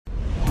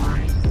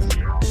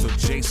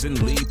Jason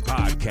Lee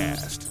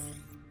Podcast.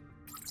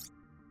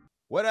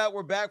 What up?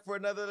 We're back for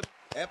another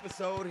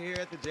episode here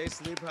at the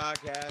Jason Lee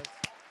Podcast.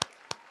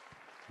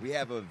 We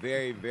have a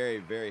very, very,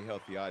 very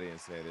healthy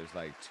audience today. There's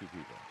like 2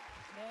 people.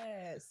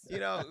 Yes. You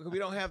know, we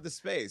don't have the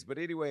space. But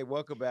anyway,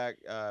 welcome back.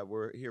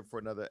 We're here for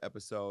another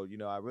episode. You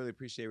know, I really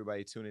appreciate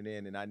everybody tuning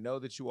in. And I know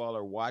that you all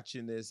are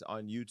watching this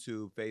on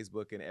YouTube,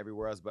 Facebook, and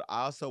everywhere else. But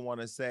I also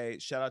want to say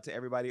shout out to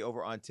everybody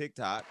over on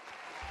TikTok.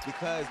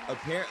 Because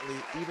apparently,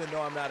 even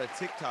though I'm not a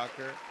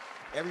TikToker,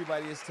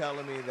 everybody is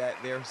telling me that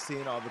they're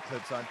seeing all the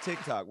clips on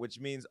TikTok, which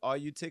means all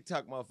you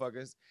TikTok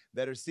motherfuckers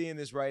that are seeing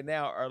this right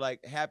now are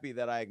like happy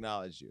that I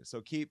acknowledge you.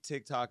 So keep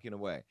TikToking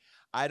away.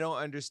 I don't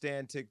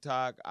understand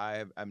TikTok.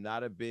 I'm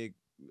not a big,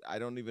 I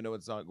don't even know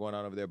what's going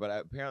on over there. But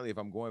apparently if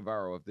I'm going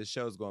viral, if this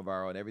show's going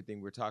viral and everything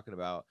we're talking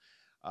about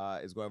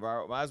is going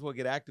viral, might as well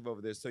get active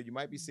over there. So you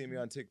might be seeing me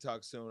on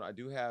TikTok soon. I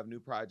do have new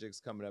projects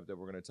coming up that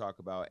we're going to talk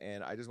about.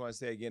 And I just want to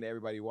say again, to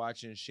everybody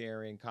watching,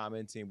 sharing,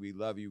 commenting, we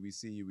love you. We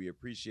see you. We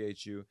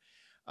appreciate you.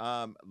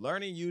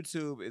 Learning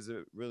YouTube is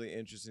a really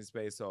interesting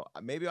space. So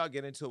maybe I'll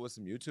get into it with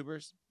some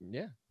YouTubers.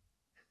 Yeah.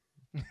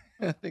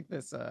 I think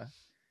that's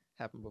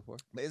happened before.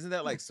 But isn't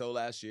that like so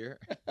last year?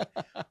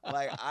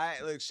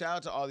 Shout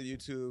out to all the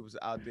YouTubers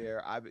out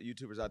there.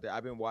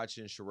 I've been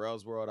watching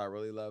Sherelle's World. I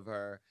really love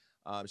her.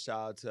 Shout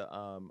out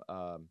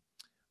to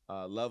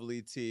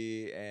Lovely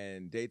T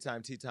and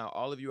Daytime Tea Time.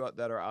 All of you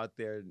that are out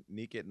there,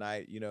 Neek at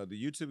Night, you know, the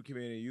YouTube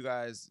community, you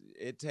guys,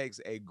 it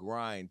takes a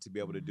grind to be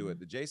able to do it.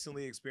 The Jason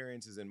Lee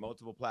experience is in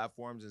multiple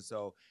platforms. And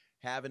so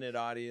having an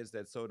audience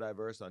that's so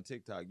diverse on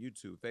TikTok,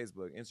 YouTube,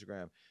 Facebook,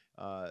 Instagram,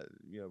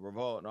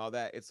 Revolt and all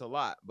that, it's a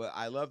lot. But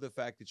I love the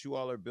fact that you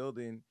all are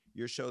building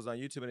your shows on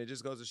YouTube, and it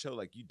just goes to show,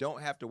 like, you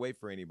don't have to wait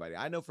for anybody.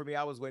 I know for me,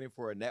 I was waiting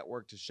for a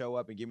network to show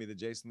up and give me the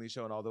Jason Lee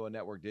show, and although a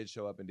network did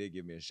show up and did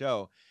give me a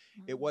show,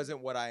 it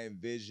wasn't what I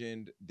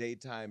envisioned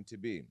daytime to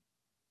be.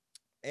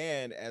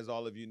 And as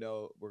all of you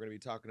know, we're going to be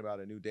talking about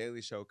a new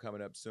daily show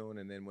coming up soon,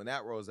 and then when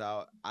that rolls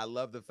out, I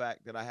love the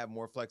fact that I have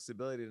more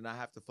flexibility and I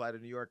have to fly to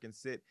New York and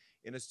sit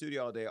in a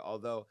studio all day,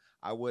 although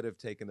I would have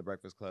taken the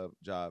Breakfast Club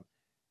job,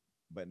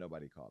 but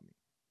nobody called me.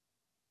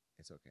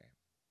 It's okay.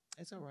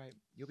 It's all right.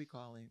 You'll be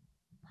calling.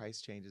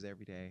 Price changes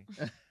every day.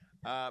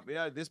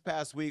 This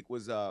past week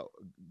was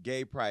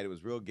Gay Pride. It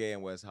was real gay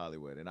in West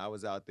Hollywood. And I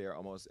was out there I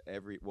was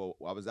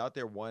out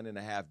there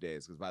 1.5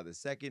 days because by the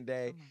second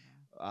day,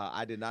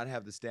 I did not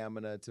have the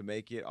stamina to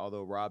make it,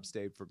 although Rob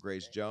stayed for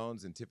Grace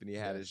Jones and Tiffany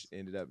Haddish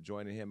ended up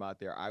joining him out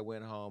there. I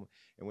went home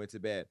and went to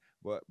bed.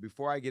 But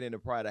before I get into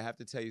Pride, I have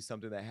to tell you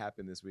something that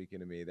happened this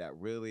weekend to me that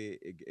really,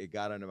 it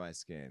got under my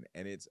skin.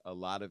 And it's a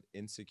lot of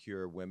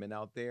insecure women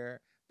out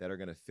there that are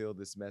going to feel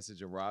this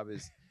message. And Rob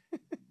is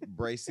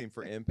bracing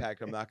for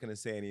impact. I'm not going to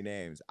say any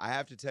names. I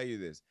have to tell you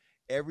this.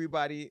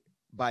 Everybody,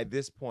 by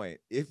this point,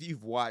 if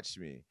you've watched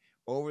me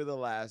over the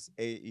last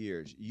 8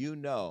 years, you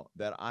know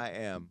that I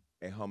am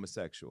a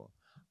homosexual.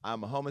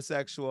 I'm a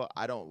homosexual.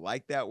 I don't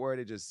like that word.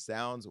 It just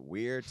sounds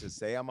weird to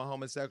say I'm a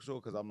homosexual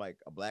because I'm like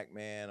a black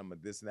man. I'm a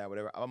this and that,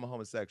 whatever. I'm a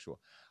homosexual.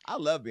 I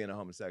love being a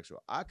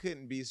homosexual. I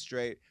couldn't be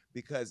straight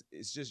because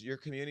it's just your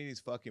community is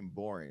fucking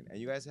boring. And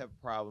you guys have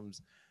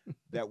problems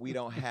that we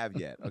don't have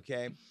yet,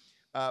 okay?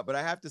 But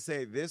I have to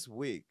say this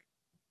weekend,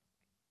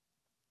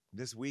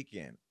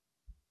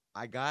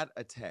 I got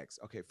a text.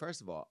 Okay,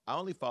 first of all, I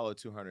only follow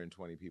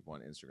 220 people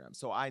on Instagram.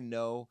 So I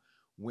know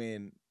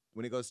when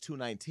it goes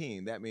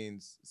 219, that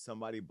means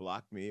somebody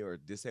blocked me or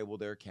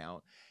disabled their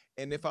account.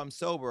 And if I'm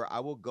sober,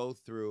 I will go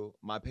through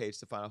my page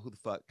to find out who the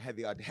fuck had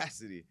the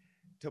audacity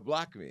to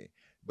block me.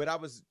 But I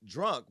was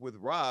drunk with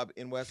Rob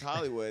in West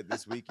Hollywood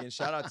this weekend.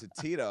 Shout out to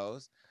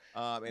Tito's.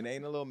 And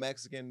ain't a little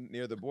Mexican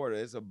near the border.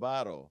 It's a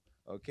bottle,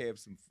 okay, of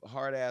some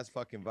hard-ass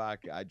fucking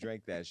vodka. I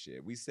drank that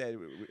shit.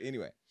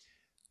 Anyway,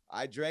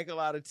 I drank a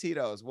lot of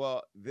Tito's.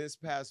 Well, this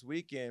past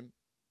weekend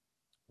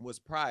was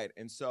Pride.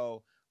 And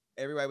so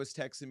everybody was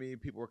texting me.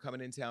 People were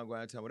coming in town, going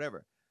out of town,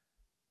 whatever.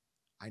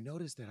 I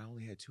noticed that I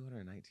only had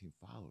 219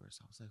 followers.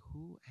 I was like,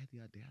 who had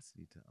the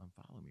audacity to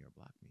unfollow me or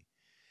block me?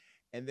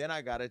 And then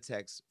I got a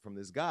text from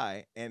this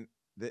guy. And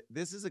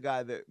this is a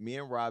guy that me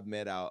and Rob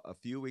met out a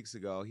few weeks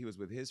ago. He was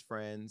with his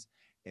friends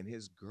and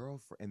his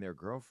girlfriend and their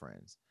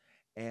girlfriends.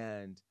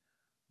 And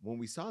when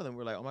we saw them, we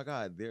were like, oh my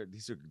God,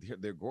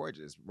 they're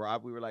gorgeous.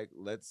 Rob, we were like,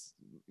 let's,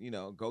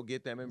 go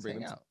get them and bring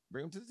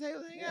them to the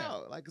table, hang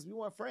out. Like, cause we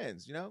want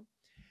friends,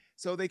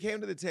 So they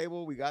came to the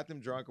table, we got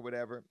them drunk or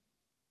whatever.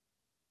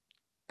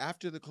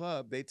 After the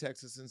club, they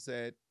texted us and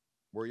said,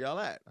 where y'all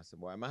at? I said,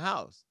 well, at my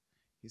house.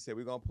 He said,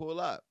 we're going to pull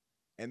up.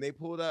 And they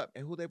pulled up.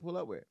 And who they pull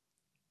up with?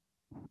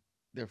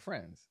 Their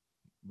friends.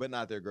 But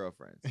not their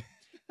girlfriends.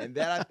 And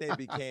that, I think,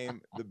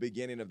 became the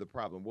beginning of the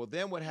problem. Well,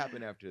 then what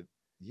happened after?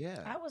 Yeah.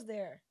 I was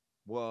there.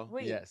 Well,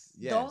 wait, yes.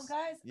 Those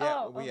guys?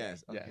 Yeah, okay.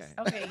 Yes. Okay. Yes.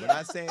 Okay. We're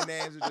not saying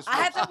names. We're just I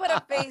have to put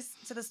a face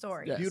to the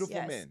story. Yes.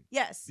 Beautiful men.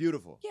 Yes.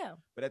 Beautiful. Yeah.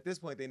 But at this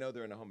point, they know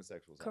they're in a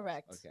homosexual zone.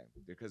 Correct. Okay.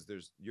 Because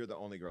you're the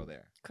only girl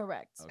there.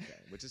 Correct. Okay.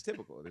 Which is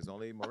typical. There's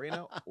only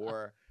Marina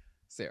or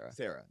Sarah.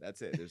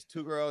 That's it. There's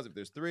 2 girls. If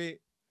there's 3,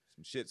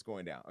 some shit's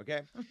going down.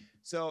 Okay.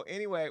 So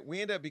anyway,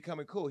 we end up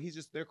becoming cool.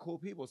 They're cool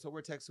people. So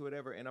we're texting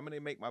whatever. And I'm going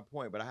to make my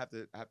point, but I have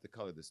to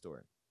color the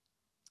story.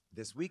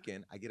 This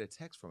weekend, I get a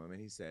text from him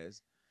and he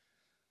says,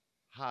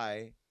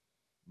 "Hi,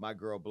 my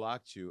girl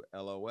blocked you.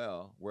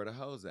 LOL. Where the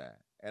hoes at?"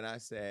 And I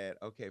said,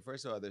 okay,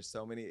 first of all, there's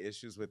so many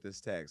issues with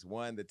this text.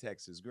 1, the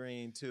text is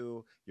green.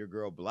 2, your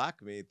girl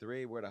blocked me.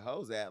 3, where the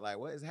hoes at? Like,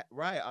 what is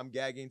right? I'm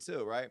gagging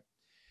too, right?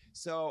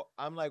 So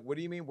I'm like, what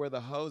do you mean where the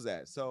hoes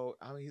at? So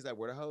he's like,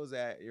 where the hoes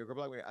at? Your girl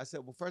blocked me. I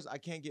said, well, first, I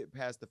can't get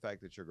past the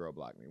fact that your girl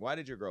blocked me. Why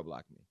did your girl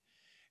block me?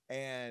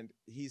 And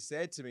he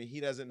said to me, he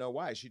doesn't know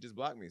why. She just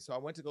blocked me. So I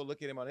went to go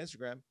look at him on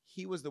Instagram.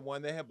 He was the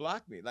one that had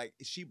blocked me. Like,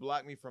 she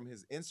blocked me from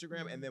his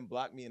Instagram and then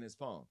blocked me in his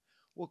phone.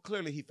 Well,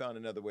 clearly he found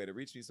another way to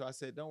reach me. So I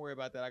said, don't worry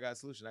about that. I got a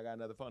solution. I got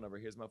another phone number.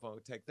 Here's my phone.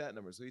 Text that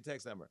number. So he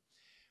texts that number.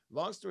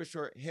 Long story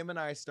short, him and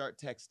I start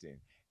texting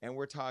and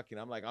we're talking.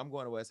 I'm like, I'm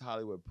going to West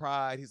Hollywood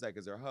Pride. He's like,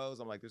 is there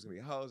hoes? I'm like, there's going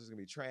to be hoes. There's going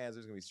to be trans.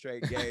 There's going to be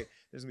straight, gay.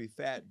 There's going to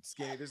be fat,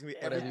 skinny. There's going to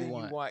be Whatever everything you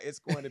you want. want. It's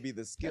going to be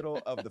the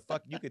Skittle of the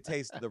fuck. You could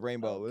taste the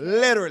rainbow,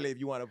 literally, if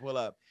you want to pull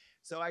up.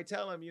 So I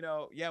tell him,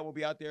 yeah, we'll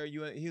be out there.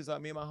 He was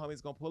like, me and my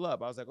homies going to pull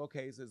up. I was like,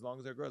 okay. He says, as long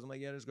as there are girls. I'm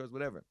like, yeah, there's girls,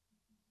 whatever.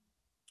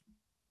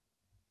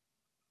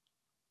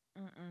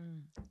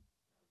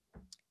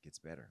 Gets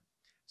better.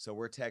 So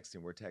we're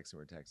texting.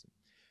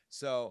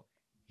 So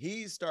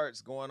he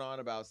starts going on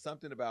about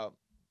something about,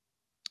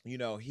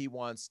 he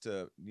wants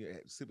to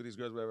sleep with these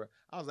girls, whatever.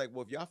 I was like,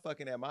 well, if y'all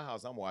fucking at my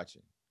house, I'm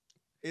watching.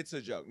 It's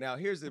a joke. Now,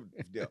 here's the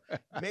deal.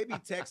 Maybe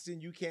texting,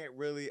 you can't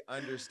really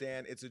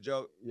understand. It's a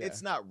joke. Yeah.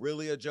 It's not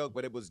really a joke,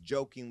 but it was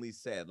jokingly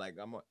said. Like,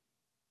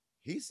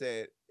 he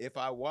said, if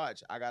I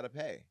watch, I got to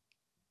pay.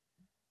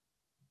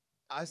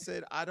 I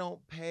said, I don't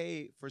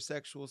pay for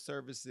sexual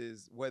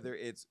services, whether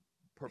it's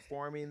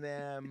performing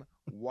them,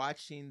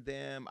 watching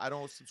them. I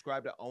don't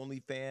subscribe to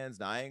OnlyFans.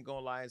 Now, I ain't going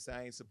to lie and say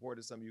I ain't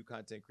supported some of you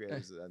content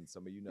creators, and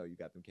some of you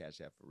got them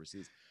Cash App for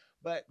receipts.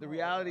 But the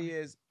reality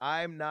is,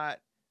 I'm not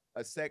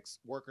a sex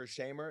worker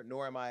shamer,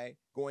 nor am I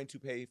going to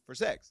pay for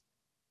sex.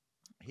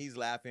 He's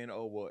laughing.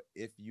 Oh, well,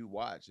 if you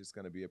watch, it's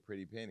going to be a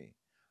pretty penny.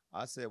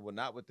 I said, well,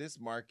 not with this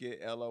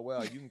market,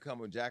 LOL. You can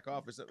come and jack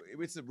off or something.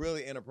 It's a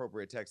really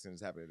inappropriate texting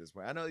that's happening at this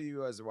point. I know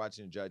you guys are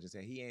watching and judge and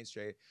saying, he ain't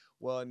straight.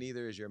 Well,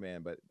 neither is your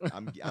man, but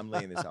I'm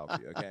laying this out for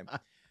you, okay?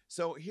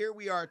 So here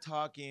we are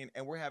talking,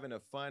 and we're having a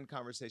fun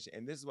conversation,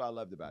 and this is what I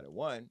loved about it.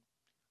 1,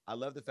 I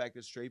love the fact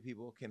that straight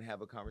people can have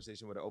a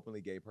conversation with an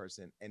openly gay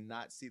person and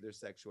not see their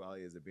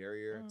sexuality as a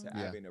barrier to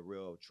having a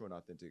real, true, and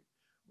authentic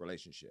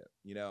relationship,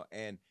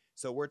 And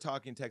so we're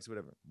talking, text,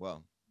 whatever.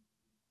 Well,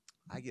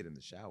 I get in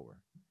the shower.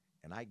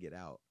 And I get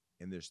out,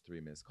 and there's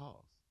 3 missed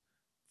calls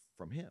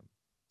from him.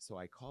 So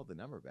I call the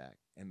number back,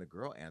 and the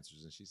girl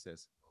answers, and she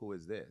says, who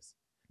is this?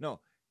 No,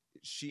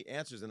 she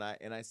answers, and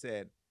I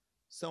said,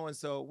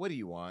 so-and-so, what do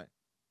you want?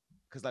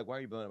 Because, like, why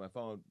are you blowing up my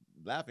phone?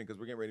 Laughing because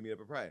we're getting ready to meet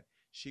up at Pride.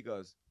 She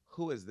goes,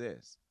 who is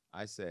this?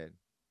 I said,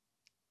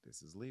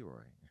 this is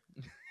Leroy.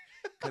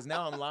 Because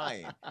now I'm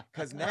lying.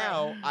 Because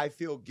now I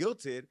feel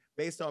guilted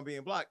based on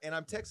being blocked. And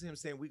I'm texting him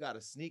saying, we got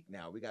to sneak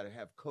now. We got to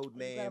have code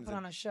names. You got to put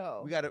on a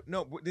show. We got to,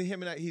 no,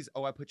 him and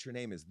I, I put your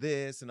name as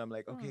this. And I'm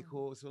like, okay,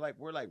 cool. So like,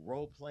 we're like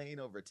role playing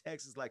over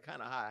text. It's like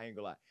kind of high, I ain't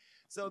gonna lie.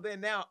 So then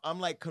now I'm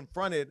like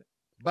confronted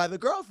by the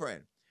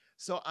girlfriend.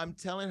 So I'm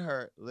telling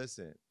her,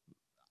 listen,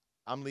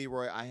 I'm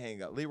Leroy, I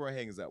hang up. Leroy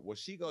hangs up. Well,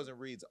 she goes and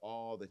reads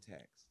all the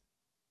text.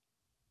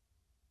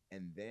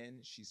 And then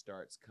she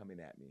starts coming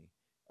at me.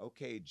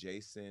 Okay,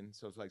 Jason.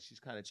 So it's like she's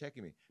kind of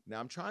checking me.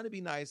 Now, I'm trying to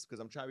be nice because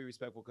I'm trying to be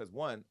respectful because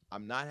 1,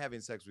 I'm not having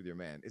sex with your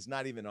man. It's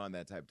not even on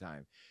that type of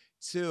time.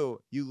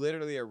 2, you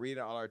literally are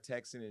reading all our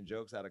texting and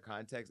jokes out of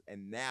context,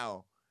 and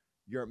now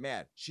you're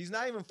mad. She's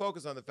not even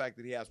focused on the fact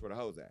that he asked where the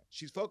hoes at.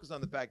 She's focused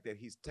on the fact that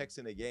he's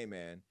texting a gay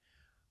man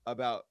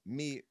about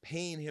me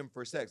paying him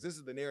for sex. This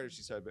is the narrative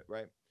she started,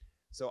 right?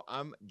 So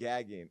I'm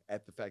gagging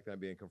at the fact that I'm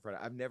being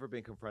confronted. I've never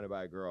been confronted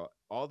by a girl.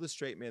 All the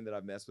straight men that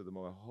I've messed with in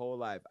my whole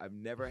life, I've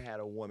never had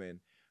a woman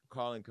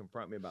call and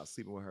confront me about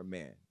sleeping with her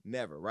man.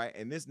 Never, right?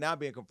 And this now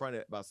being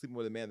confronted about sleeping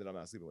with a man that I'm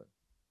not sleeping with.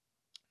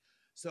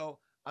 So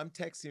I'm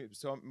texting,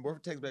 we're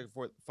texting back and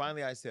forth.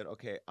 Finally, I said,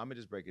 okay, I'm going to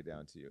just break it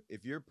down to you.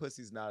 If your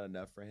pussy's not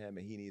enough for him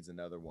and he needs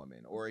another woman,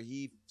 or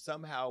he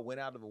somehow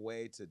went out of a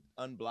way to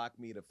unblock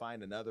me to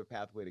find another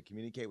pathway to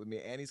communicate with me,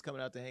 and he's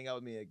coming out to hang out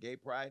with me at Gay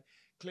Pride,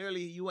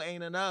 clearly you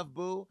ain't enough,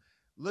 boo.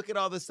 Look at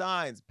all the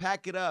signs.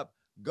 Pack it up.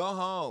 Go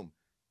home.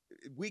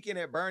 Weekend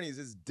at Bernie's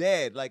is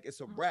dead. Like, it's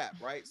a wrap,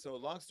 right? So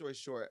long story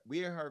short,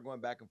 we and her going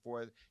back and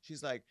forth.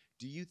 She's like,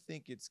 do you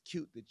think it's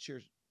cute that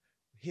you're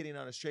hitting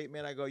on a straight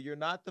man? I go,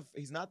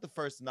 he's not the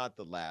first, not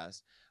the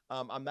last.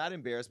 I'm not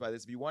embarrassed by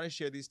this. If you want to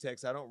share these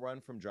texts, I don't run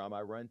from drama.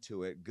 I run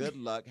to it. Good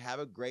luck. Have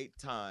a great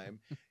time.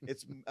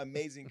 It's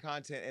amazing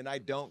content, and I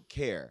don't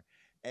care.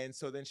 And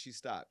so then she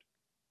stopped.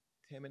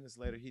 10 minutes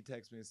later, he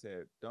texted me and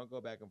said, don't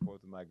go back and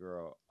forth with my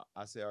girl.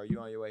 I said, are you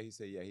on your way? He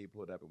said, yeah. He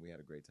pulled up, and we had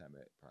a great time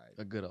at Pride.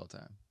 A good old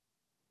time.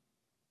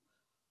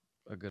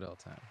 A good old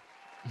time.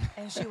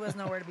 And she was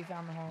nowhere to be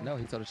found the whole No,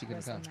 he told her she couldn't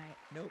rest of come. the night.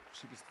 Nope.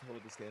 She was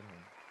told to stay at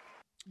home.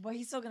 But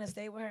he's still gonna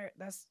stay with her.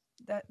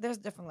 There's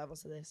different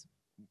levels to this.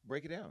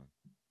 Break it down.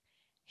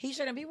 He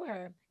shouldn't be with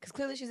her because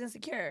clearly she's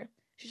insecure.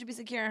 She should be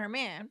secure in her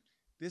man.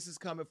 This is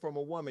coming from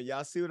a woman.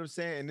 Y'all see what I'm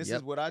saying? And this Yep.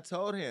 is what I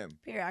told him.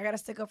 Period. I gotta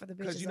stick up for the bitches.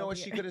 Because you know over what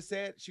here. she could have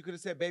said? She could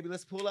have said, baby,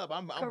 let's pull up.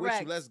 I'm with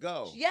Correct. you. Let's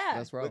go. Yeah.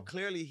 That's wrong. But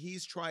clearly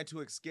he's trying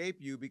to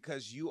escape you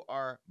because you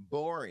are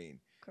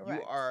boring.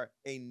 Correct. You are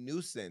a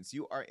nuisance.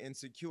 You are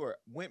insecure.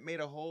 Went made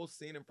a whole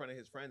scene in front of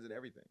his friends and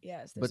everything.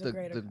 Yes. But There's the a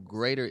greater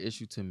greater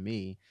issue to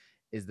me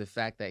is the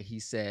fact that he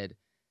said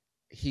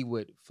he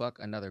would fuck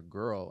another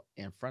girl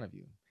in front of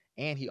you.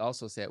 And he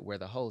also said where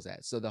the hoes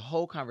at. So the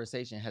whole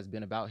conversation has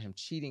been about him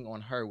cheating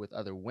on her with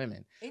other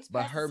women. It's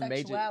But past her the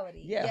major, sexuality.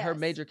 her Yes.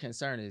 major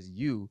concern is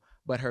you.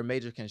 But her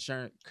major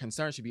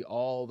concern should be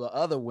all the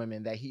other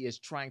women that he is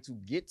trying to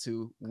get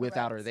to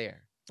without her Correct.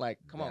 there. Like,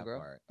 come on, That girl.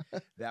 part.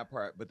 That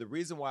part. But the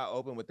reason why I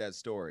open with that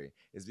story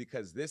is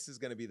because this is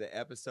going to be the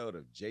episode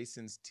of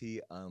Jason's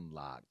Tea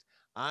Unlocked.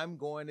 I'm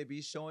going to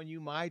be showing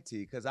you my tea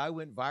because I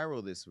went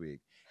viral this week.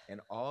 And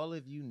all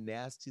of you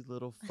nasty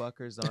little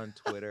fuckers on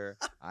Twitter,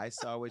 I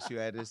saw what you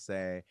had to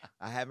say.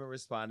 I haven't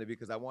responded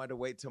because I wanted to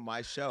wait till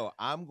my show.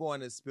 I'm going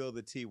to spill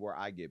the tea where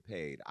I get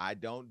paid. I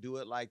don't do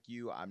it like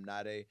you. I'm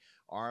not a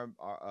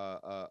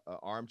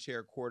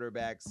armchair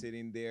quarterback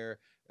sitting there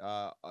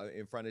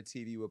in front of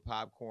TV with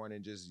popcorn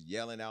and just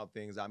yelling out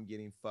things. I'm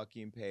getting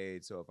fucking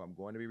paid. So if I'm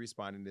going to be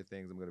responding to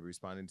things, I'm going to be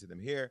responding to them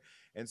here.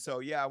 And so,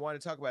 yeah, I want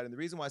to talk about it. And the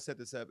reason why I set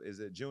this up is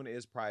that June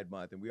is Pride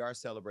Month, and we are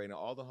celebrating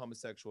all the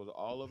homosexuals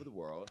all over the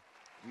world.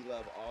 We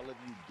love all of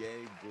you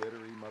gay,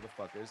 glittery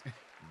motherfuckers.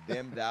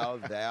 Them, thou,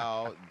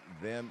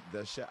 them,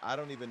 the I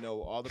don't even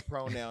know all the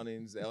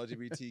pronounings,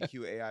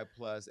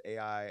 LGBTQAI+,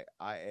 AI,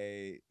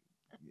 IA,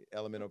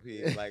 elemental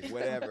P, like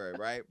whatever,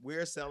 right?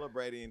 We're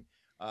celebrating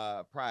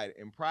Pride.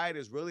 And Pride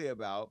is really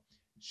about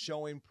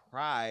showing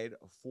pride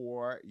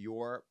for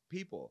your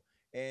people.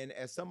 And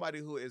as somebody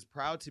who is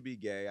proud to be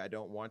gay, I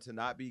don't want to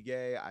not be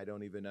gay. I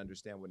don't even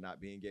understand what not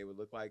being gay would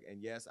look like.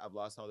 And yes, I've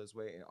lost all this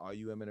weight, and all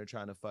you women are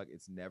trying to fuck.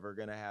 It's never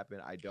going to happen.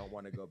 I don't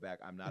want to go back.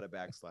 I'm not a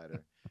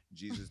backslider.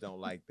 Jesus don't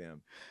like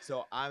them.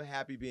 So I'm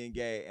happy being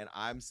gay, and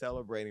I'm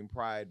celebrating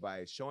Pride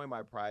by showing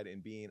my pride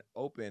and being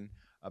open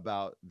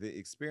about the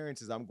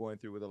experiences I'm going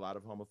through with a lot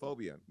of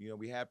homophobia. You know,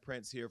 we had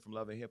Prince here from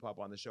Love and Hip Hop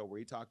on the show where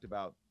he talked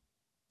about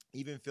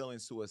even feeling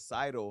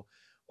suicidal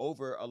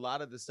over a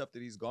lot of the stuff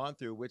that he's gone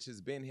through, which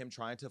has been him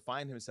trying to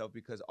find himself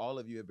because all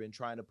of you have been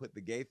trying to put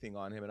the gay thing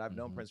on him. And I've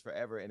known Prince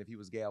forever. And if he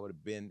was gay, I would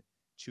have been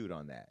chewed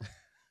on that.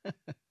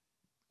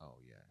 Oh,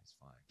 yeah, it's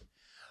fine.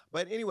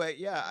 But anyway,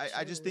 yeah,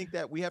 I just think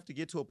that we have to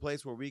get to a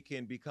place where we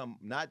can become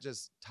not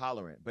just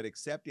tolerant, but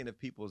accepting of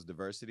people's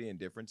diversity and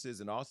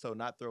differences, and also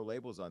not throw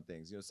labels on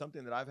things. You know,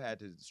 something that I've had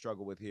to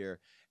struggle with here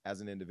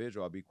as an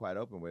individual, I'll be quite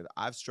open with.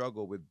 I've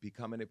struggled with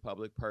becoming a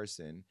public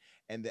person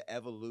and the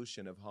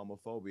evolution of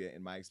homophobia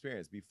in my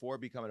experience. Before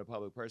becoming a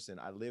public person,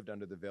 I lived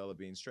under the veil of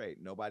being straight.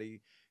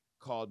 Nobody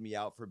called me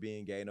out for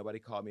being gay. Nobody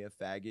called me a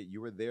faggot. You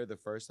were there the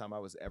first time I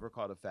was ever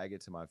called a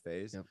faggot to my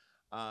face. Yep.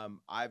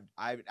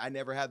 I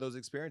never had those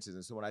experiences,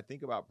 and so when I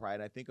think about pride,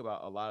 I think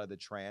about a lot of the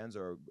trans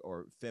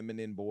or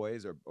feminine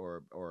boys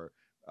or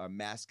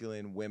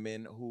masculine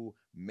women who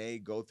may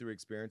go through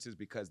experiences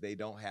because they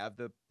don't have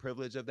the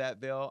privilege of that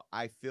veil.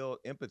 I feel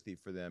empathy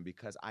for them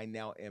because I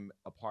now am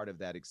a part of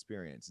that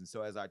experience. And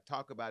so as I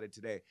talk about it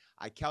today,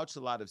 I couch a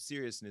lot of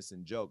seriousness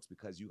and jokes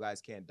because you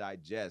guys can't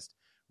digest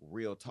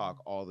real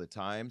talk all the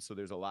time. So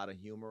there's a lot of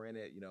humor in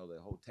it, you know,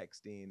 the whole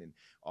texting and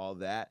all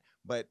that.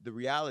 But the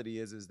reality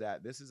is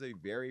that this is a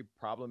very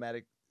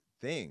problematic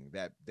thing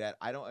that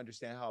I don't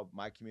understand how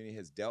my community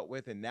has dealt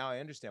with. And now I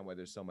understand why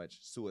there's so much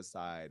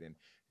suicide and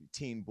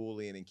teen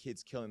bullying and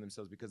kids killing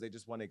themselves because they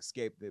just want to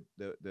escape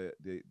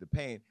the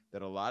pain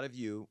that a lot of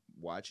you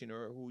watching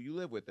or who you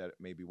live with that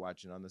may be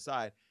watching on the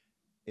side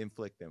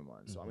inflict them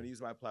on. So I'm going to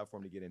use my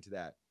platform to get into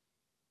that.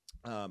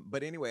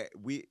 But anyway,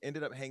 we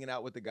ended up hanging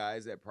out with the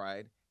guys at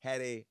Pride,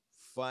 had a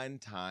fun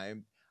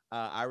time.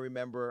 I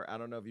remember, I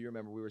don't know if you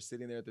remember, we were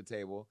sitting there at the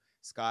table.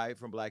 Sky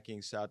from Black King,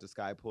 shout out to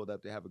Sky, pulled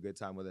up to have a good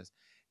time with us.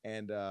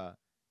 And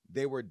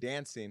they were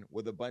dancing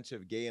with a bunch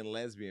of gay and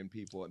lesbian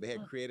people. They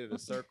had created a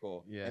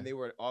circle, and they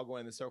were all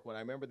going in the circle. And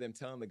I remember them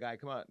telling the guy,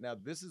 come on. Now,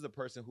 this is a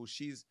person who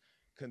she's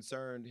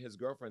concerned, his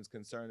girlfriend's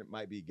concerned it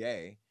might be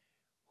gay,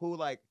 who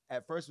like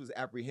at first was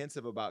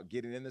apprehensive about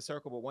getting in the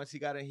circle, but once he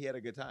got in, he had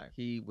a good time.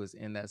 He was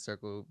in that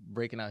circle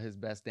breaking out his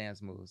best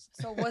dance moves.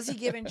 So was he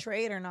giving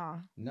trade or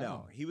not?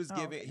 No, he was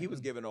giving okay. he was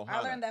giving Ohana.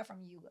 I learned that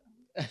from you.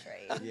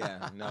 Trade.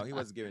 Yeah, no, he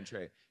wasn't giving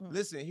trade.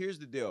 Listen, here's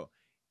the deal.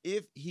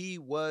 If he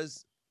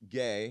was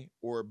gay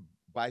or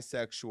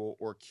bisexual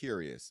or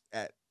curious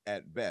at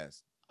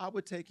best, I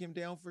would take him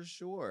down for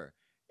sure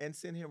and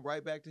send him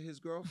right back to his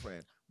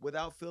girlfriend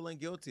without feeling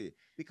guilty.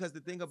 Because the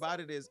thing about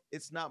it is,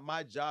 it's not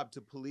my job to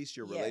police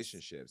your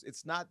relationships.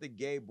 It's not the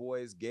gay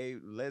boys, gay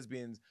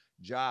lesbians'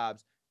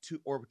 jobs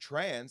or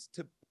trans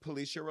to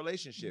police your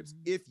relationships.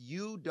 If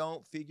you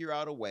don't figure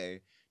out a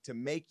way to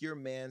make your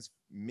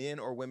men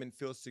or women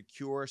feel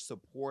secure,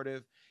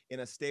 supportive, in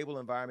a stable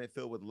environment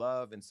filled with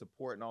love and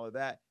support and all of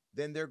that,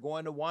 then they're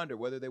going to wander.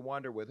 Whether they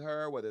wander with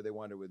her, whether they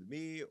wander with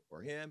me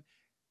or him,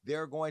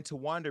 they're going to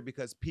wander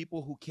because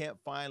people who can't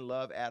find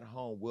love at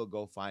home will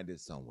go find it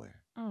somewhere.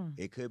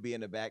 It could be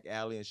in the back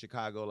alley in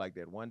Chicago, like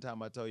that one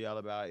time I told y'all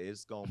about.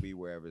 It's going to be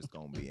wherever it's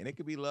going to be. And it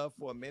could be love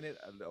for a minute,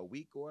 a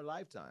week, or a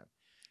lifetime.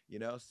 You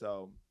know,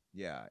 so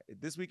yeah,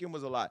 this weekend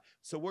was a lot.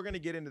 So we're going to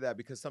get into that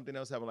because something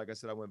else happened. Like I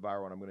said, I went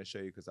viral, and I'm going to show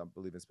you because I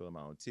believe in spilling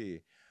my own tea.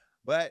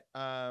 But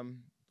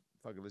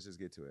fuck it, let's just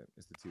get to it.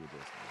 It's the tea with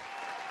this.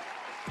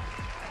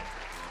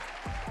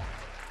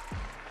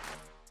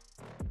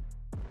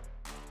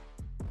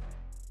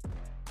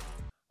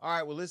 All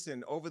right, well,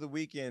 listen, over the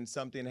weekend,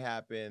 something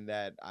happened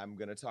that I'm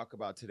going to talk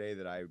about today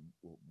that I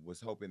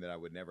was hoping that I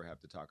would never have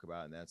to talk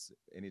about, and that's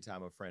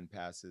anytime a friend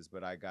passes.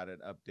 But I got an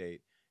update,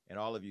 and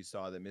all of you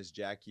saw that Miss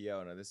Jackie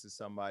O. Now, this is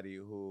somebody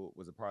who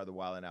was a part of the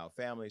Wild 'N Out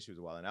family. She was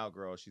a Wild 'N Out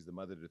girl. She's the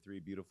mother to 3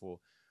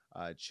 beautiful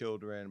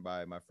children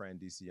by my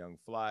friend DC Young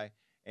Fly.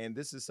 And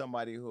this is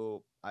somebody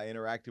who I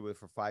interacted with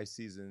for 5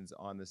 seasons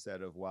on the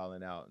set of Wild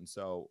 'N Out. And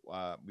so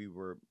we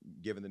were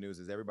given the news,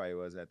 as everybody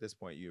was. At this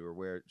point, you were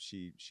aware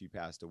she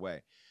passed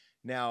away.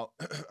 Now,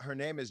 her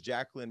name is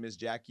Jacqueline, Miss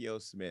Jackie O.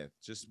 Smith.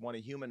 Just want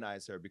to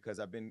humanize her because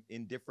I've been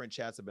in different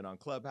chats. I've been on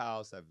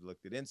Clubhouse. I've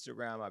looked at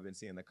Instagram. I've been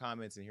seeing the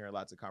comments and hearing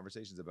lots of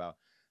conversations about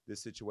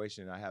this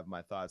situation. I have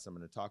my thoughts. I'm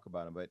going to talk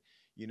about them. But,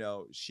 you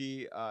know,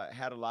 she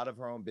had a lot of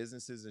her own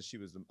businesses, and she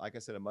was, like I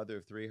said, a mother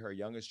of 3. Her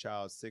youngest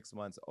child, 6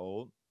 months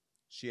old.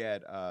 She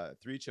had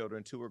 3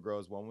 children. 2 were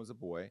girls. 1 was a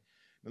boy.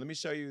 Now, let me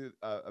show you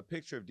a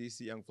picture of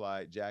DC Young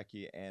Fly,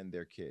 Jackie, and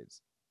their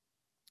kids.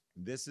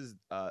 This is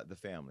the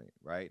family,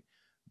 right?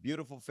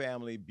 Beautiful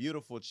family,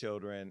 beautiful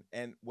children.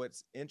 And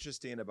what's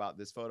interesting about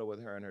this photo with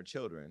her and her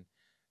children,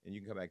 and you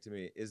can come back to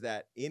me, is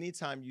that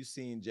anytime you've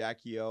seen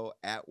Jackie O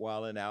at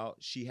Wild 'N Out,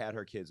 she had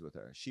her kids with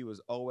her. She was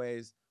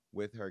always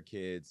with her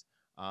kids.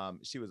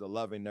 She was a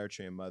loving,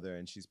 nurturing mother,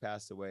 and she's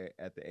passed away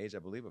at the age, I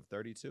believe, of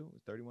 32,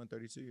 31,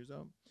 32 years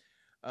old.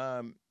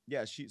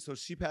 Yeah,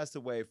 she passed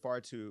away far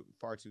too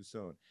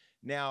soon.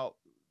 Now,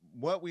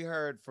 what we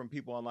heard from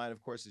people online,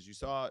 of course, as you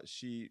saw,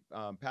 she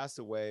passed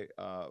away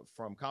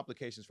from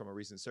complications from a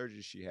recent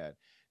surgery she had.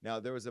 Now,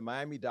 there was a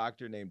Miami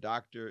doctor named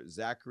Dr.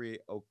 Zachary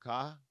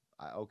Oka.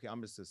 Okay,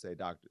 I'm just going to say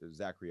Dr.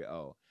 Zachary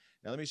O.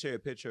 Now, let me show you a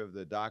picture of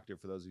the doctor.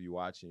 For those of you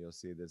watching, you'll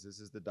see this. This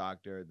is the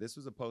doctor. This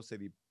was a post that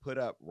he put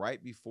up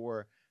right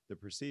before the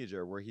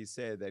procedure where he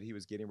said that he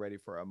was getting ready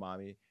for a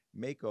mommy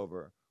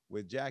makeover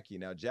with Jackie.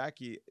 Now,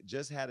 Jackie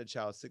just had a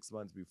child 6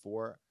 months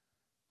before.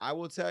 I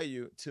will tell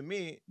you, to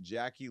me,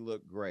 Jackie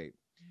looked great.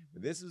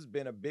 But this has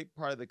been a big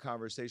part of the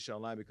conversation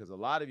online because a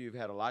lot of you have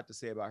had a lot to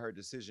say about her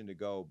decision to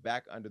go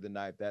back under the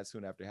knife that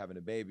soon after having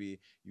a baby.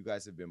 You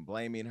guys have been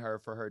blaming her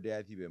for her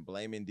death. You've been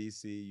blaming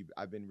DC.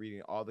 I've been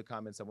reading all the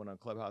comments. I went on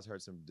Clubhouse,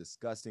 heard some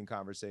disgusting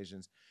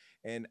conversations.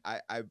 And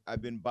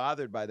I've been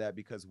bothered by that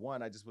because,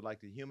 one, I just would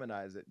like to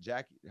humanize that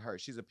Jackie,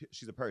 she's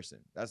a person.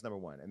 That's number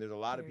one. And there's a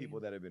lot of people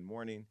that have been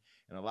mourning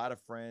and a lot of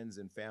friends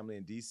and family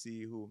in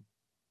DC who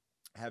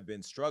have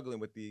been struggling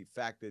with the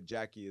fact that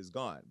Jackie is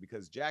gone,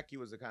 because Jackie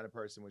was the kind of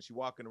person, when she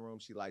walked in the room,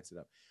 she lights it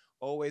up.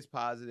 Always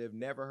positive,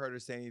 never heard her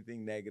say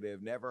anything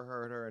negative, never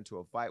heard her into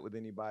a fight with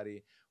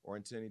anybody or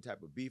into any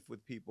type of beef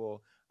with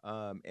people.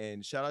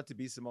 And shout out to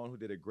B. Simone, who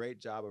did a great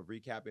job of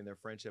recapping their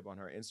friendship on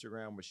her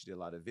Instagram, where she did a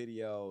lot of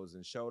videos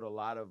and showed a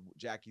lot of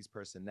Jackie's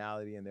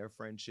personality and their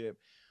friendship.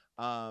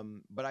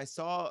 But I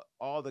saw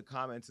all the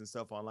comments and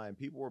stuff online.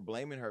 People were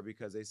blaming her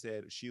because they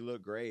said she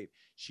looked great.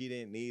 She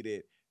didn't need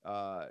it.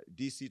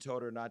 DC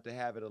told her not to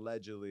have it,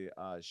 allegedly.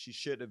 She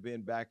should have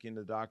been back in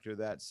the doctor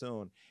that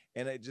soon.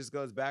 And it just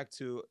goes back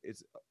to,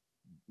 it's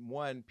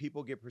one,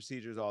 people get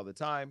procedures all the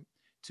time.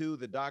 2,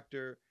 the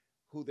doctor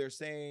who they're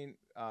saying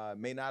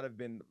may not have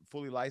been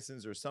fully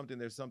licensed or something.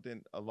 There's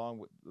something along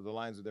with the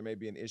lines where there may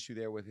be an issue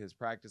there with his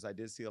practice. I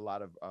did see a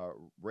lot of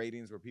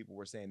ratings where people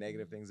were saying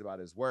negative things about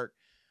his work.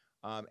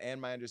 And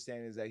my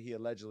understanding is that he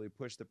allegedly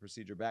pushed the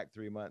procedure back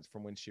 3 months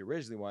from when she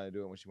originally wanted to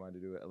do it, when she wanted to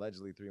do it,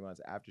 allegedly 3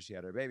 months after she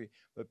had her baby.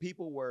 But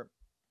people were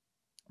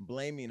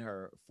blaming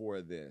her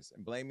for this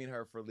and blaming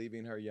her for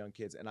leaving her young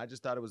kids. And I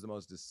just thought it was the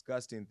most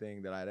disgusting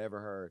thing that I'd ever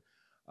heard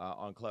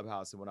on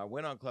Clubhouse. And when I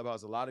went on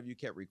Clubhouse, a lot of you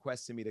kept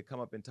requesting me to come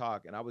up and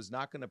talk. And I was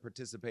not going to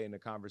participate in the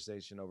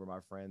conversation over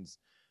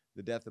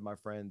the death of my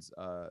friend's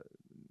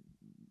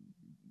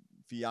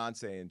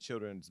fiance and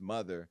children's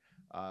mother.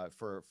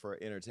 For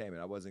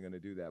entertainment. I wasn't going to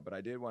do that, but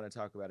I did want to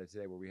talk about it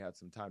today where we had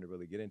some time to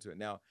really get into it.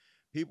 Now,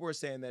 people were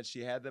saying that she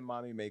had the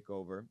mommy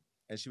makeover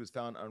and she was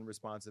found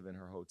unresponsive in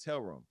her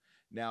hotel room.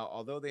 Now,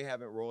 although they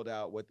haven't rolled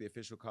out what the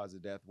official cause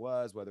of death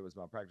was, whether it was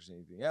malpractice or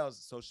anything else,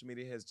 social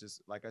media has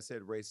just, like I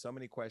said, raised so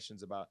many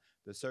questions about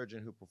the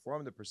surgeon who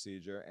performed the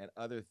procedure and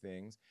other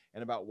things,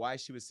 and about why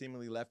she was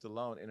seemingly left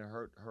alone in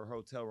her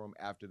hotel room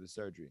after the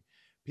surgery.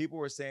 People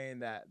were saying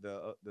that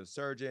the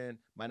surgeon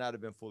might not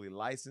have been fully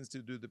licensed to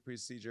do the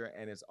procedure,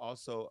 and it's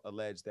also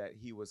alleged that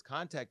he was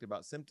contacted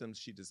about symptoms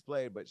she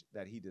displayed, but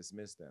that he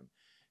dismissed them.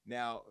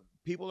 Now,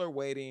 people are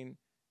waiting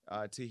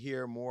to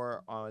hear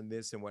more on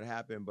this and what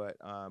happened, but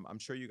I'm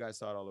sure you guys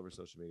saw it all over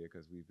social media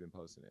because we've been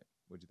posting it.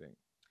 What'd you think?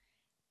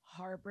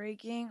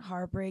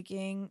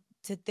 Heartbreaking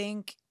to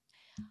think.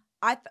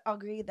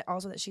 Agree that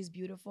also that she's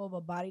beautiful,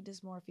 but body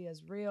dysmorphia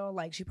is real.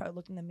 Like, she probably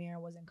looked in the mirror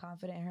and wasn't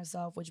confident in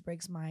herself, which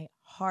breaks my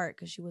heart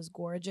because she was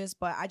gorgeous.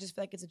 But I just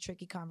feel like it's a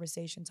tricky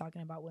conversation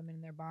talking about women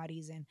and their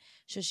bodies, and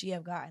should she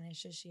have gotten it,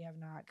 should she have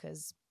not,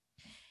 because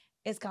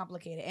it's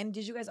complicated. And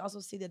did you guys also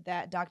see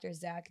that Dr.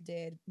 Zach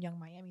did Young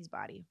Miami's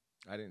body?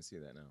 I didn't see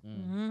that,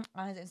 no.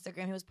 On his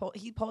Instagram?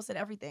 He posted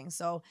everything.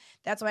 So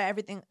that's why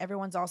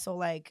everyone's also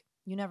like,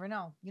 you never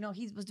know. You know,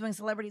 he was doing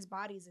celebrities'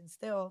 bodies, and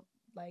still,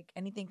 like,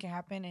 anything can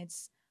happen.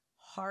 It's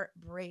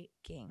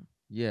heartbreaking.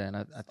 Yeah, and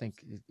I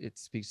think it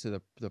speaks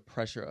to the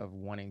pressure of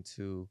wanting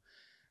to,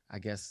 I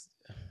guess,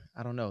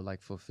 I don't know,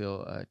 like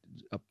fulfill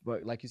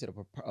like you said,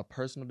 a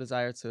personal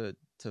desire to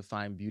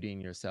find beauty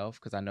in yourself.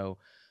 Because I know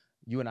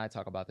you and I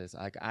talk about this.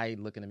 Like, I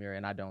look in the mirror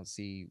and I don't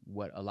see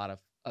what a lot of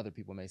other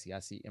people may see. I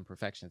see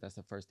imperfections. That's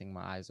the first thing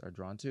my eyes are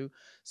drawn to.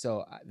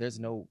 So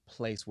there's no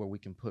place where we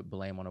can put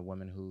blame on a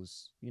woman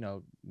who's, you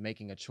know,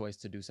 making a choice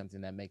to do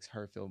something that makes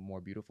her feel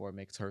more beautiful or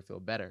makes her feel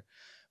better.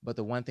 But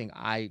the one thing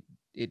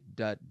it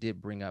did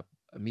bring up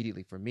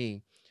immediately for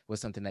me was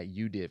something that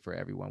you did for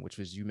everyone, which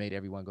was you made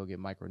everyone go get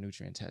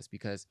micronutrient tests.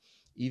 Because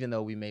even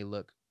though we may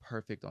look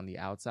perfect on the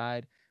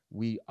outside,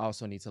 we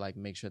also need to like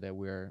make sure that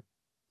we're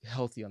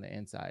healthy on the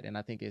inside. And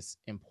I think it's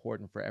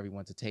important for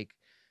everyone to take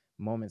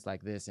moments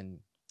like this and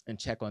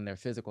check on their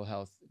physical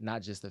health,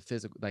 not just the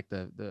physical, like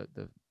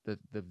the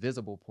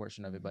visible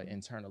portion of it, but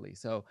internally.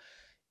 So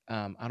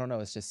I don't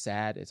know. It's just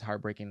sad. It's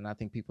heartbreaking. And I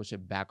think people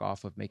should back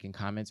off of making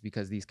comments,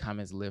 because these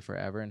comments live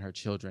forever, and her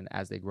children,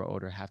 as they grow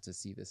older, have to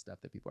see this stuff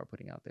that people are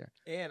putting out there.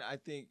 And I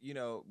think, you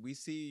know, we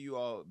see you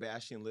all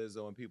bashing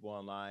Lizzo and people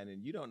online,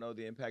 and you don't know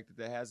the impact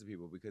that has on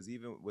people, because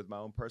even with my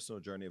own personal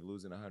journey of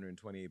losing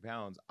 128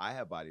 pounds, I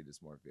have body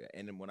dysmorphia.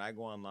 And then when I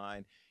go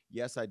online,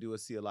 yes, I do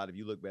see a lot of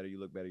you look better, you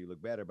look better, you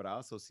look better, but I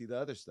also see the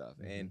other stuff.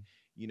 And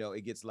you know,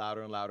 it gets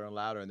louder and louder and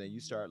louder. And then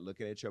you start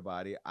looking at your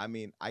body. I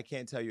mean, I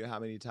can't tell you how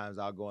many times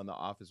I'll go in the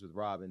office with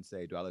Rob and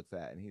say, do I look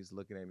fat? And he's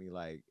looking at me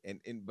like,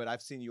 but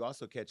I've seen you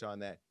also catch on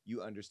that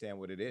you understand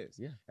what it is.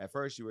 Yeah. At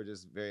first you were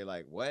just very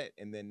like, what?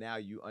 And then now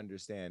you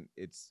understand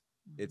it's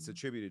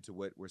attributed to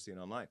what we're seeing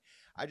online.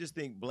 I just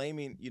think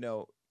blaming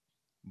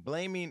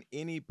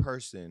any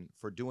person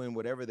for doing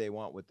whatever they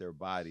want with their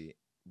body,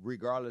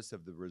 regardless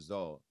of the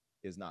result,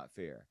 is not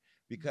fair.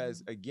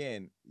 Because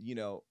again, you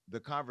know,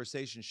 the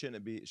conversation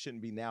shouldn't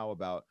be now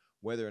about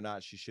whether or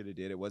not she should have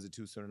did it. Was it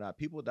too soon or not?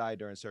 People die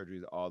during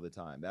surgeries all the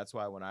time. That's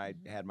why when I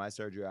had my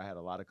surgery, I had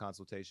a lot of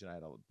consultation. I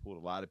had pulled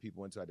a lot of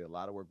people into it. I did a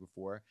lot of work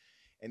before.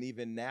 And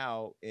even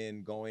now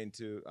in going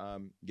to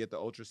get the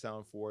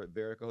ultrasound for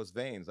varicose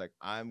veins, like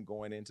I'm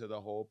going into the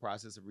whole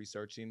process of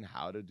researching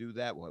how to do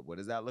that. What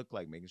does that look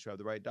like? Making sure I have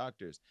the right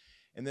doctors.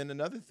 And then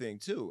another thing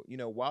too, you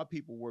know, while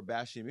people were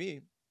bashing me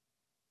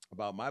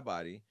about my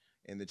body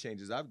and the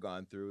changes I've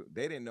gone through,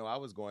 they didn't know I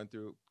was going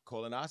through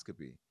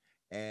colonoscopy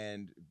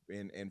and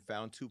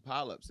found 2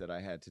 polyps that I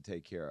had to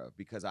take care of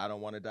because I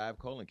don't want to die of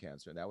colon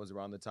cancer. And that was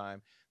around the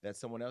time that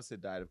someone else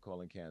had died of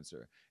colon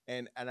cancer.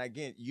 And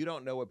again, you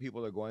don't know what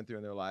people are going through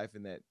in their life,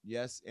 and that,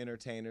 yes,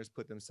 entertainers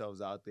put themselves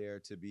out there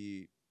to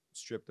be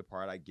stripped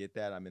apart. I get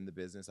that. I'm in the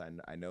business.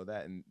 I know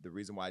that. And the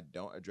reason why I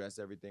don't address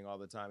everything all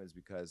the time is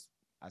because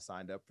I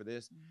signed up for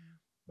this.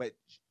 But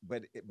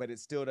it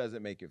still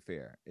doesn't make it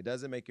fair. It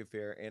doesn't make it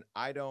fair, and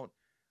I don't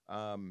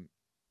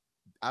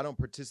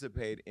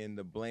participate in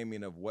the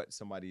blaming of what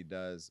somebody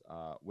does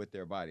with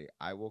their body.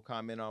 I will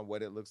comment on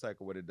what it looks like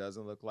or what it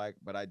doesn't look like,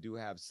 but I do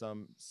have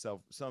some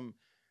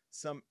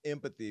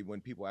empathy when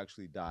people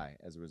actually die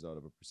as a result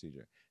of a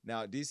procedure.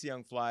 Now, DC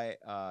Young Fly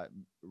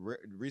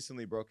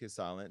recently broke his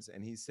silence,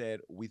 and he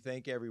said, "We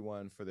thank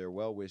everyone for their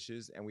well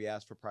wishes, and we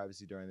ask for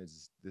privacy during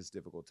this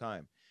difficult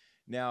time."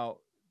 Now,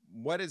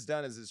 what it's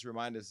done is it's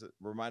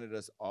reminded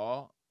us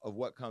all of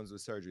what comes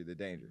with surgery, the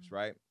dangers,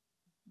 right?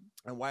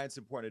 And why it's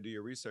important to do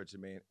your research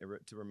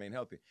to remain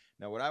healthy.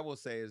 Now, what I will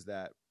say is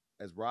that,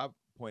 as Rob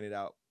pointed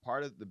out,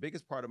 the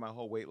biggest part of my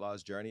whole weight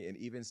loss journey, and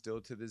even still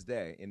to this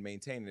day in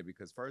maintaining it,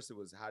 because first it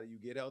was how do you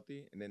get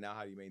healthy, and then now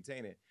how do you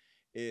maintain it,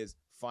 is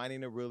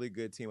finding a really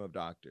good team of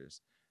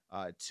doctors.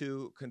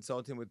 2,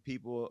 consulting with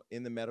people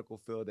in the medical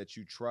field that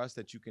you trust,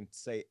 that you can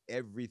say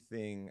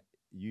everything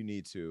you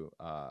need to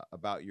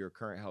about your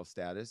current health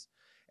status.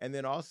 And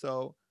then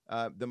also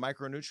the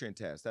micronutrient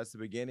test. That's the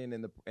beginning,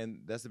 and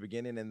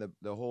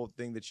the whole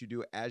thing that you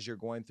do as you're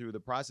going through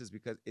the process,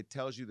 because it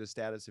tells you the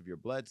status of your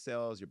blood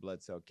cells, your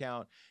blood cell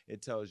count.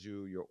 It tells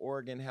you your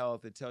organ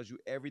health. It tells you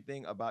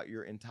everything about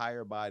your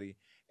entire body.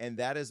 And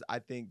that is, I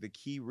think, the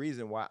key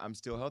reason why I'm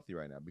still healthy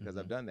right now, because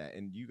I've done that.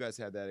 And you guys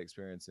had that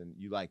experience and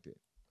you liked it.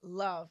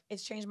 Love.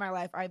 It's changed my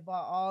life. I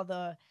bought all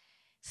the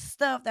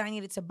stuff that I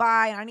needed to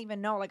buy, and I didn't even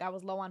know, like, I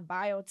was low on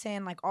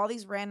biotin, like all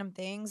these random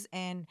things,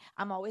 and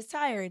I'm always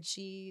tired.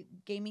 She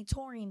gave me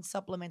taurine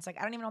supplements. Like,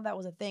 I don't even know that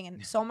was a thing,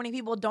 and so many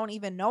people don't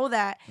even know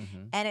that.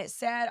 And it's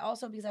sad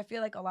also because I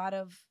feel like a lot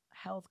of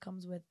health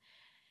comes with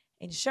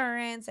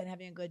insurance and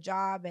having a good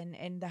job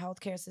and the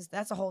healthcare system.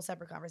 That's a whole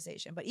separate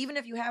conversation. But even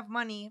if you have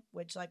money,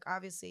 which like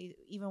obviously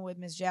even with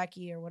Miss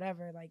Jackie or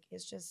whatever, like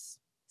it's just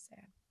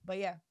sad. But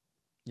yeah,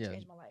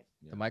 changed my life.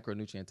 The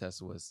micronutrient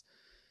test was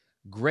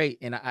great.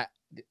 And I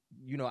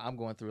I'm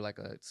going through like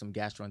some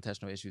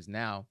gastrointestinal issues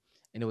now.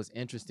 And it was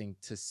interesting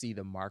to see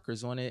the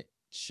markers on it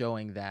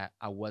showing that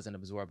I wasn't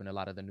absorbing a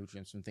lot of the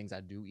nutrients from things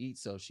I do eat.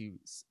 So she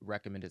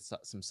recommended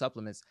some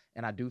supplements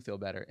and I do feel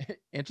better.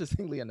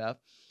 Interestingly enough,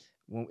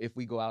 if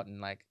we go out and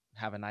like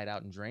have a night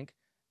out and drink,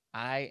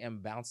 I am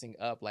bouncing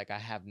up like I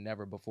have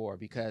never before,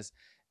 because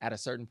at a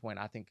certain point,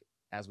 I think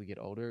as we get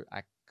older,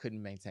 I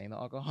couldn't maintain the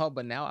alcohol,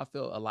 but now I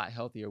feel a lot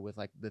healthier with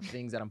like the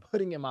things that I'm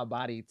putting in my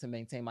body to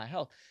maintain my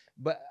health.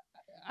 But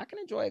I can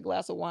enjoy a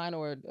glass of wine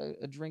or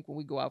a drink when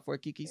we go out for a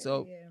kiki.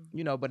 So,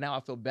 but now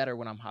I feel better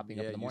when I'm hopping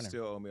up in the morning. You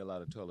still owe me a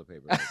lot of toilet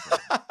paper.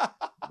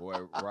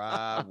 Boy,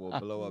 Rob will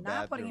blow a bathroom.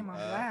 Not putting him on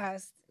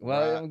blast.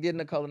 Well, I'm getting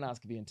a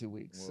colonoscopy in 2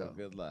 weeks. Well, so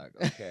good luck.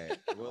 Okay.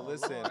 Well,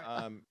 listen,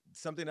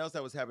 something else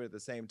that was happening at the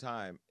same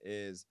time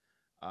is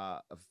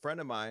a friend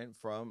of mine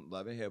from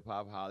Love and Hip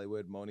Hop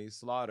Hollywood, Monique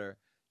Slaughter,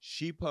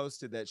 she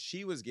posted that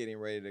she was getting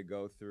ready to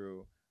go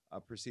through a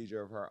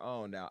procedure of her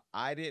own. Now,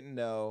 I didn't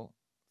know.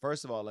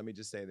 First of all, let me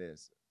just say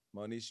this.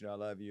 Monique, I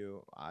love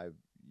you.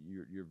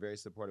 You're very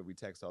supportive. We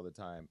text all the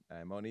time.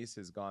 And Monique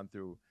has gone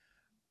through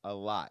a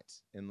lot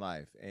in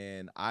life.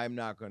 And I'm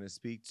not going to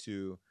speak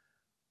to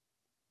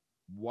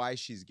why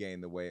she's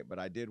gained the weight, but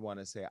I did want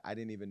to say I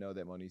didn't even know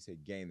that Monique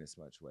had gained this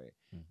much weight.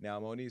 Now,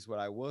 Monique, what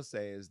I will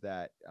say is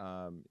that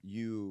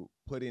you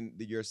putting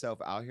yourself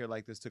out here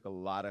like this took a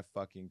lot of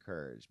fucking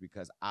courage,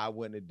 because I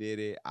wouldn't have did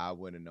it. I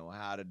wouldn't know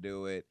how to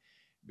do it,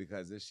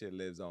 because this shit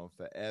lives on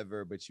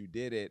forever. But you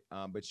did it.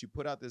 But you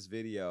put out this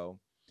video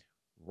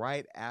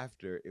right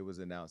after it was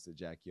announced that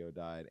Jackie O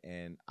died.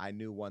 And I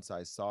knew once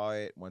I saw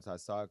it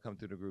come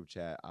through the group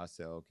chat, I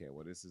said, okay,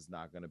 well, this is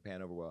not going to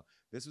pan over well.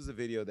 This was a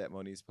video that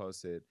Monique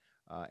posted,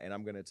 and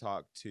I'm going to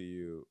talk to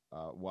you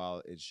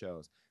while it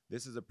shows.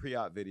 This is a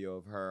pre-op video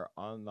of her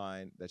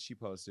online that she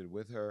posted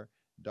with her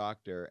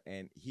doctor,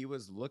 and he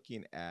was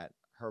looking at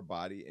her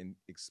body and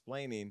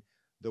explaining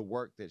the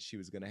work that she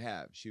was going to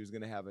have. She was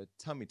going to have a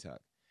tummy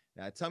tuck.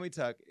 Now, a tummy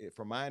tuck,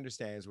 from my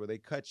understanding, is where they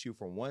cut you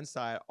from one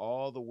side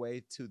all the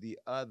way to the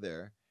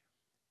other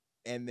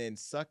and then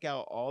suck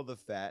out all the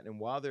fat. And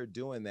while they're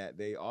doing that,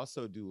 they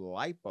also do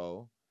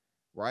lipo,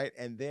 right?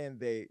 And then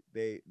they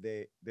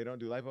don't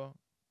do lipo?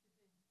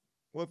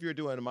 Well, if you're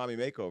doing a mommy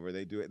makeover,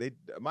 they do it.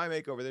 My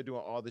makeover, they're doing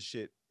all the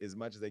shit as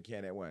much as they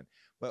can at one.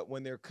 But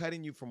when they're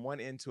cutting you from one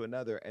end to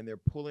another and they're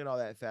pulling all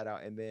that fat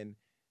out and then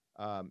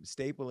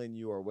stapling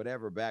you or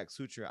whatever back,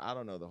 suture, I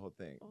don't know the whole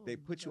thing. They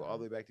put you all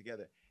the way back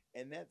together.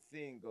 And that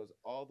thing goes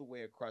all the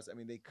way across. I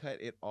mean, they cut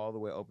it all the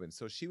way open.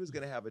 So she was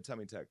going to have a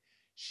tummy tuck.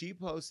 She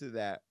posted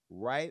that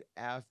right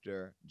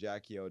after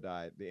Jackie O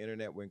died. The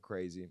internet went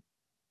crazy.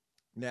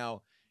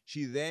 Now,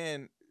 she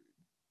then,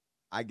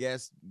 I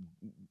guess,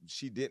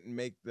 she didn't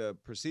make the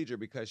procedure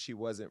because she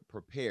wasn't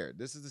prepared.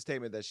 This is the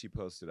statement that she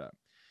posted up.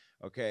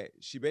 Okay.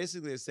 She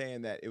basically is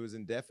saying that it was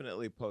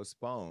indefinitely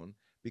postponed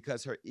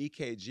because her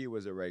EKG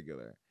was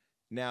irregular.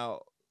 Now,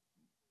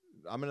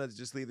 I'm going to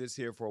just leave this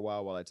here for a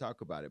while I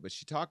talk about it. But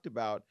she talked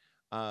about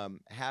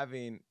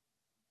having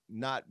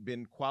not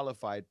been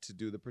qualified to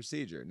do the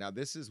procedure. Now,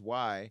 this is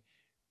why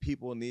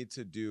people need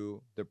to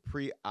do the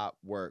pre-op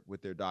work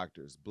with their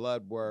doctors.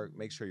 Blood work,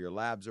 make sure your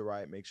labs are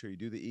right, make sure you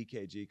do the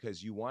EKG,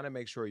 because you want to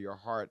make sure your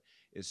heart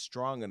is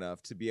strong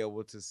enough to be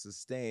able to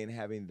sustain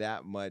having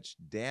that much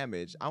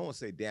damage. I won't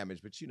say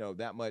damage, but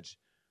that much,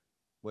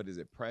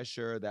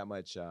 pressure, that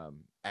much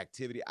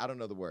activity. I don't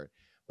know the word.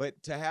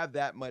 But to have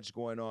that much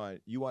going on,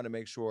 you want to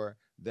make sure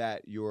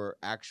that you're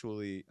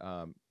actually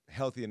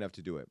healthy enough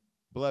to do it.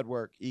 Blood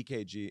work,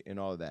 EKG, and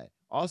all of that.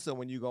 Also,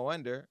 when you go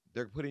under,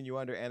 they're putting you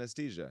under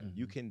anesthesia. Mm-hmm.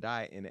 You can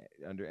die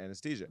under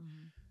anesthesia.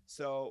 Mm-hmm.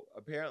 So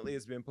apparently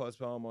it's been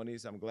postponed,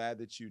 Monique. I'm glad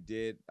that you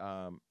did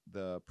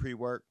the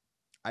pre-work.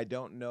 I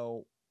don't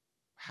know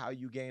how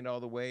you gained all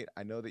the weight.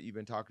 I know that you've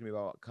been talking to me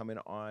about coming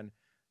on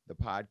the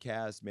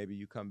podcast. Maybe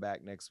you come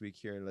back next week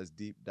here and let's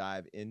deep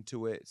dive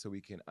into it so we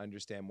can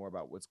understand more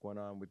about what's going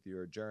on with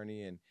your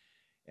journey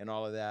and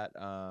all of that.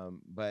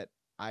 But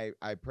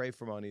I pray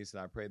for Monique,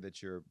 and I pray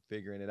that you're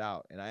figuring it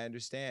out. And I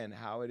understand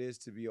how it is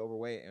to be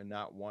overweight and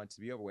not want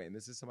to be overweight. And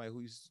this is somebody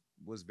who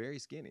was very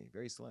skinny,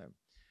 very slim.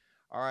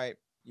 All right.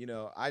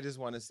 I just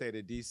want to say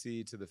to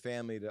DC, to the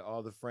family, to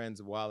all the friends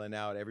of Wildin'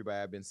 Out, everybody.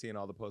 I've been seeing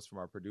all the posts from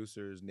our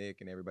producers,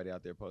 Nick, and everybody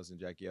out there posting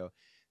Jackie O.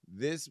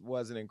 This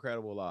was an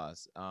incredible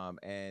loss.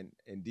 And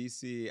in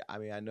DC, I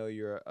mean, I know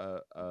you're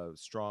a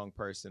strong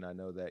person. I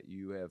know that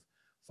you have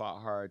fought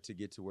hard to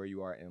get to where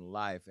you are in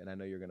life, and I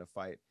know you're going to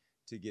fight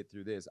to get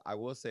through this. I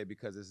will say,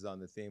 because this is on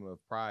the theme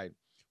of pride,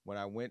 when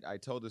I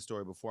told the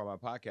story before my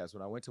podcast,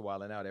 when I went to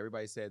Wildin' Out,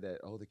 everybody said that,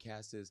 the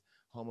cast is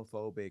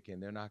homophobic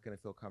and they're not going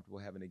to feel comfortable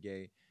having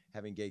gay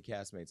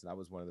castmates. And I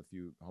was one of the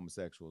few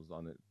homosexuals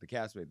on the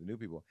castmate, the new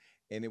people.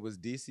 And it was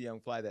DC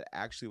Young Fly that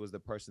actually was the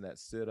person that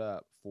stood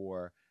up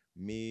for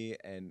me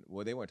and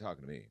they weren't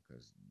talking to me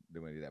because they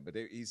wouldn't do that. But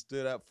he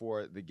stood up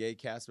for the gay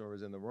cast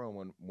members in the room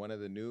when one of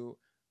the new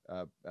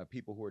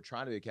people who were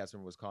trying to be a cast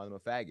member was calling them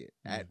a faggot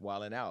at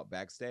Wild 'N Out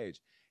backstage.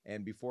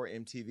 And before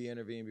MTV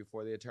intervened,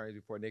 before the attorneys,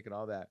 before Nick and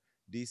all that,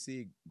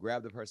 DC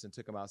grabbed the person,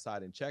 took him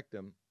outside, and checked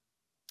him.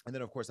 And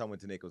then, of course, I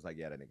went to Nick, was like,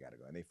 yeah, that nigga got to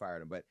go. And they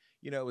fired him. But,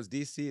 it was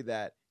DC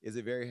that is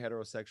a very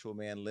heterosexual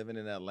man living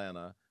in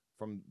Atlanta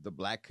from the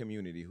black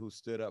community who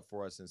stood up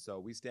for us. And so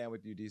we stand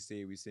with you,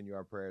 DC. We send you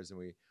our prayers, and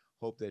we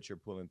hope that you're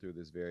pulling through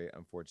this very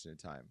unfortunate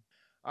time.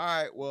 All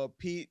right, well,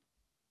 Pete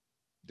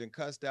then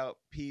cussed out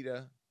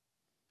PETA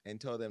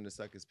and told them to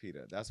suck his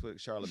PETA. That's what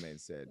Charlamagne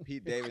said.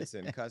 Pete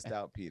Davidson cussed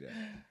out PETA.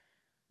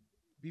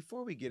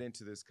 Before we get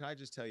into this, can I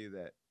just tell you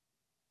that,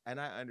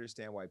 and I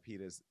understand why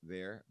PETA's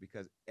there,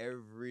 because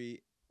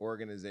every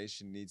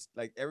organization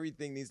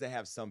everything needs to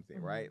have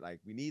something, right? Like,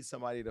 we need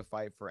somebody to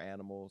fight for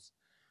animals.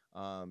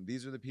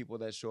 These are the people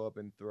that show up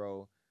and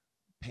throw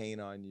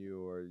paint on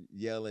you or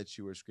yell at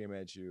you or scream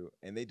at you,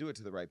 and they do it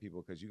to the right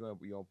people, because you're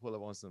gonna pull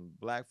up on some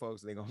black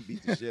folks and they're gonna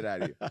beat the shit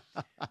out of you.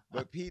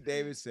 But Pete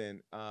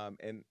Davidson,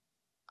 and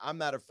I'm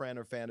not a friend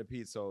or fan of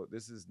Pete, so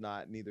this is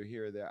neither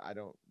here or there. I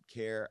don't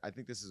care. I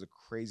think this is a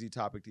crazy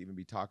topic to even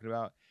be talking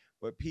about.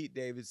 But Pete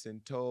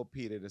Davidson told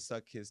PETA to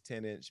suck his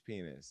 10-inch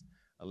penis.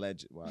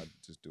 Well, I'll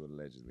just do it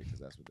allegedly, because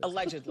that's what that's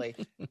Allegedly.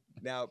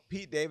 Now,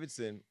 Pete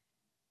Davidson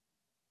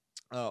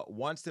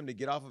wants them to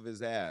get off of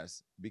his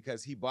ass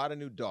because he bought a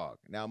new dog.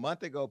 Now, a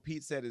month ago,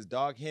 Pete said his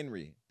dog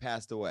Henry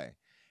passed away.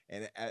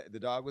 And the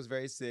dog was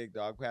very sick.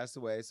 Dog passed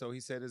away. So he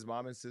said his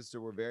mom and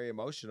sister were very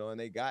emotional, and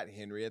they got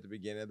Henry at the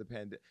beginning of the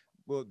pandemic.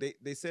 Well,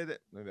 they said that.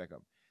 Let me back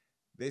up.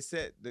 They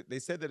said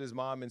that his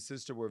mom and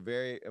sister were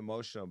very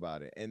emotional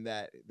about it, and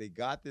that they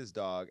got this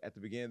dog at the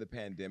beginning of the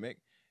pandemic,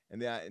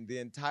 and the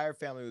entire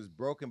family was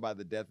broken by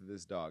the death of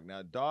this dog.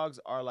 Now, dogs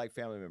are like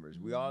family members.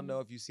 We all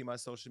know, if you see my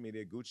social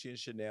media, Gucci and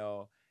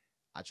Chanel,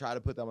 I try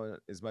to put them on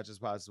as much as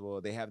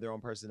possible. They have their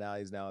own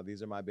personalities now.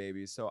 These are my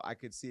babies. So I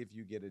could see if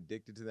you get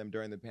addicted to them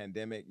during the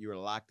pandemic, you were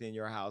locked in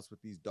your house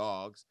with these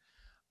dogs.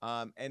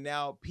 And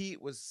now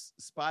Pete was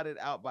spotted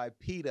out by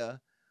PETA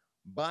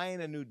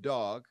buying a new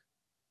dog.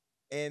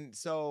 And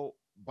so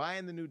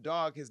buying the new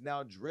dog has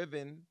now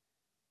driven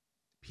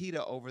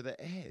PETA over the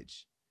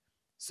edge.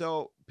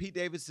 So Pete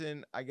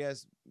Davidson, I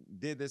guess,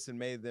 did this and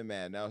made them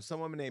mad. Now, some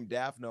woman named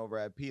Daphne over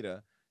at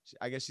PETA,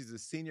 I guess she's the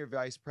senior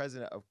vice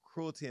president of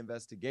cruelty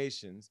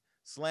investigations,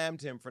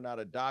 slammed him for not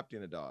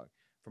adopting a dog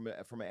from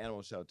an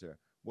animal shelter.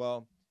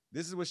 Well,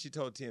 this is what she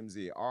told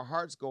TMZ. Our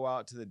hearts go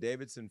out to the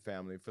Davidson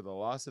family for the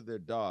loss of their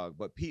dog,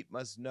 but Pete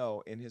must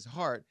know in his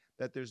heart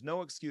that there's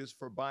no excuse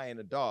for buying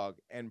a dog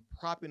and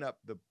propping up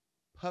the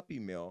puppy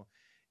mill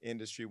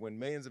industry when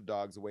millions of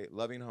dogs await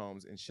loving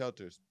homes and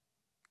shelters.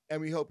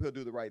 And we hope he'll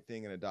do the right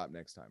thing and adopt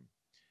next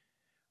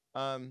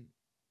time.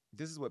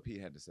 This is what Pete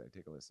had to say.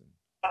 Take a listen.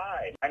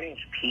 Hi, my name's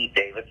Pete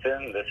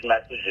Davidson. This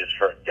message is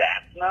for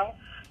Daphne.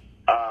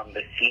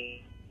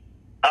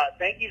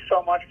 Thank you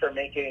so much for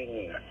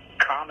making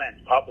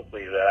comments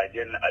publicly that I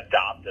didn't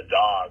adopt a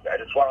dog. I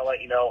just want to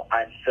let you know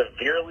I'm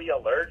severely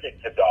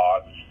allergic to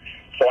dogs,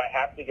 so I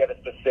have to get a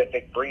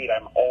specific breed.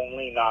 I'm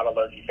only not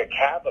allergic to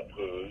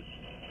Cavapoos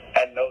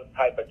and those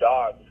type of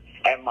dogs.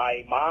 And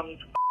my mom's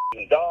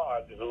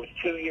dog, who was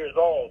 2 years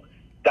old,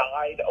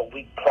 died a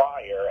week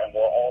prior, and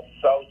we're all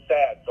so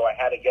sad, so I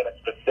had to get a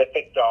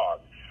specific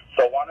dog.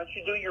 So why don't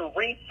you do your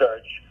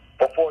research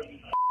before you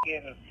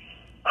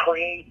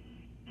create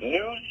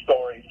news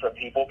stories for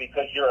people,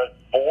 because you're a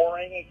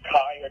boring,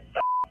 tired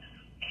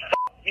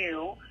fuck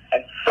you,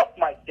 and suck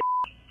my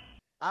dick.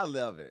 I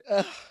love it.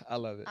 I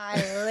love it. I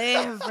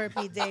live for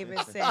Pete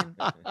Davidson.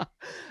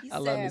 He I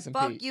love me said, some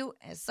fuck Pete. you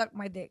and suck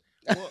my dick.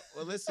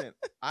 Well, listen,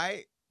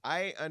 I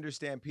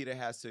understand PETA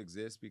has to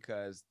exist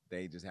because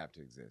they just have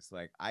to exist.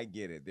 Like, I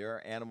get it. There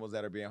are animals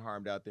that are being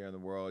harmed out there in the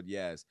world.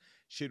 Yes.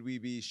 Should we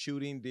be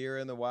shooting deer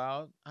in the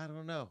wild? I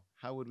don't know.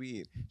 How would we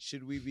eat?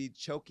 Should we be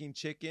choking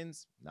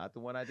chickens? Not the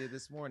one I did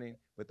this morning,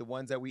 but the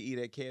ones that we eat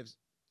at KFC.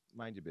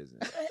 Mind your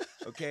business.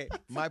 Okay.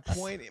 My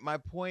point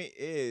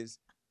is,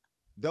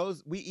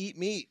 we eat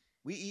meat.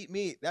 We eat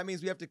meat. That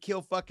means we have to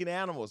kill fucking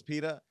animals,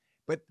 PETA.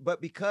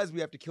 But because we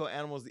have to kill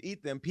animals to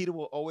eat them, PETA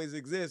will always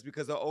exist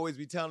because they'll always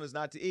be telling us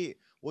not to eat.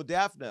 Well,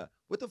 Daphne,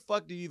 what the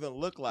fuck do you even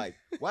look like?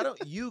 Why don't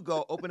you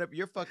go open up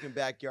your fucking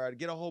backyard,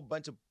 get a whole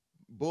bunch of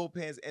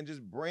bullpens, and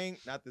just bring,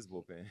 not this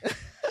bullpen,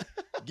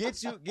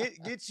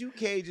 get you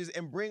cages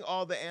and bring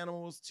all the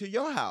animals to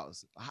your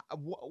house?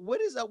 What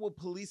is up with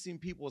policing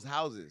people's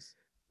houses?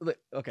 Look,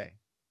 okay.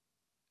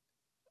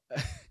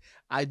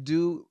 I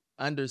do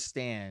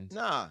understand.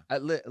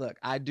 Look,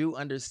 I do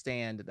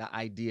understand the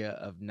idea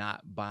of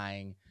not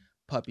buying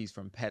puppies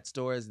from pet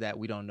stores that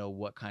we don't know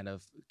what kind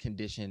of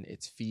condition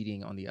it's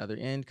feeding on the other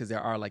end, because there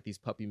are like these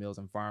puppy mills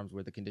and farms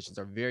where the conditions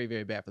are very,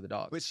 very bad for the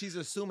dogs. But she's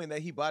assuming that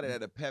he bought it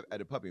at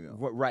a puppy mill.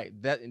 Right.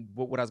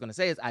 What I was going to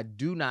say is I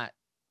do not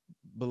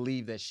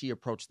believe that she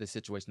approached this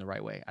situation the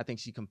right way. I think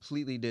she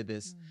completely did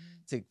this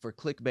for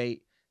clickbait,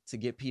 to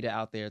get PETA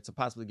out there, to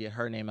possibly get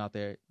her name out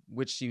there,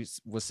 which she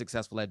was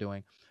successful at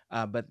doing.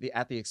 but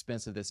at the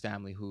expense of this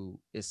family who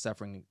is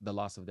suffering the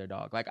loss of their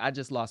dog. Like, I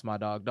just lost my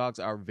dog. Dogs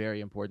are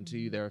very important to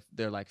you.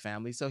 They're like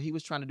family. So he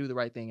was trying to do the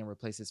right thing and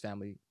replace his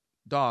family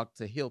dog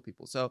to heal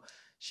people. So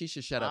she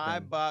should shut up. I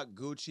bought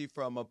Gucci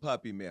from a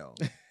puppy mill.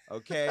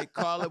 Okay,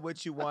 call it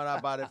what you want. I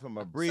bought it from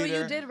a breeder.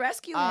 So you did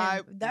rescue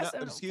him.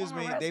 Excuse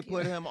me. They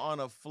put him on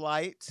a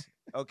flight.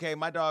 Okay,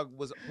 my dog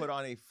was put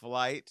on a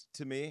flight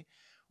to me.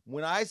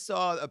 When I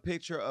saw a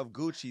picture of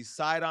Gucci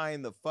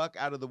side-eyeing the fuck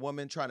out of the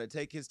woman trying to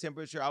take his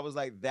temperature, I was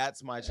like,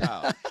 that's my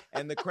child.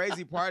 And the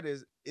crazy part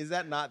is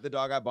that not the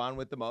dog I bond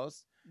with the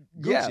most?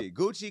 Gucci. Yeah.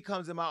 Gucci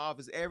comes in my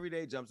office every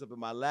day, jumps up in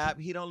my lap.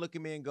 He don't look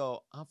at me and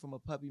go, I'm from a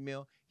puppy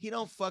mill. He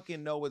don't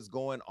fucking know what's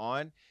going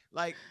on.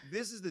 Like,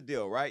 this is the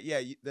deal, right?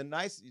 Yeah, the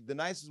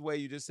nicest way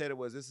you just said it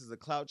was, this is a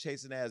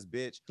clout-chasing ass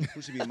bitch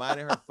who should be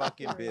minding her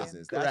fucking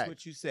business. That's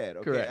what you said,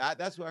 okay?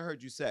 That's what I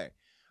heard you say.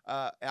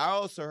 I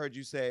also heard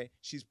you say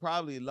she's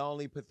probably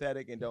lonely,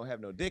 pathetic, and don't have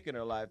no dick in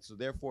her life, so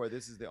therefore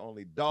this is the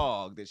only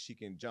dog that she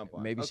can jump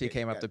on. Maybe she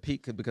came up to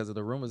Pete because of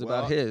the rumors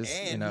about his.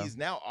 And he's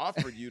now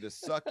offered you to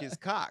suck his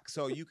cock,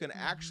 so you can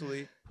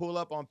actually pull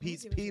up on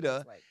Pete's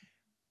pita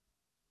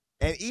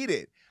and eat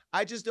it.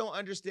 I just don't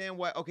understand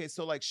why. Okay,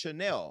 so like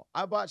Chanel,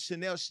 I bought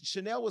Chanel.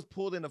 Chanel was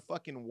pulled in a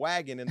fucking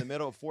wagon in the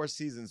middle of Four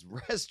Seasons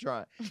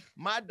restaurant.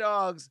 My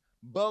dogs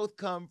both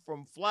come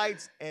from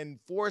flights and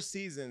Four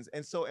Seasons.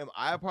 And so am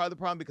I a part of the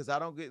problem because I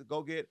don't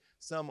go get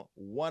some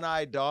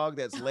one-eyed dog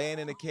that's laying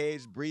in a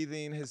cage,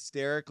 breathing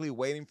hysterically,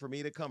 waiting for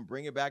me to come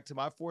bring it back to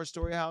my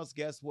 4-story house?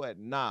 Guess what?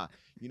 Nah.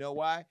 You know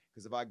why?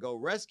 Because if I go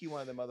rescue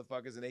one of them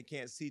motherfuckers and they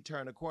can't see,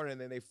 turn the corner,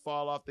 and then they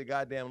fall off the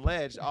goddamn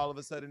ledge, all of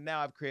a sudden now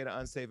I've created an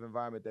unsafe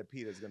environment that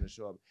Peter's going to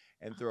show up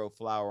and throw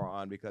flour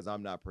on because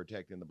I'm not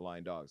protecting the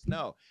blind dogs.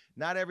 No,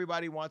 not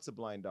everybody wants a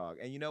blind dog.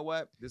 And you know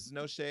what? This is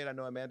no shade. I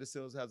know Amanda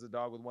Sills has a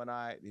dog with one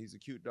eye. He's a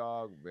cute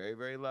dog, very,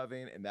 very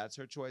loving, and that's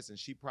her choice. And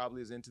she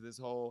probably is into this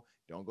whole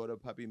don't go to a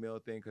puppy mill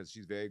thing because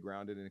she's very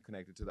grounded and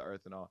connected to the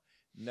earth and all.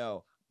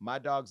 No, my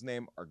dogs'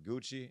 name are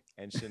Gucci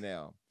and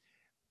Chanel.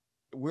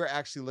 We're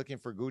actually looking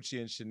for Gucci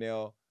and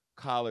Chanel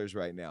collars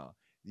right now.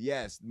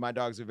 Yes, my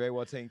dogs are very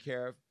well taken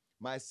care of.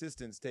 My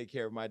assistants take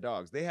care of my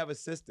dogs. They have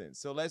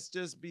assistants. So let's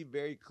just be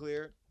very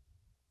clear.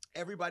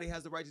 Everybody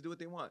has the right to do what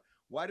they want.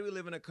 Why do we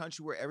live in a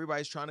country where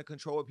everybody's trying to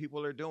control what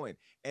people are doing?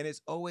 And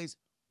it's always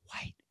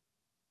white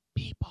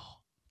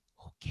people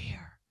who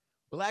care.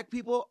 Black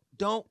people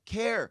don't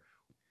care.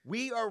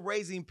 We are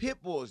raising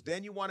pit bulls.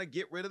 Then you want to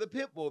get rid of the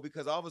pit bull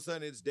because all of a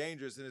sudden it's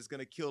dangerous and it's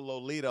going to kill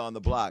Lolita on the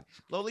block.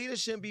 Lolita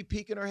shouldn't be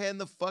peeking her head in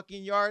the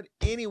fucking yard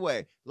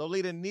anyway.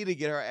 Lolita need to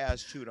get her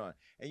ass chewed on.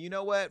 And you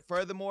know what?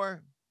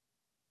 Furthermore,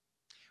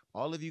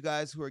 all of you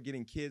guys who are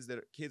getting kids that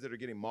are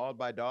getting mauled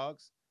by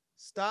dogs,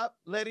 stop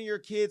letting your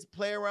kids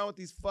play around with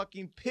these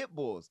fucking pit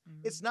bulls.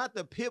 Mm-hmm. It's not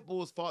the pit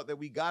bull's fault that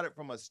we got it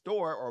from a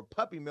store or a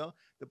puppy mill.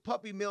 The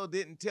puppy mill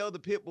didn't tell the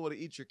pit bull to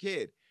eat your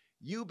kid.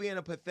 You being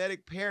a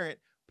pathetic parent,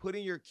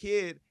 putting your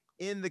kid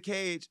in the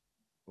cage,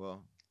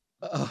 well,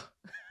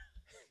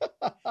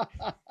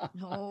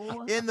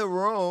 no. in the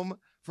room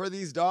for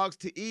these dogs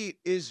to eat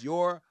is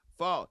your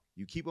fault.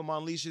 You keep them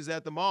on leashes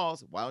at the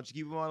malls. Why don't you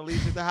keep them on a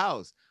leash at the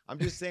house? I'm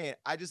just saying,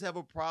 I just have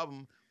a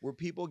problem where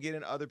people get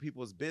in other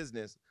people's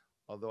business,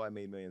 although I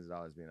made millions of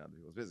dollars being in other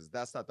people's business.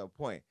 That's not the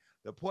point.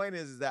 The point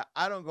is that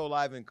I don't go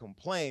live and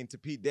complain to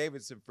Pete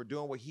Davidson for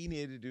doing what he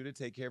needed to do to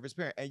take care of his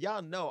parent. And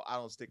y'all know I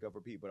don't stick up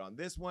for Pete, but on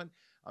this one,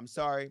 I'm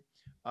sorry.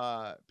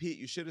 Pete,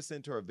 you should have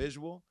sent her a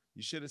visual.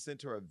 You should have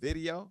sent her a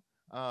video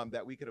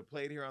that we could have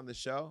played here on the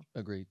show.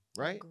 Agreed.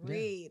 Right?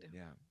 Agreed.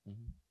 Yeah.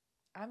 Mm-hmm.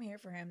 I'm here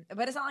for him.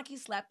 But it's not like he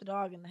slapped the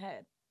dog in the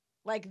head.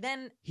 Like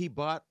then he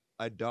bought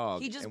a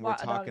dog. He just and bought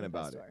we're talking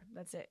about it.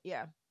 That's it.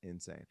 Yeah.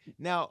 Insane.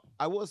 Now,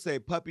 I will say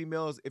puppy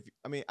mills,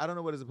 I don't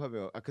know what is a puppy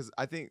mill, because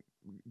I think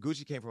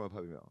Gucci came from a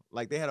puppy mill.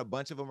 Like, they had a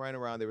bunch of them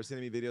running around. They were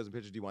sending me videos and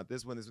pictures. Do you want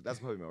this one? That's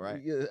a puppy mill, right?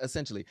 Yeah,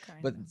 essentially.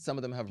 But some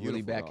of them have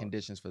really bad dogs.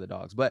 Conditions for the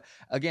dogs. But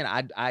again,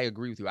 I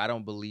agree with you. I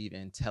don't believe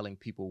in telling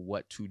people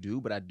what to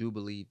do, but I do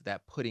believe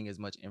that putting as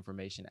much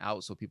information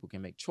out so people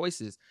can make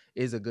choices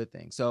is a good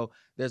thing. So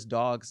there's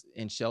dogs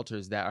in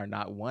shelters that are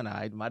not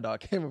one-eyed. My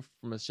dog came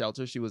from a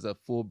shelter. She was a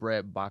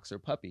full-bred boxer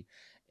puppy.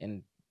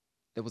 And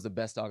that was the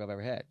best dog I've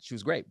ever had. She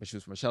was great, but she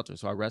was from a shelter,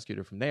 so I rescued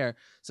her from there.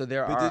 So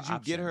there are But did you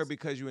options. get her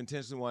because you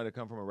intentionally wanted to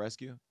come from a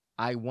rescue?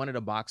 I wanted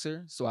a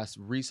boxer, so I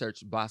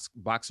researched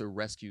boxer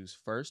rescues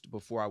first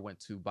before I went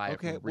to buy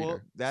it from a breeder.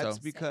 Well, that's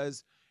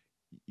because,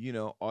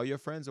 all your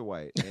friends are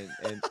white,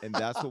 and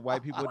that's what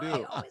white people do.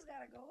 You always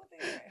gotta go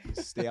there.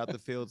 Stay out the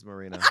fields,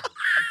 Marina.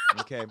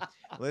 Okay,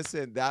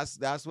 listen,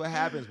 that's what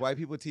happens. White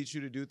people teach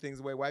you to do things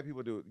the way white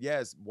people do.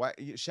 Yes,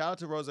 shout out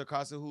to Rosa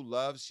Acosta, who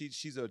loves.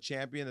 She's a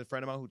champion, a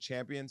friend of mine who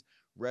champions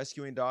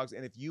rescuing dogs.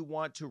 And if you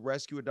want to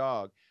rescue a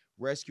dog,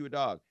 rescue a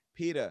dog.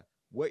 PETA,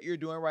 what you're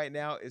doing right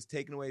now is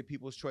taking away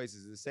people's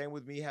choices. The same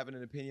with me having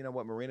an opinion on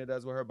what Marina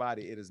does with her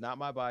body. It is not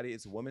my body.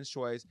 It's a woman's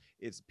choice.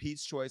 It's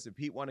Pete's choice. If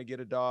Pete want to get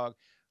a dog,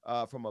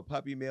 from a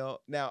puppy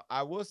mill. Now,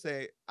 I will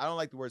say, I don't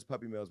like the words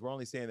puppy mills. We're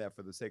only saying that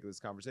for the sake of this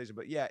conversation.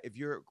 But yeah, if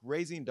you're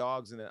raising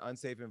dogs in an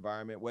unsafe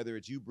environment, whether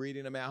it's you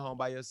breeding them at home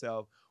by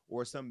yourself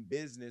or some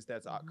business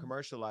that's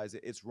commercialized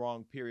it's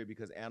wrong, period,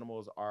 because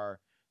animals are,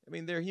 I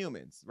mean, they're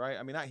humans, right?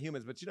 I mean, not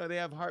humans, but, they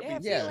have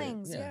heartbeats. They have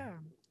feelings, yeah.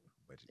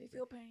 But They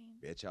feel pain.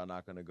 Bet y'all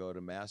not going to go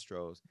to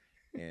Mastro's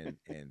and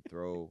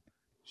throw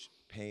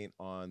paint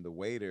on the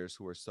waiters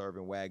who are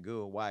serving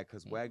Wagyu. Why?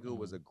 Because Wagyu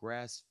was a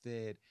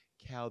grass-fed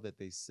cow that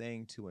they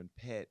sang to and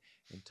pet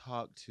and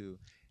talked to,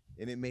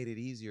 and it made it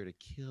easier to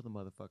kill the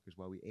motherfuckers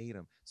while we ate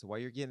them. So while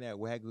you're getting that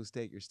Wagyu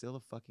steak, you're still a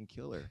fucking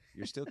killer.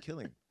 You're still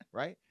killing,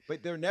 right?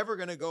 But they're never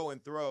going to go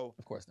and throw,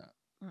 of course not,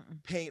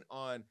 paint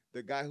on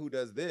the guy who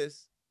does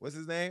this. What's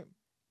his name?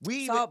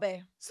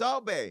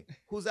 Salt Bay,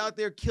 who's out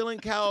there killing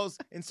cows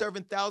and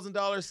serving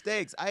 $1,000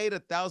 steaks. I ate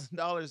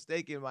 $1,000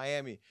 steak in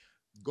Miami.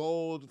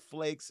 Gold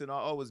flakes and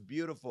all. Oh, it was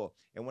beautiful.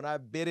 And when I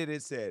bit it,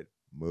 it said,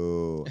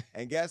 moo.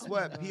 And guess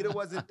what? PETA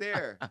wasn't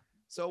there.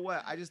 So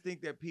what? I just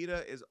think that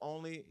PETA is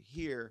only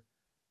here.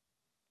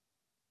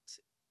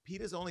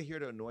 PETA's only here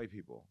to annoy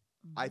people.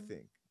 I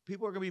think.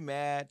 People are going to be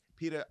mad.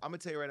 PETA, I'm going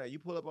to tell you right now, you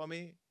pull up on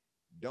me,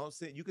 don't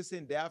send, you can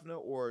send Daphne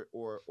or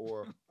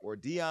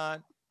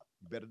Dion.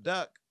 You better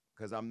duck.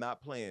 Because I'm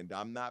not playing.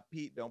 I'm not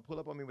Pete. Don't pull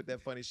up on me with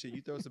that funny shit.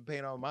 You throw some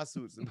paint on my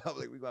suits in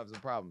public, we're going to have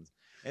some problems.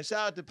 And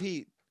shout out to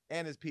Pete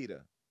and his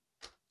PETA.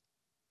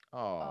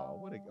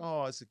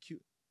 It's a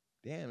cute.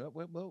 Damn,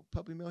 what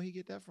puppy mill he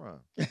get that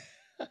from?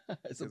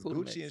 It's a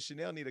Gucci and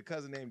Chanel need a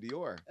cousin named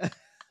Dior.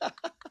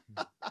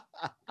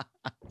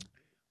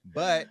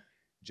 But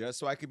just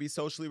so I could be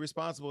socially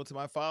responsible to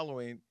my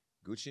following,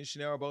 Gucci and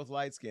Chanel are both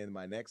light skinned.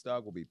 My next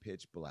dog will be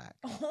pitch black.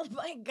 Oh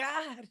my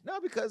God. No,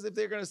 because if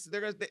they're gonna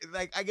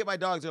like, I get my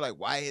dogs. They're like,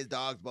 why his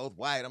dogs both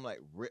white? I'm like,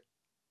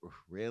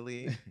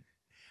 really?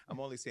 I'm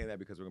only saying that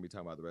because we're gonna be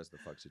talking about the rest of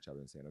the fuck shit y'all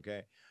been saying.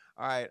 Okay.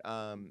 All right.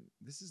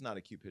 This is not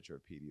a cute picture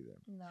of Pete either.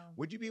 No.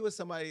 Would you be with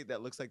somebody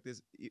that looks like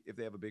this if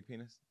they have a big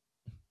penis?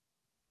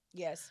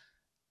 Yes.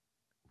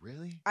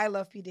 Really? I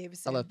love Pete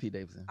Davidson. I love Pete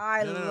Davidson.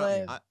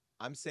 No.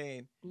 I'm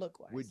saying,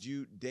 look-wise. Would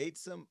you date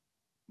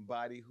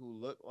somebody who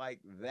looked like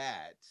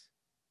that?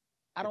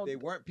 If they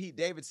weren't Pete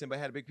Davidson but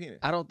had a big penis.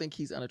 I don't think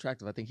he's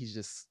unattractive. I think he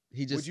just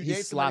Would you he's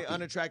date sloppy. somebody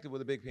unattractive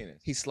with a big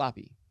penis? He's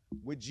sloppy.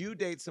 Would you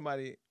date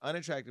somebody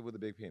unattractive with a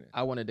big penis?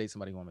 I want to date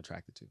somebody who I'm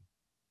attracted to.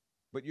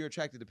 But you're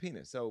attracted to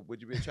penis. So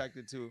would you be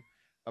attracted to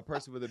a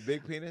person with a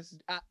big penis?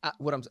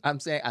 What I'm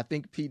saying, I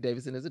think Pete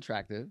Davidson is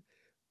attractive.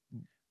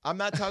 I'm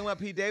not talking about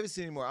Pete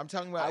Davidson anymore. I'm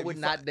talking about I would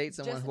not date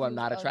someone who I'm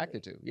not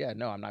attracted to. Yeah,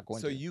 no, I'm not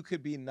going to. So you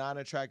could be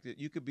non-attracted.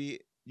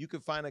 You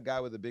could find a guy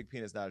with a big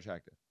penis not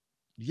attractive.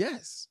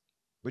 Yes.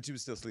 But you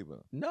would still sleep with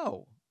him.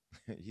 No.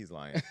 He's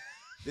lying.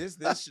 This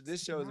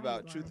show is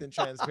about truth and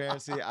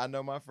transparency. I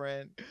know my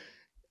friend.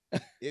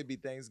 It'd be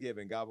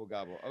Thanksgiving. Gobble,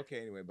 gobble. Okay,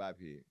 anyway, bye,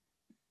 Pete.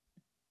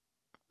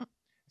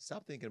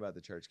 Stop thinking about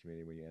the church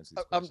community when you answer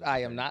these questions. I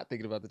am not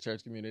thinking about the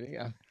church community.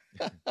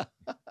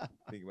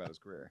 Thinking about his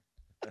career.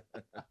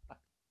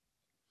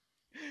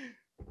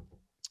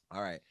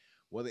 All right.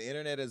 Well, the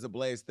internet is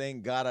ablaze.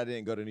 Thank God I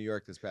didn't go to New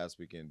York this past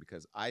weekend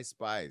because Ice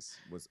Spice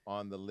was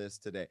on the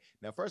list today.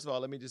 Now, first of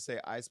all, let me just say,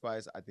 Ice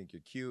Spice, I think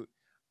you're cute.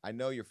 I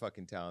know you're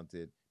fucking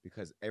talented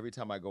because every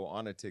time I go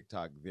on a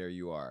TikTok, there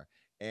you are.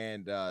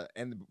 And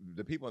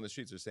the people on the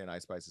streets are saying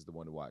Ice Spice is the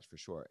one to watch for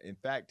sure. In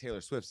fact,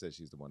 Taylor Swift says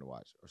she's the one to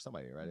watch, or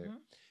somebody, right? It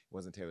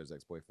wasn't Taylor's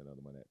ex-boyfriend, though,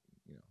 the one that,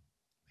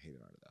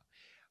 hated on her,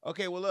 though.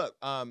 Okay, well, look,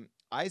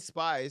 Ice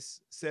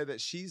Spice said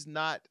that she's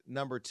not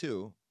number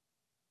 2.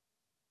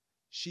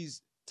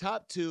 She's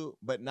top 2,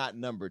 but not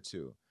number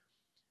 2.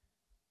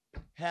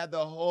 Had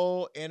the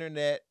whole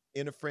internet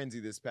in a frenzy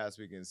this past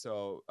weekend.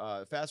 So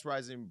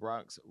fast-rising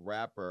Bronx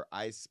rapper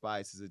Ice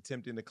Spice is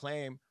attempting to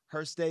claim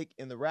her stake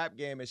in the rap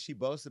game as she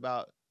boasts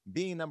about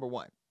being number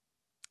 1.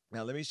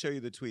 Now, let me show you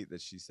the tweet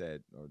that she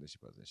said, or that she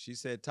posted. She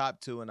said,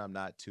 top 2 and I'm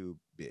not 2,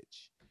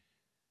 bitch.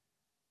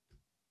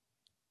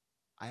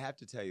 I have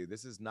to tell you,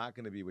 this is not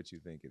going to be what you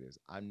think it is.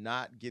 I'm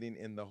not getting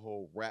in the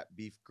whole rap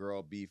beef,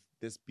 girl beef,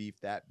 this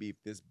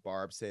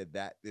Barb said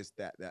that, this,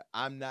 that.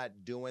 I'm not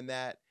doing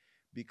that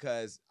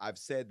because I've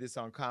said this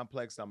on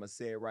Complex. I'm going to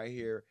say it right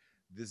here.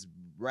 This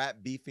rap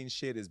beefing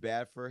shit is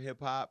bad for hip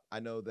hop.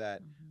 I know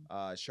that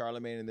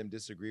Charlamagne and them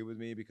disagree with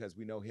me because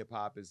we know hip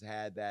hop has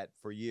had that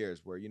for years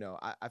where,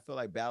 I feel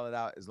like Ball It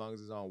Out as long as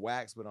it's on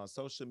wax, but on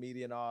social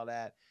media and all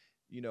that,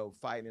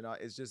 fighting and all,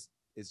 it's just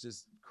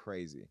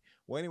crazy.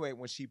 Well, anyway,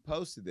 when she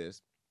posted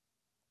this,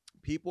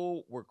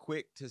 people were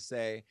quick to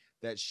say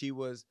that she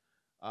was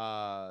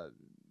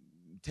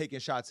taking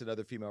shots at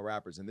other female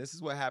rappers. And this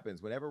is what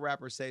happens. Whenever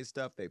rappers say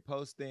stuff, they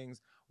post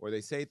things or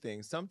they say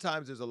things.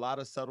 Sometimes there's a lot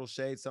of subtle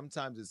shades.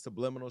 Sometimes it's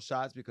subliminal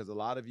shots because a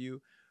lot of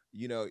you,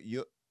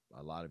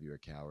 a lot of you are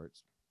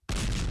cowards. And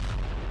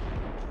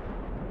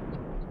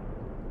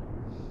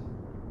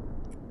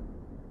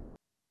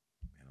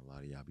a lot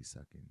of y'all be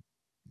sucking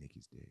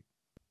Nicki's dick.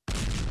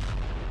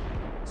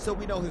 So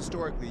we know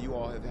historically you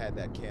all have had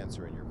that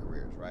cancer in your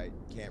careers, right?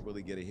 You can't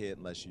really get a hit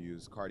unless you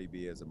use Cardi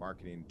B as a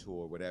marketing tool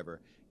or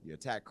whatever. You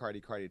attack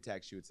Cardi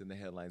attacks you, it's in the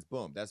headlines.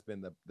 Boom. That's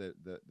been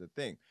the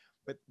thing.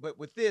 But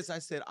with this, I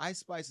said Ice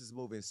Spice is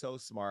moving so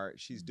smart.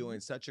 She's doing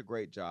such a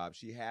great job.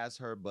 She has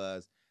her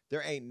buzz.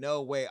 There ain't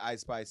no way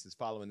Ice Spice is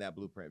following that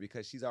blueprint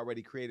because she's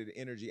already created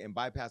energy and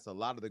bypassed a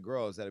lot of the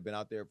girls that have been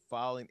out there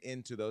falling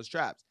into those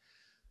traps.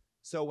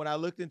 So when I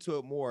looked into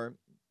it more,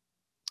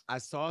 I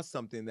saw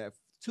something that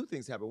two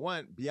things happen.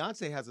 One,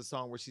 Beyonce has a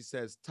song where she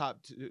says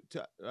top two,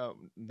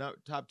 I'm not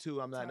Top number two,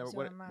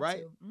 one, I'm not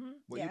right? two. Mhm.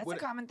 Well, Yeah, it's a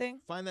common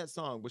thing. Find that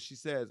song where she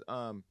says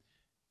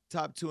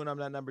top two and I'm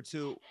not number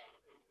two.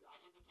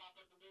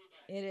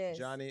 It is.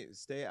 Johnny,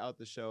 stay out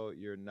the show.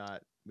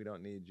 We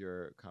don't need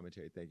your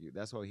commentary. Thank you.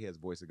 That's why he has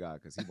Voice of God,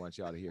 because he wants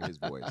y'all to hear his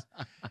voice.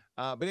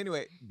 But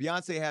anyway,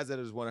 Beyonce has that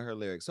as one of her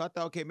lyrics. So I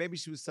thought, okay, maybe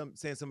she was saying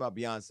something about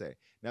Beyonce.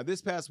 Now,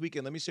 this past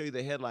weekend, let me show you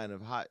the headline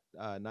of Hot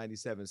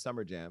 97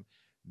 Summer Jam.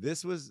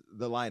 This was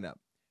the lineup.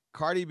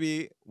 Cardi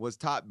B was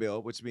top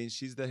bill, which means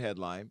she's the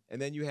headline.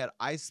 And then you had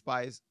Ice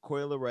Spice,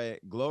 Coi Leray,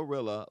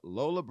 Glorilla,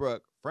 Lola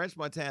Brooke, French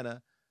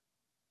Montana,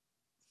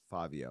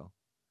 Fabio,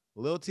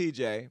 Lil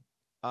TJ,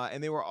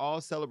 and they were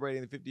all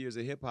celebrating the 50 years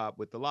of hip hop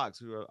with the Locks,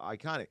 who are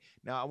iconic.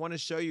 Now, I want to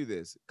show you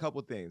this. A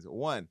couple things.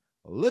 One,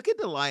 look at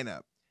the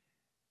lineup.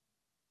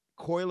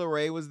 Coi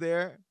Leray was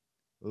there.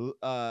 What's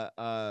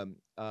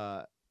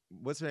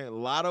her name?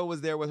 Lotto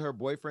was there with her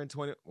boyfriend,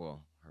 her alleged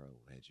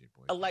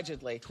boyfriend.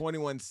 Allegedly.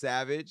 21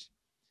 Savage.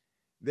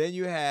 Then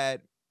you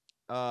had,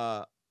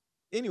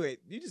 anyway,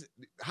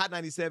 Hot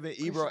 97,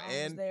 Ebro,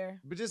 and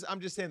but I'm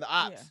just saying the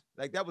ops. Yeah.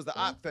 Like that was the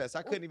op fest.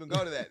 I couldn't even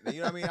go to that. You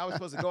know what I mean? I was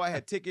supposed to go. I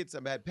had tickets,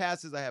 I had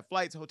passes, I had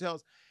flights,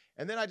 hotels,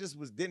 and then I just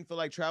didn't feel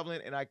like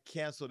traveling, and I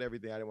canceled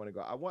everything. I didn't want to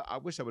go. I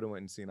wish I would have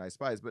went and seen Ice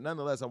Spice, but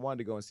nonetheless, I wanted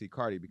to go and see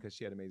Cardi because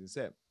she had an amazing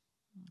set.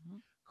 Mm-hmm.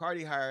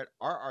 Cardi hired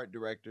our art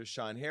director,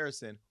 Sean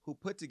Harrison, who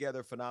put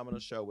together a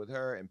phenomenal show with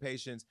her and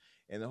Patience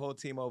and the whole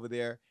team over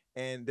there.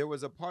 And there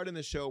was a part in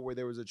the show where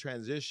there was a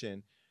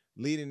transition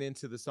leading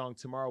into the song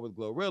Tomorrow with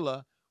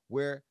Glorilla,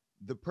 where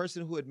the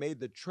person who had made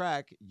the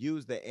track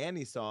used the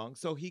Annie song.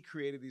 So he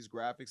created these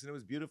graphics, and it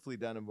was beautifully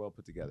done and well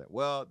put together.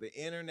 Well, the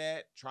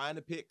internet trying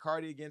to pit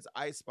Cardi against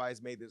Ice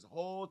Spice made this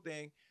whole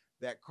thing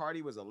that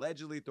Cardi was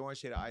allegedly throwing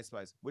shade at Ice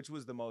Spice, which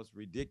was the most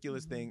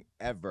ridiculous thing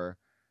ever.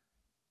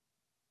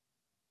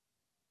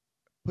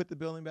 Put the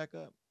building back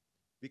up.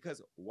 Because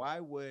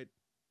why would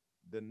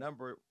the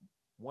number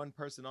one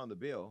person on the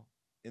bill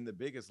in the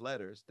biggest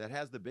letters, that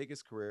has the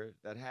biggest career,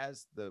 that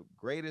has the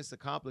greatest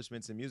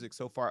accomplishments in music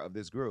so far of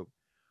this group,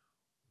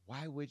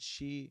 why would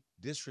she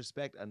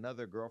disrespect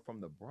another girl from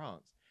the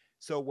Bronx?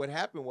 So what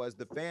happened was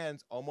the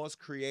fans almost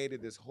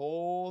created this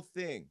whole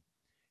thing.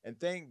 And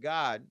thank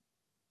God,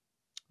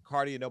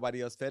 Cardi and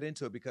nobody else fed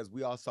into it because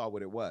we all saw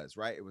what it was,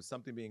 right? It was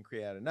something being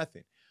created out of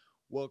nothing.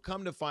 Well,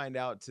 come to find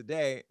out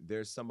today,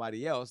 there's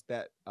somebody else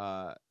that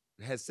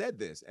has said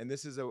this, and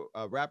this is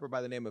a rapper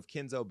by the name of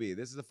Kenzo B.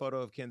 This is a photo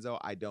of Kenzo.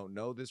 I don't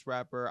know this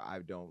rapper.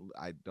 I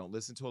don't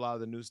listen to a lot of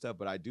the new stuff,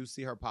 but I do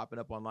see her popping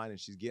up online, and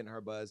she's getting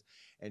her buzz,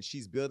 and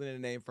she's building a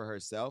name for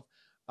herself.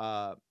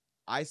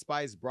 Ice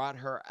Spice brought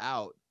her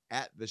out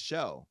at the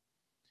show,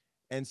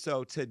 and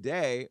so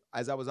today,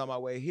 as I was on my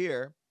way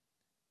here,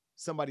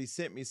 somebody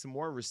sent me some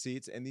more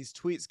receipts, and these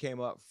tweets came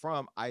up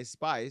from Ice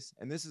Spice,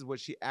 and this is what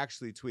she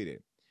actually tweeted.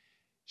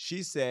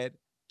 She said,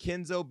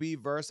 Kenzo B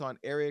verse on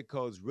area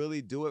codes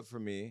really do it for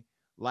me.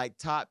 Like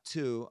top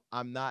two,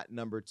 I'm not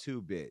number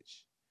two,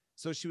 bitch.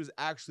 So she was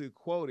actually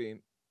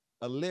quoting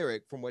a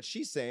lyric from what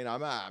she's saying.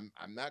 I'm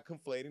not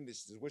conflating.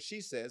 This is what she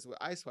says, what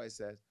Ice Spice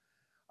says,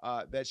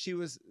 that she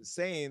was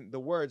saying the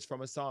words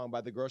from a song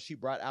by the girl she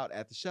brought out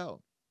at the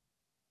show.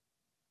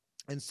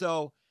 And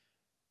so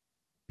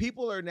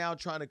people are now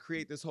trying to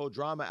create this whole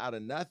drama out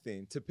of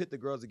nothing to pit the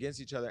girls against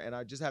each other. And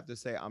I just have to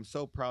say, I'm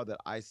so proud that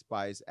Ice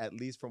Spice, at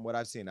least from what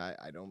I've seen, I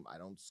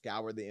don't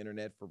scour the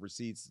internet for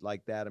receipts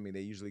like that. I mean,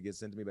 they usually get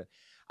sent to me, but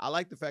I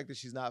like the fact that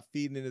she's not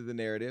feeding into the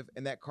narrative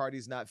and that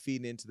Cardi's not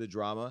feeding into the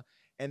drama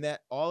and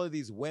that all of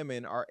these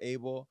women are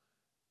able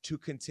to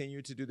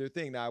continue to do their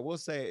thing. Now, I will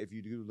say, if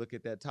you do look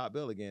at that top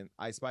bill again,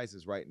 Ice Spice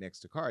is right next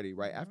to Cardi,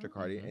 right after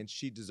Cardi, and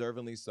she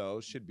deservingly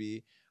so should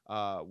be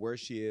where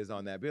she is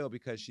on that bill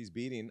because she's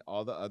beating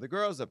all the other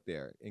girls up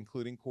there,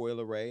 including Coi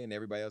Leray and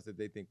everybody else that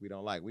they think we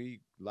don't like.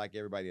 We like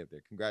everybody up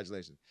there.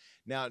 Congratulations.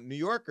 Now, New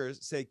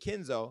Yorkers say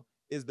Kenzo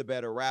is the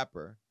better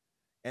rapper,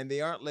 and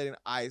they aren't letting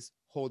Ice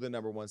hold the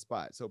number one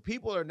spot. So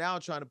people are now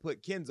trying to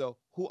put Kenzo,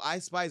 who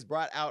Ice Spice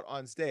brought out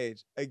on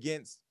stage,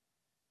 against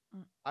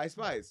Ice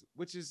Spice,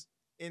 which is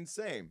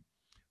insane.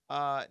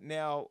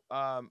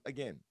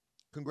 Again,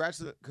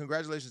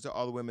 congratulations to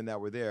all the women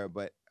that were there,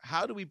 but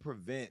how do we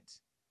prevent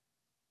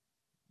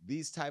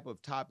these type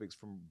of topics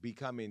from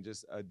becoming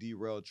just a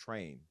derailed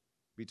train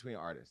between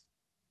artists?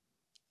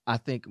 I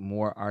think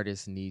more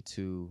artists need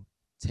to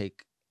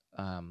take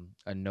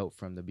a note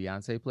from the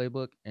Beyonce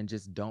playbook and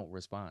just don't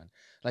respond.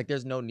 Like,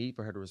 there's no need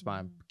for her to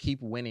respond.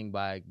 Keep winning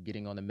by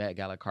getting on the Met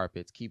Gala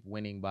carpets. Keep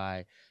winning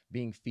by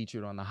being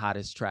featured on the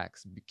hottest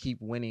tracks. Keep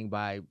winning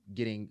by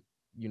getting,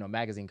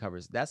 magazine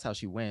covers. That's how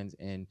she wins.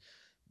 And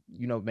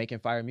making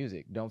fire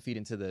music. Don't feed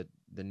into the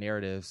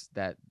narratives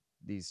that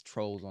these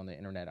trolls on the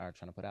internet are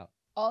trying to put out.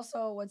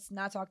 Also, what's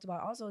not talked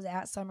about also is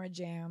at Summer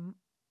Jam,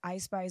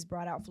 Ice Spice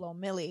brought out Flo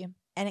Milli,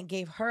 and it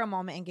gave her a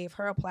moment and gave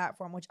her a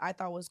platform, which I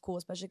thought was cool,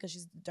 especially because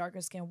she's a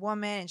darker skinned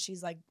woman and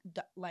she's like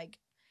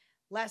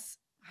less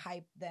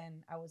hype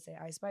than I would say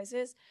Ice Spice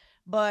is.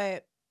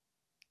 But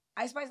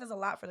Ice Spice does a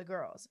lot for the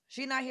girls.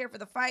 She's not here for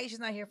the fight. She's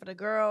not here for the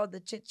girl, the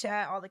chit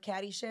chat, all the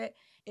catty shit.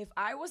 If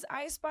I was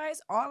Ice Spice,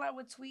 all I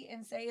would tweet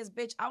and say is,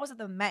 bitch, I was at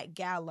the Met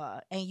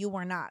Gala and you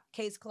were not.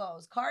 Case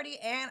closed. Cardi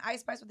and Ice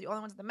Spice were the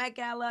only ones at the Met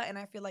Gala, and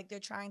I feel like they're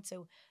trying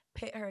to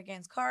pit her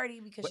against Cardi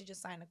because she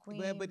just signed a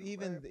queen. But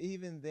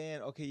even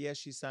then, okay, yes,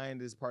 she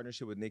signed this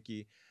partnership with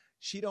Nicki.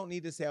 She don't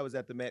need to say I was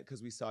at the Met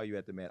because we saw you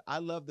at the Met. I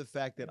love the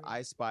fact that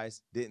Ice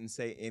Spice didn't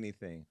say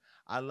anything.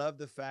 I love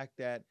the fact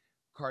that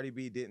Cardi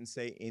B didn't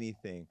say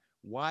anything.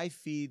 Why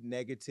feed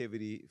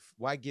negativity?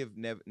 Why give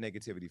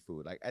negativity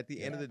food? Like at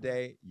the end of the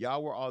day,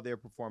 y'all were all there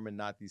performing,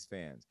 not these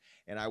fans.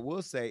 And I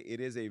will say it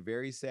is a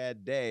very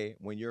sad day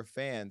when your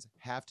fans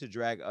have to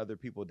drag other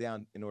people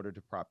down in order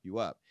to prop you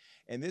up.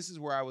 And this is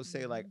where I would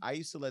say, like, I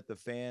used to let the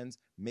fans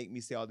make me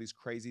say all these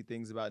crazy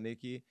things about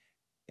Nicki,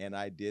 and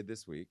I did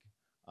this week.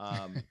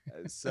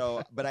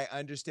 But I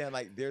understand,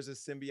 like, there's a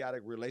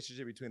symbiotic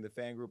relationship between the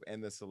fan group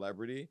and the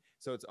celebrity.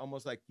 So it's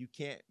almost like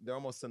they're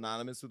almost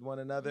synonymous with one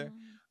another.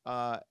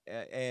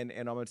 And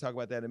I'm going to talk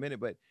about that in a minute.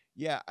 But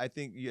yeah, I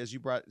think as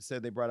you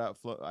said, they brought out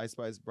Ice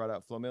Spice brought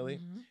out Flo Milli.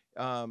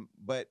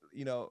 But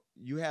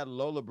you had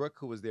Lola Brooke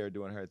who was there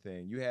doing her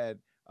thing. You had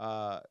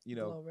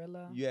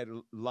Glorilla. You had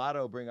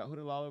Lotto bring out. Who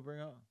did Lotto bring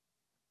out?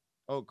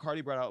 Oh,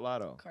 Cardi brought out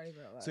Lotto.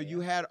 So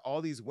you had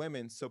all these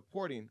women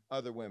supporting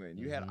other women.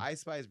 You had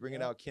Ice Spice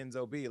bringing out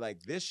Kenzo B.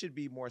 Like, this should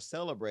be more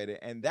celebrated,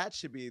 and that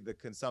should be the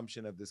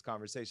consumption of this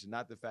conversation,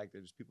 not the fact that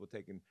there's people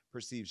taking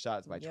perceived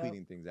shots by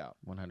tweeting things out.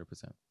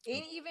 100%.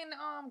 And even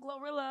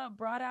Glorilla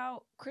brought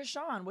out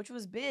Krishan, which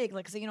was big.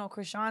 Like, so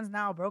Krishan's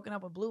now broken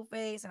up with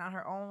Blueface and on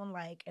her own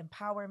like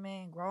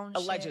empowerment, grown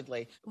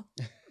allegedly.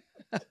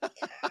 Shit.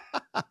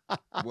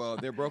 Well,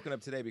 they're broken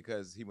up today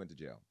because he went to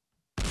jail.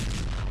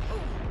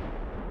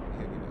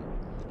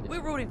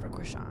 We're rooting for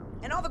Krishan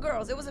and all the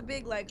girls. It was a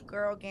big like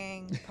girl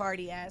gang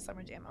party at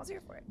Summer Jam. I was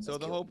here for it. So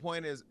the whole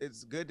point is,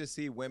 it's good to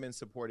see women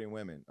supporting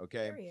women.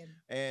 Okay. Period.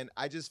 And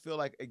I just feel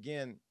like,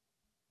 again,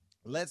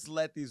 let's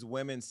let these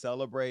women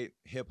celebrate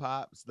hip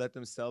hop. Let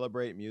them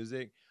celebrate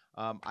music.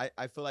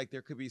 I feel like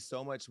there could be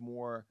so much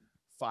more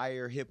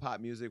fire hip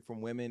hop music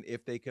from women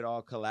if they could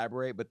all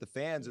collaborate. But the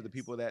fans are the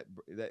people that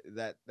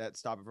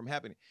stop it from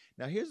happening.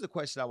 Now, here's the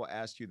question I will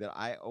ask you that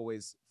I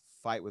always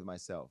fight with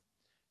myself.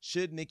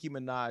 Should Nicki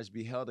Minaj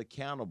be held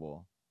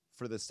accountable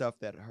for the stuff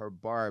that her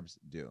barbs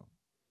do?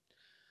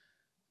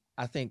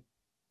 I think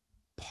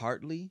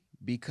partly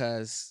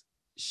because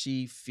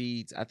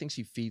I think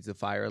she feeds the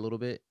fire a little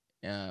bit.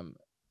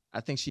 I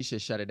think she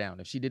should shut it down.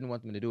 If she didn't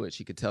want them to do it,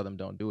 she could tell them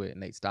don't do it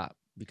and they'd stop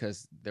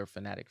because they're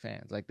fanatic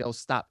fans. Like, they'll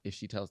stop if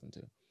she tells them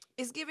to.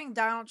 It's giving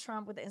Donald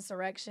Trump with the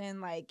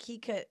insurrection. Like, he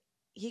could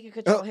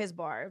control his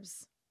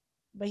barbs,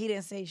 but he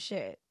didn't say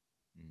shit.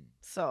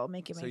 So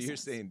make it make sense. So you're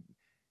saying,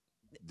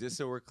 just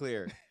so we're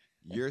clear,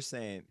 you're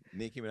saying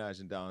Nicki Minaj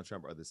and Donald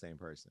Trump are the same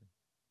person?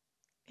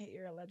 Hit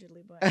your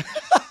allegedly, but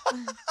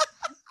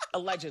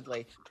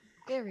allegedly.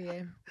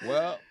 Period.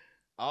 Well,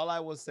 all I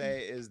will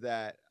say is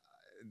that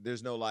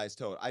there's no lies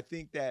told. I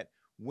think that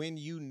when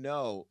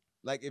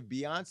like, if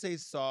Beyonce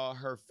saw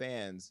her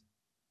fans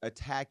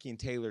attacking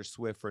Taylor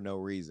Swift for no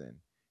reason,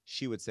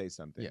 she would say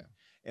something. Yeah.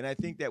 And I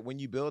think that when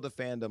you build a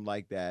fandom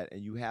like that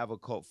and you have a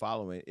cult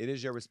following, it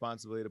is your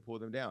responsibility to pull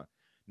them down.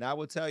 Now, I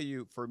will tell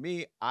you, for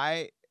me,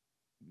 I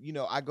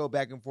go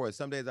back and forth.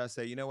 Some days I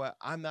say, you know what?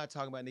 I'm not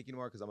talking about Nicki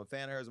anymore because I'm a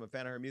fan of hers. I'm a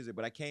fan of her music,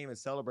 but I can't even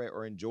celebrate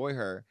or enjoy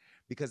her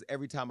because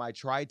every time I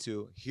try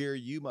to, here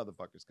you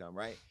motherfuckers come,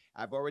 right?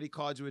 I've already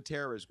called you a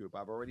terrorist group.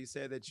 I've already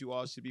said that you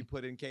all should be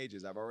put in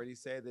cages. I've already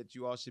said that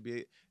you all should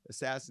be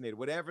assassinated.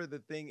 Whatever the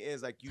thing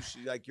is, like, you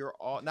should, like, you're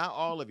all, not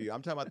all of you.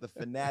 I'm talking about the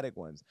fanatic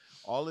ones.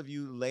 All of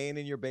you laying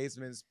in your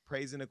basements,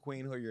 praising a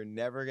queen who you're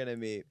never going to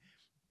meet.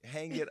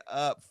 Hang it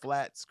up,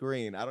 flat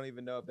screen. I don't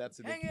even know if that's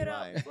a Nicki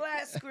line.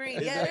 Flat screen.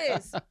 Yeah, it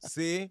is.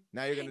 See?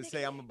 Now you're going to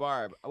say I'm a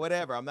barb.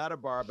 Whatever. I'm not a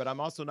barb, but I'm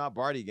also not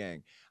Barty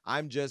Gang.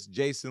 I'm just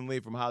Jason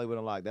Lee from Hollywood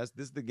Unlocked. This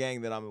is the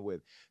gang that I'm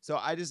with. So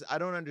I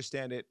don't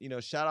understand it.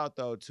 Shout out,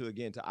 though,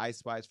 to Ice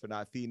Spice for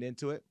not feeding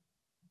into it.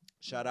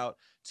 Shout out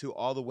to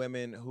all the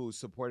women who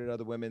supported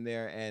other women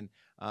there. And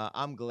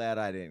I'm glad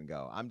I didn't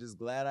go. I'm just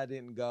glad I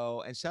didn't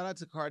go. And shout out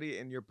to Cardi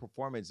and your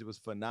performance. It was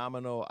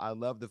phenomenal. I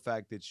love the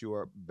fact that you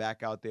are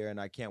back out there,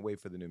 and I can't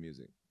wait for the new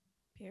music.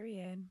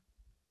 Period.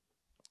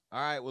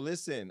 All right. Well,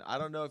 listen, I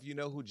don't know if you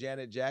know who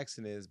Janet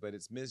Jackson is, but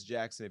it's Miss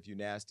Jackson if you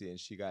nasty, and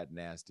she got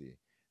nasty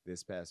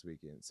this past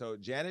weekend. So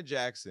Janet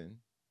Jackson,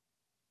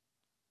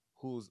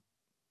 who's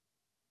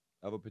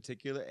of a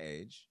particular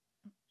age,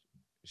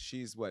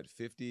 she's what,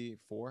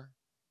 54 or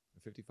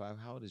 55?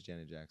 How old is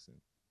Janet Jackson?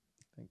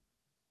 I think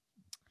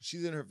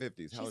she's in her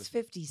 50s. She's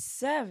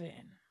 57.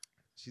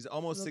 She's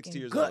almost Looking 60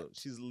 years good. old.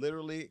 She's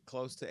literally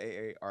close to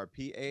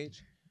AARP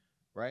age.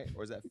 right?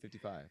 Or is that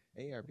 55?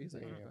 AARP is It's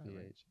like an 55, AARP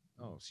right? age.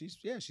 Oh, she's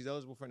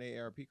eligible for an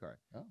AARP card.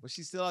 Oh. But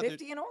she's still out there.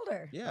 50 and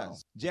older.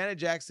 Yes. Janet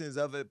Jackson is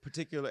of a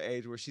particular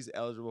age where she's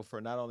eligible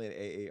for not only an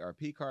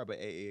AARP card, but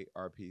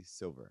AARP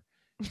Silver.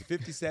 The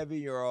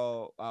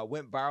 57-year-old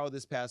went viral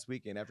this past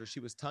weekend after she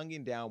was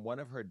tonguing down one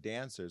of her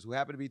dancers who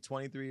happened to be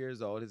 23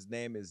 years old. His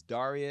name is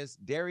Darius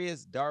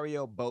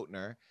Dario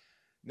Boatner.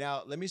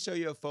 Now, let me show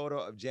you a photo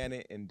of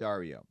Janet and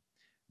Dario.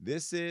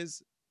 This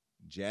is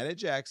Janet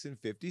Jackson,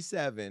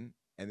 57,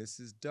 and this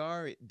is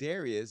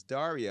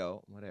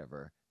Dario,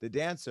 whatever, the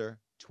dancer,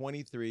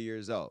 23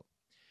 years old.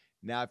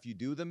 Now, if you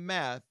do the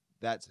math,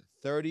 that's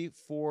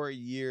 34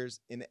 years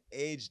in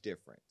age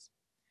difference.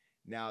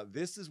 Now,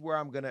 this is where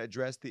I'm going to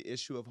address the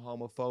issue of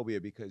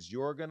homophobia because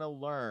you're going to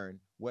learn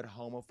what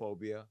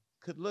homophobia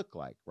could look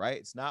like, right?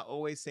 It's not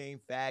always saying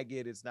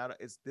faggot.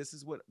 This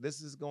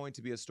is going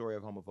to be a story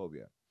of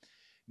homophobia.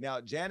 Now,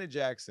 Janet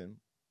Jackson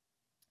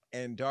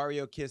and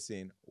Dario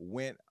kissing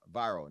went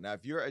viral. Now,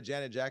 if you're a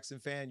Janet Jackson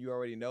fan, you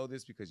already know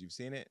this because you've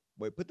seen it.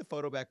 Wait, put the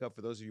photo back up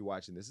for those of you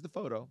watching. This is the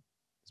photo.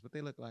 This is what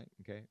they look like,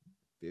 okay?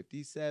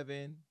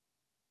 57,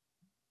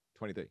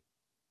 23,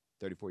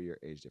 34-year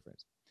age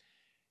difference.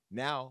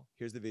 Now,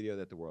 here's the video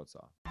that the world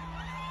saw.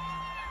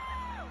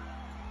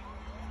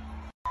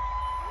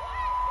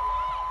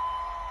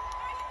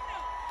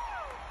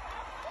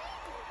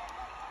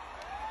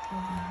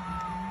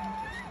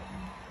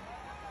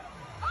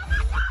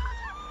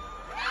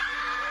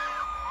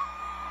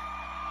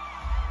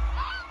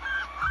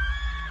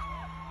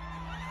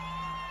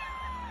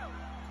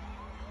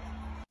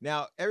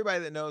 Now,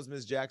 everybody that knows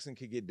Miss Jackson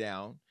could get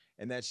down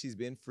and that she's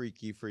been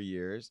freaky for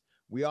years.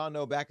 We all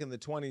know back in the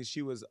 20s,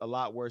 she was a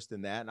lot worse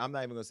than that. And I'm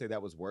not even going to say that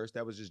was worse.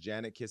 That was just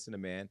Janet kissing a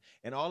man.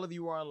 And all of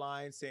you were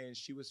online saying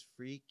she was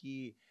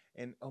freaky.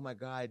 And, oh, my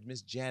God,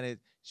 Miss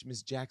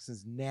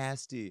Jackson's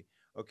nasty.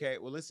 Okay,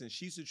 well, listen,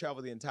 she used to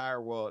travel the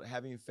entire world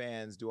having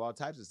fans do all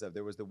types of stuff.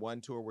 There was the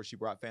one tour where she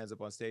brought fans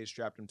up on stage,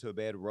 strapped them to a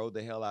bed, rode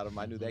the hell out of them.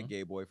 I knew that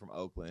gay boy from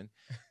Oakland.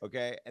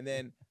 Okay, and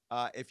then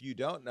if you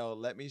don't know,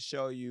 let me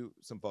show you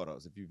some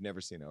photos if you've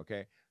never seen it,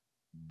 okay?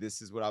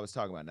 This is what I was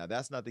talking about. Now,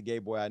 that's not the gay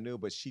boy I knew,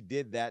 but she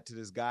did that to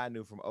this guy I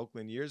knew from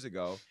Oakland years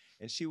ago.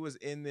 And she was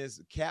in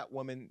this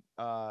Catwoman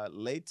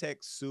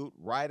latex suit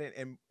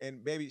riding.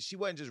 And baby, she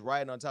wasn't just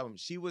riding on top of him.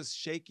 She was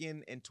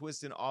shaking and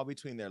twisting all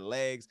between their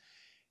legs.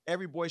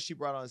 Every boy she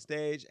brought on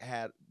stage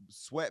had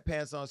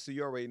sweatpants on, so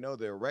you already know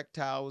the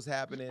erectile was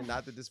happening,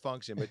 not the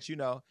dysfunction. But, you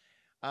know,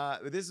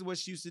 this is what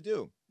she used to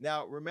do.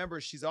 Now,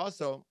 remember, she's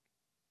also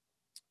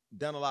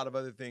done a lot of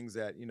other things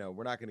that, you know,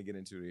 we're not going to get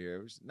into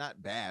here. It's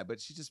not bad,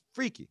 but she's just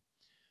freaky.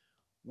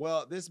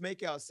 Well, this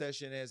makeout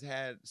session has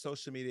had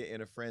social media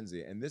in a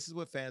frenzy, and this is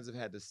what fans have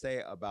had to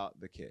say about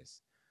the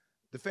kiss.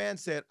 The fan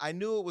said, "I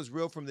knew it was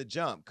real from the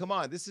jump. Come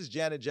on, this is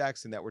Janet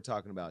Jackson that we're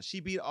talking about. She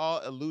beat all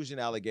illusion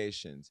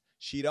allegations.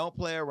 She don't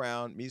play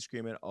around." Me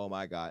screaming, "Oh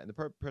my God." And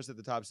the person at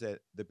the top said,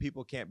 "The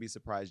people can't be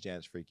surprised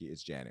Janet's freaky.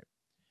 It's Janet."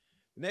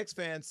 The next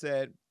fan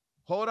said,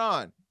 "Hold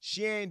on.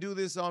 She ain't do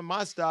this on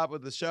my stop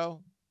of the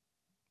show."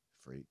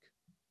 Freak.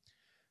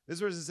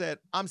 This person said,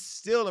 "I'm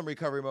still in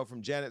recovery mode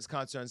from Janet's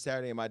concert on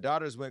Saturday, and my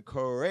daughters went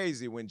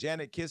crazy when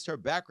Janet kissed her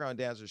background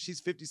dancer. She's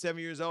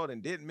 57 years old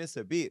and didn't miss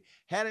a beat.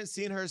 Hadn't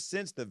seen her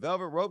since the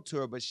Velvet Rope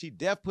Tour, but she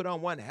def put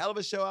on one hell of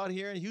a show out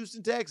here in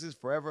Houston, Texas.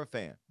 Forever a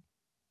fan."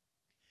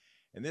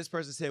 And this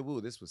person said,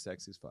 "Woo, this was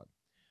sexy as fuck."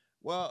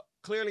 Well,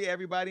 clearly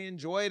everybody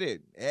enjoyed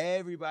it.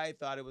 Everybody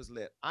thought it was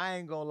lit. I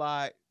ain't gonna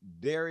lie,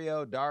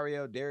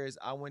 Darius,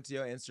 I went to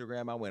your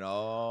Instagram. I went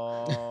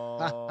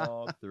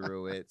all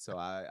through it. So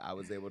I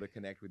was able to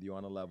connect with you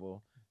on a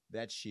level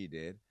that she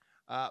did.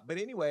 But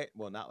anyway,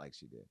 well, not like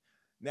she did.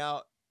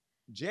 Now,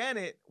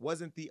 Janet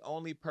wasn't the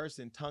only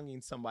person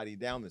tonguing somebody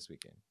down this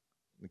weekend.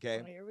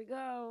 Okay? Oh, here we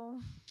go.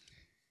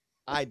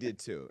 I did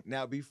too.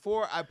 Now,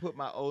 before I put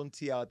my own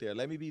tea out there,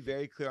 let me be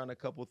very clear on a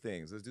couple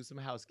things. Let's do some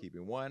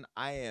housekeeping. One,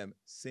 I am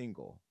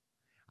single.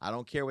 I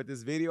don't care what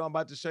this video I'm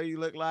about to show you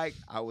look like.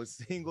 I was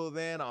single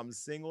then. I'm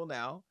single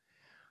now.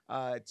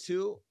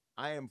 Two,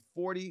 I am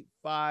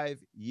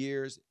 45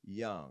 years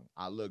young.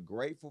 I look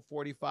great for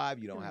 45.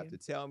 You don't have to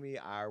tell me.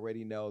 I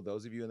already know.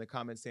 Those of you in the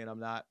comments saying I'm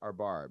not are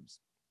barbs.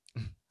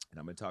 And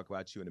I'm going to talk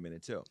about you in a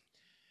minute too.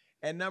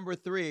 And number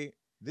three,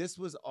 this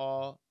was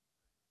all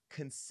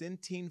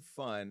consenting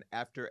fun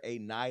after a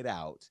night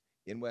out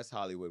in West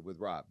Hollywood with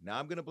Rob. Now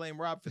I'm going to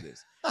blame Rob for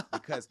this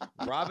because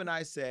Rob and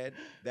I said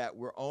that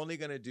we're only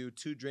going to do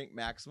 2 drink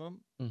maximum.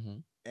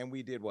 And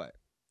we did what?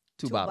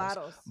 Two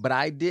bottles. But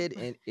I did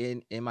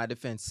in my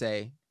defense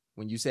say,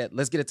 when you said,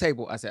 "Let's get a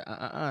table," I said,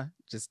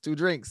 just 2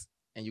 drinks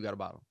and you got a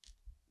bottle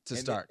to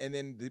start. And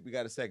then we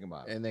got a second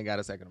bottle. And then got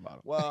a second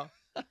bottle. Well,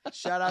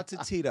 shout out to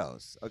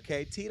Tito's.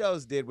 Okay.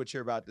 Tito's did what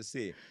you're about to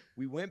see.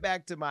 We went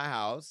back to my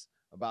house.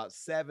 About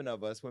 7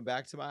 of us went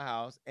back to my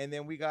house, and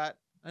then we got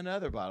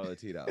another bottle of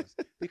Tito's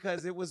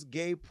because it was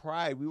gay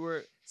pride. We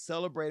were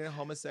celebrating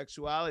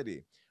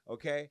homosexuality,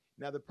 okay?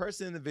 Now, the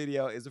person in the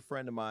video is a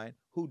friend of mine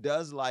who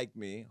does like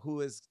me, who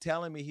is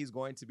telling me he's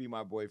going to be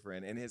my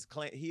boyfriend, and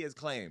he has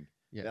claimed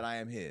that I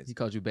am his. He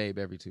called you babe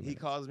every 2 minutes. He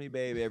calls me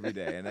babe every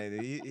day, and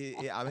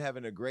I'm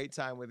having a great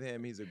time with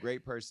him. He's a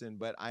great person,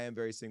 but I am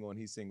very single, and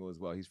he's single as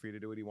well. He's free to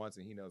do what he wants,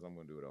 and he knows I'm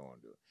going to do what I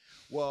want to do.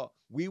 Well,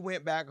 we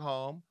went back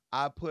home.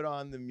 I put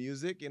on the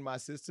music in my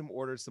system,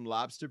 ordered some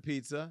lobster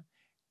pizza,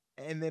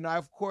 and then I,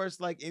 of course,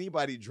 like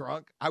anybody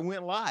drunk, I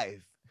went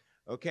live.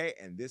 Okay,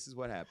 and this is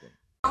what happened.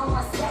 I don't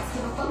want sex,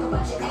 give a fuck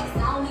about your ex. I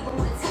don't even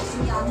want to touch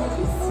you, y'all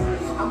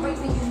niggas. I'm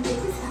raping you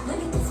niggas.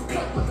 Look at this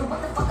pic, look at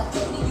what the fuck I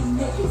gave you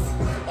niggas.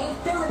 Ain't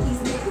feeling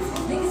these niggas.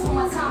 Niggas for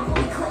my time,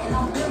 Billy Clinton,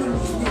 I'm feeling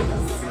these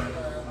niggas.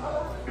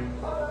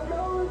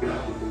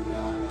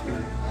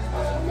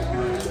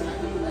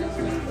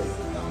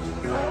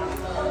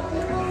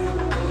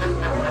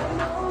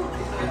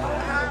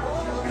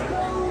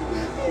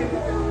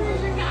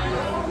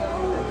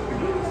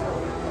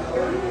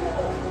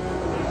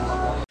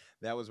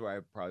 That was where I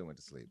probably went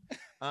to sleep.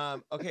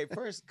 Okay,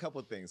 first,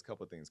 couple things.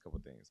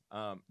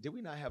 Did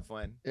we not have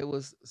fun? It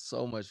was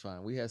so much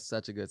fun. We had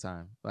such a good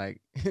time.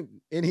 Like,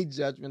 any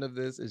judgment of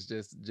this is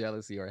just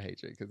jealousy or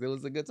hatred, because it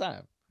was a good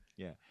time.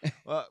 Yeah.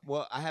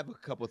 Well, I have a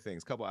couple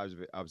things,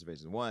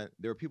 observations. One,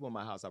 there were people in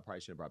my house I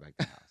probably should have brought back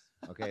to the house.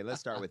 Okay, let's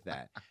start with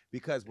that.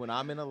 Because when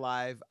I'm in a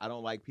live, I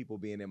don't like people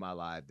being in my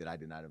live that I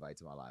did not invite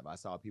to my live. I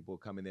saw people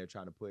come in there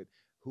trying to put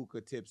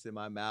hookah tips in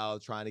my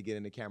mouth, trying to get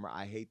in the camera.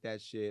 I hate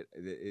that shit.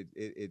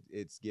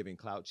 It's giving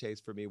clout chase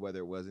for me, whether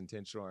it was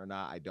intentional or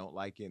not. I don't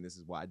like it, and this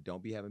is why I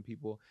don't be having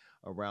people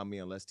around me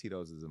unless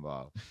Tito's is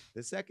involved.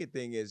 The second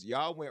thing is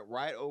y'all went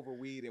right over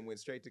weed and went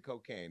straight to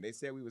cocaine. They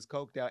said we was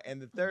coked out. And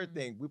the third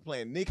thing, we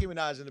playing Nicki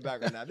Minaj in the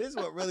background. Now, this is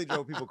what really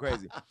drove people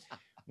crazy.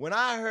 When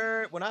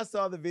I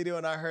saw the video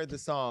and I heard the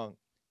song,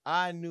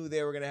 I knew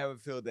they were going to have a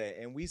field day.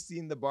 And we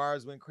seen the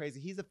bars went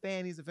crazy. He's a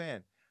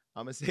fan.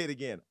 I'm going to say it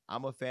again.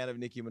 I'm a fan of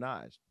Nicki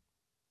Minaj.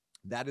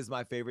 That is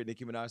my favorite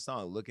Nicki Minaj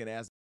song, Looking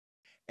Ass.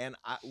 And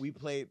we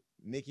played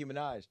Nicki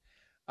Minaj.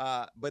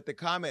 But the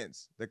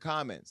comments.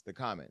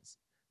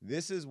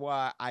 This is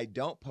why I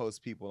don't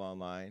post people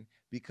online,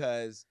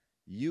 because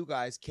you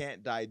guys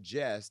can't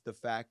digest the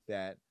fact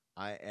that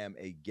I am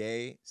a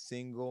gay,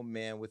 single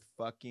man with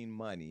fucking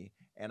money,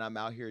 and I'm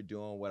out here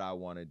doing what I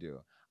want to do.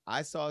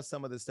 I saw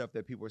some of the stuff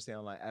that people were saying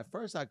online. At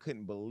first, I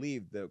couldn't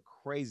believe the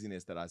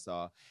craziness that I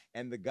saw.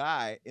 And the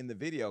guy in the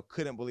video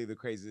couldn't believe the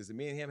craziness. And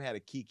me and him had a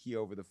kiki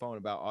over the phone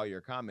about all your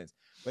comments.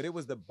 But it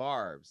was the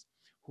Barbs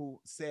who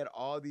said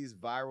all these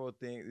viral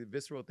things,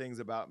 visceral things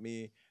about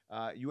me.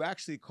 You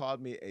actually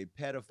called me a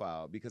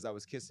pedophile because I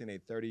was kissing a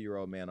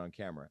 30-year-old man on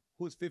camera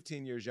who was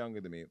 15 years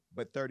younger than me,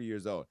 but 30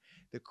 years old.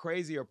 The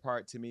crazier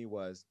part to me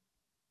was,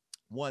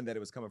 one, that it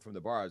was coming from the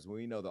Barbs, when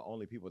we know the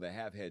only people that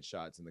have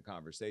headshots in the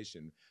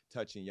conversation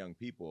touching young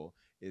people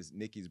is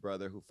Nicki's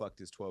brother, who fucked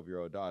his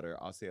 12-year-old daughter.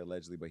 I'll say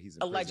allegedly, but he's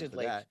in prison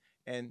for that.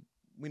 And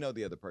we know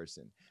the other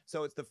person.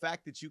 So it's the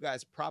fact that you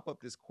guys prop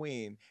up this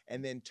queen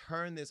and then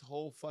turn this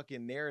whole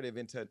fucking narrative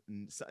into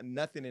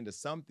nothing into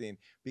something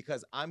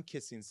because I'm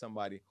kissing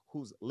somebody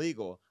who's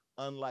legal,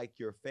 unlike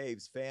your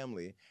fave's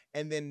family.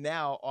 And then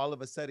now all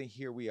of a sudden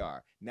here we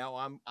are. Now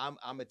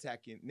I'm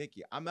attacking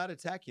Nicki. I'm not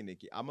attacking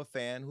Nicki. I'm a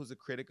fan who's a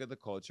critic of the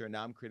culture. And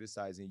now I'm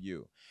criticizing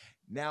you.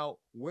 Now,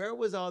 where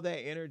was all that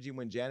energy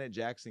when Janet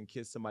Jackson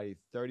kissed somebody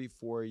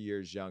 34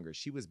 years younger?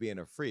 She was being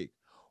a freak.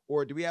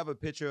 Or do we have a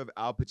picture of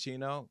Al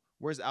Pacino?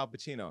 Where's Al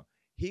Pacino?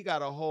 He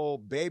got a whole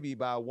baby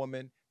by a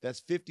woman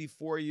that's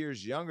 54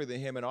 years younger than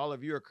him, and all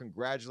of you are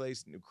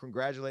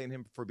congratulating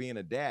him for being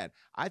a dad.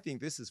 I think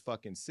this is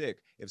fucking sick.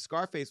 If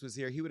Scarface was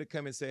here, he would have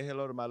come and said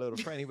hello to my little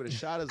friend. He would have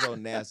shot his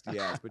own nasty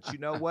ass. But you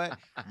know what?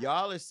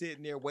 Y'all are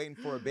sitting there waiting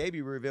for a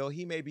baby reveal.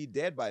 He may be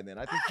dead by then.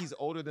 I think he's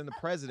older than the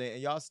president,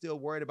 and y'all still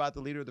worried about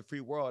the leader of the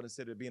free world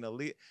instead of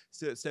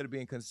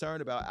being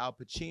concerned about Al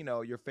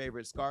Pacino, your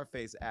favorite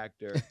Scarface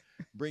actor,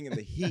 bringing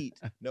the heat,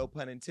 no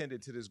pun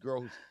intended, to this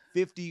girl who's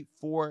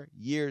 54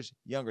 years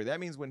younger. That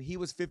means when he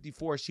was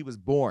 54, she was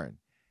born.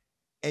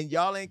 And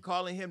y'all ain't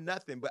calling him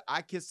nothing, but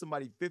I kissed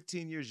somebody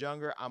 15 years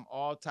younger. I'm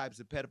all types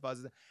of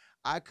pedophiles.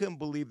 I couldn't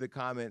believe the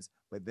comments,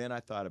 but then I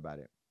thought about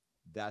it.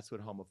 That's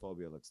what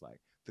homophobia looks like.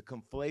 The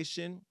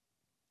conflation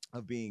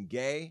of being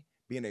gay,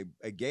 being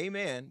a gay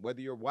man,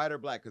 whether you're white or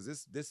black,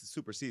 because this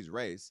supersedes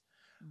race,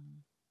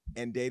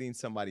 and dating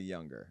somebody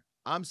younger.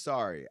 I'm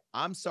sorry.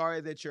 I'm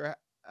sorry that you're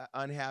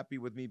unhappy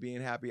with me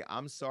being happy.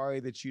 I'm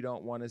sorry that you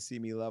don't want to see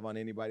me love on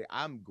anybody.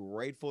 I'm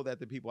grateful that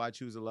the people I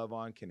choose to love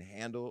on can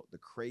handle the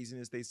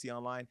craziness they see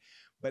online.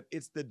 But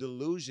it's the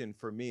delusion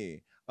for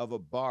me of a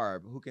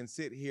Barb who can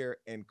sit here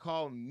and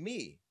call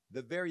me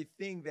the very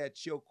thing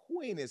that your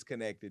queen is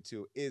connected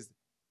to. It's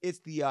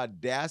the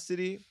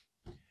audacity,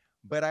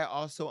 but I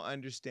also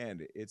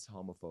understand it. It's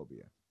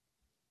homophobia.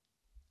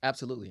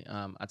 Absolutely.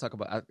 I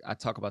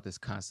talk about this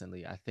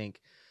constantly. I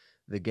think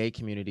the gay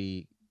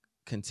community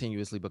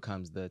continuously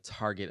becomes the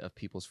target of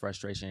people's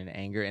frustration and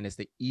anger, and it's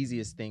the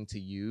easiest thing to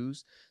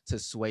use to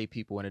sway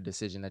people in a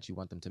decision that you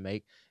want them to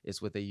make.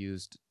 It's what they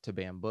used to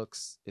ban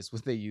books. It's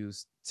what they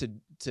used to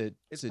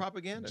It's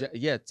propaganda.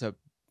 To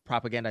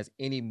propagandize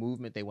any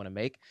movement they want to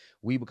make,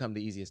 we become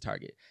the easiest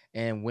target.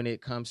 And when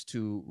it comes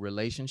to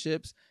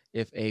relationships,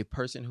 if a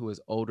person who is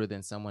older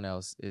than someone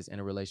else is in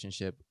a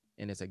relationship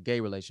and it's a gay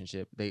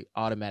relationship, they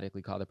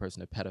automatically call the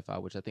person a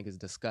pedophile, which I think is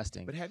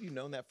disgusting. But have you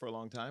known that for a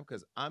long time?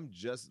 Because I'm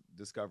just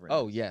discovering.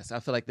 Oh, this. yes.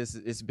 I feel like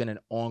it's been an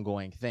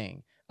ongoing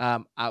thing.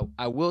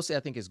 I will say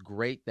I think it's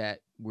great that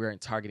we're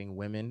targeting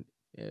women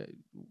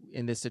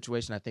in this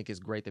situation. I think it's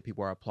great that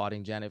people are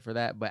applauding Janet for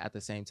that. But at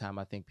the same time,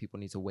 I think people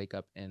need to wake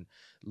up and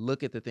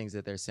look at the things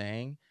that they're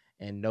saying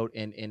and note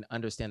and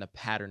understand the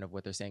pattern of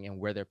what they're saying and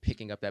where they're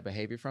picking up that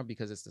behavior from,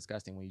 because it's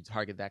disgusting when you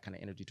target that kind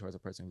of energy towards a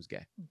person who's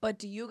gay. But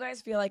do you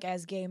guys feel like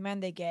as gay men,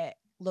 they get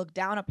looked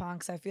down upon?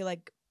 Because I feel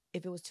like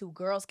if it was two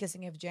girls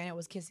kissing, if Janet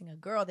was kissing a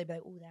girl, they'd be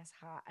like, ooh, that's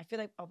hot. I feel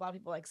like a lot of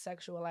people like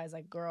sexualize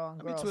like girl on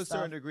girl to a stuff.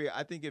 certain degree.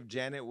 I think if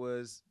Janet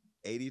was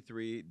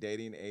 83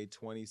 dating a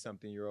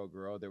 20-something-year-old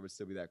girl, there would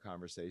still be that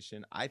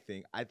conversation. I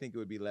think it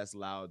would be less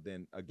loud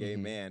than a gay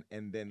man,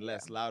 and then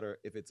less louder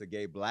if it's a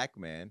gay black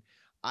man.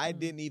 I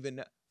didn't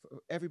even.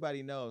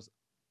 Everybody knows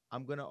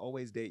I'm gonna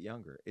always date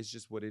younger. It's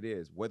just what it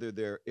is.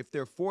 If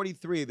they're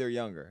 43, they're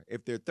younger.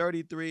 If they're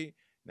 33,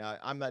 now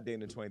I'm not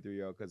dating a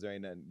 23-year-old because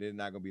there's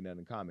not gonna be nothing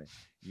in common.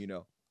 You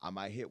know, I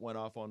might hit one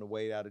off on the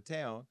way out of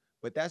town,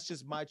 but that's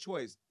just my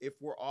choice. If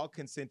we're all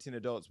consenting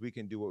adults, we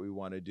can do what we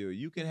want to do.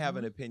 You can have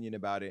an opinion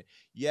about it.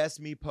 Yes,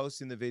 me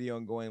posting the video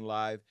and going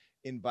live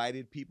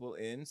invited people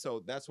in,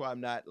 so that's why I'm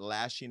not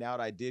lashing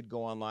out. I did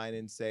go online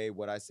and say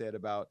what I said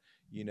about,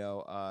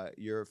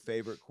 your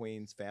favorite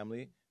queen's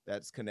family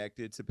that's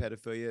connected to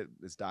pedophilia.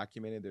 It's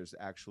documented. There's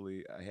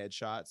actually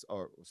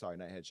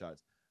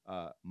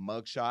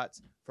mug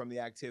shots from the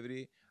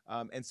activity.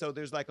 And so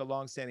there's like a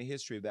long-standing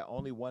history of that.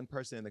 Only one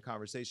person in the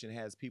conversation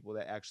has people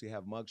that actually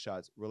have mug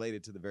shots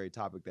related to the very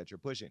topic that you're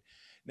pushing.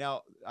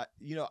 Now,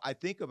 I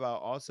think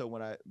about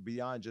also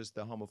beyond just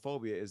the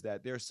homophobia is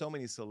that there are so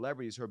many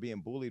celebrities who are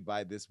being bullied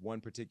by this one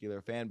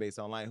particular fan base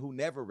online who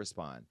never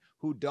respond,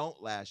 who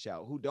don't lash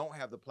out, who don't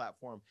have the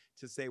platform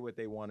to say what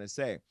they want to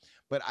say.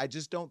 But I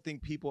just don't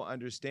think people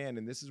understand,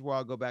 and this is where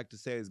I'll go back to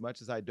say, as much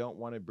as I don't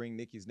want to bring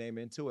Nikki's name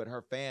into it,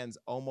 her fans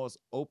almost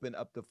open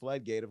up the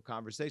floodgate of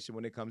conversation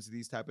when it comes to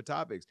these type of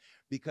topics,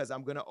 because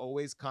I'm going to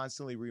always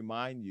constantly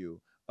remind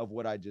you of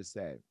what I just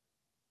said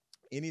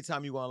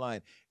anytime you go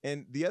online.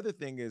 And the other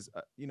thing is,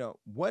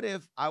 what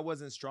if I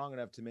wasn't strong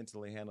enough to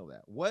mentally handle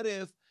that? What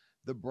if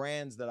the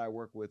brands that I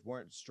work with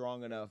weren't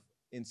strong enough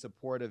in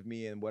support of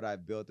me and what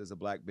I've built as a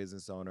black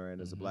business owner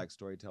and as a black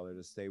storyteller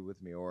to stay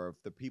with me? Or if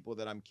the people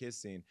that I'm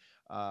kissing,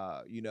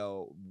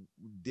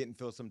 didn't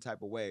feel some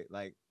type of way.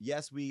 Like,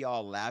 yes, we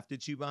all laughed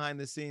at you behind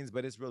the scenes,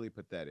 but it's really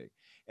pathetic.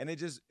 And it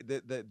just,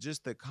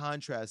 the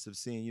contrast of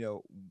seeing,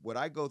 what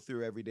I go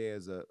through every day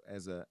as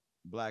a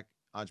black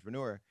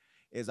entrepreneur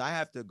is I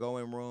have to go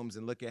in rooms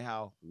and look at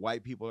how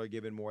white people are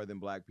given more than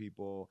black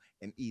people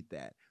and eat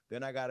that.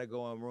 Then I got to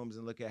go in rooms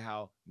and look at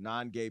how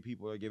non-gay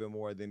people are given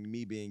more than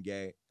me being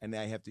gay, and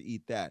I have to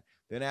eat that.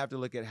 Then I have to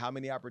look at how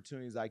many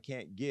opportunities I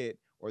can't get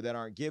or that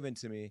aren't given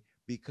to me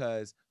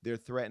because they're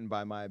threatened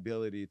by my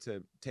ability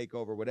to take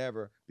over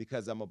whatever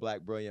because I'm a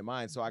black brilliant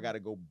mind. So I got to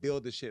go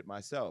build the shit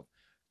myself.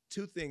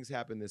 Two things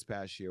happened this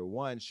past year.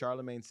 One,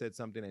 Charlamagne said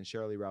something and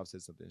Shirley Ralph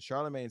said something.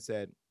 Charlamagne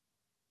said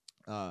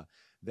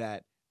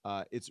that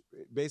it's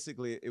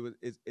basically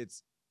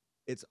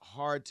it's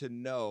hard to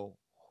know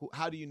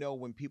how do you know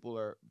when people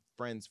are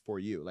friends for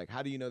you? Like,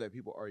 how do you know that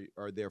people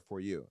are there for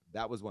you?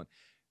 That was one.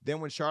 Then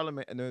when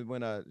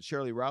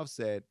Shirley Ralph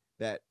said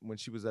that when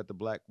she was at the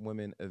Black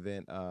Women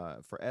event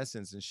for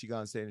Essence, and she got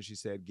on stage and she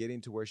said,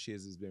 getting to where she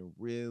is has been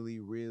really,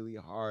 really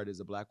hard as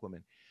a black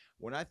woman.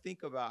 When I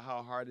think about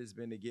how hard it's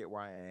been to get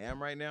where I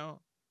am right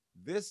now,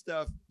 this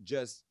stuff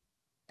just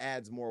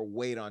adds more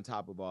weight on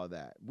top of all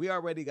that. We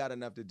already got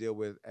enough to deal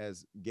with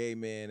as gay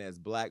men, as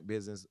black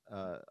business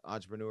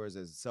entrepreneurs,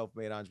 as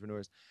self-made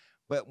entrepreneurs.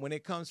 But when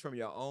it comes from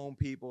your own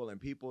people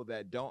and people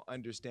that don't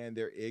understand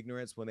their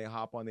ignorance when they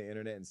hop on the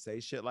internet and say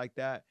shit like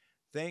that,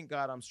 thank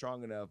God I'm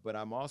strong enough, but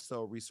I'm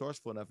also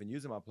resourceful enough in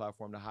using my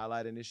platform to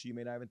highlight an issue you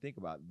may not even think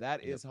about.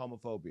 That is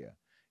homophobia,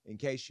 in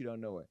case you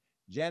don't know it.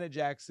 Janet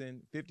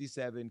Jackson,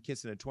 57,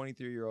 kissing a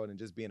 23-year-old and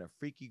just being a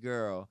freaky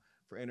girl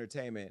for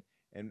entertainment.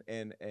 And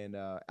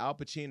Al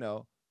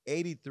Pacino,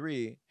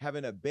 83,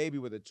 having a baby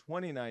with a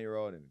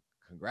 29-year-old, and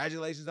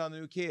congratulations on the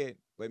new kid,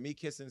 but me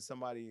kissing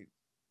somebody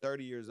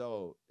 30 years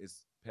old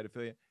is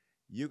pedophilia.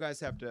 You guys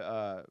have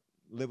to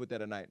live with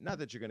that at night. Not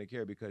that you're going to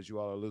care because you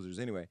all are losers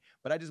anyway,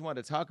 but I just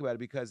wanted to talk about it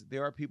because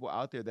there are people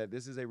out there that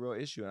this is a real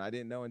issue, and I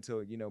didn't know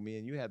until, me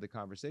and you had the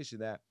conversation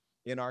that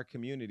in our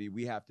community,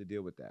 we have to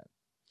deal with that.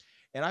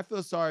 And I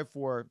feel sorry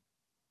for,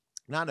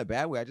 not in a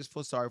bad way, I just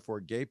feel sorry for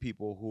gay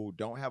people who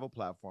don't have a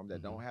platform,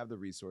 that don't have the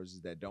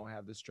resources, that don't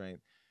have the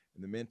strength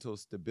and the mental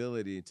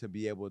stability to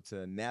be able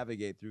to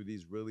navigate through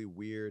these really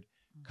weird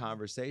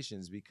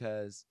conversations,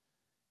 because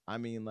I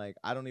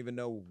don't even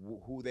know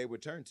who they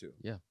would turn to.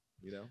 Yeah.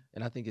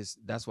 And I think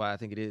that's why I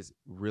think it is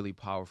really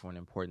powerful and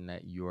important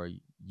that you are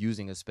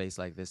using a space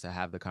like this to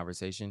have the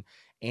conversation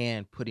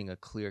and putting a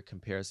clear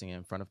comparison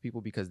in front of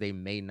people, because they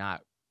may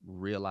not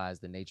realize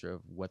the nature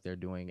of what they're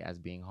doing as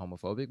being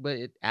homophobic, but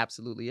it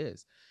absolutely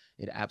is.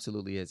 It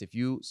absolutely is. If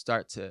you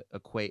start to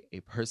equate a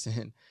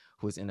person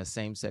who is in a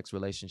same-sex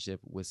relationship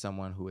with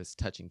someone who is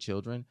touching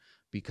children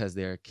because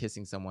they're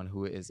kissing someone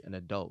who is an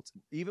adult.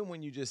 Even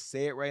when you just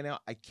say it right now,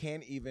 I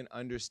can't even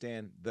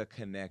understand the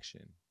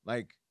connection.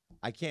 Like,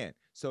 I can't.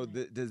 So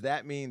does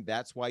that mean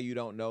that's why you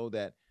don't know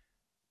that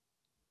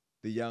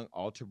the young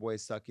altar boy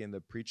sucking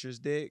the preacher's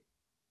dick?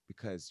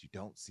 Because you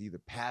don't see the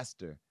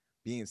pastor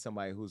being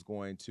somebody who's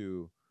going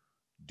to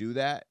do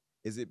that?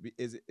 Is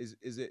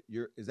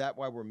that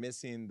why we're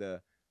missing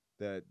the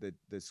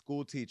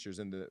school teachers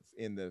in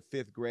the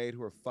 5th grade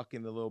who are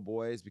fucking the little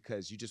boys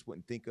because you just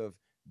wouldn't think of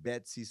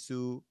Betsy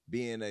Sue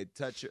being a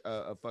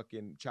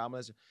fucking child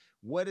molester?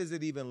 What does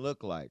it even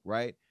look like,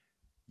 right?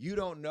 You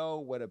don't know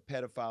what a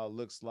pedophile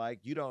looks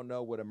like. You don't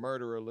know what a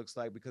murderer looks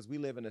like because we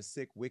live in a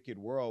sick, wicked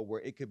world where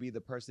it could be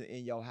the person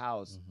in your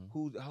house.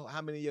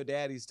 How many of your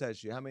daddies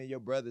touched you? How many of your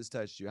brothers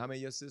touched you? How many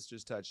of your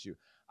sisters touched you?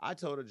 I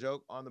told a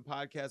joke on the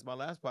podcast, my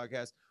last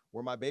podcast,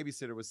 where my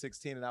babysitter was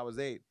 16 and I was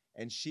 8,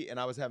 and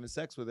I was having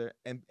sex with her,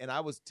 and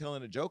I was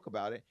telling a joke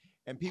about it,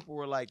 and people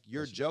were like,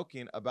 "You're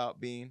joking about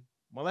being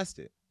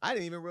molested." I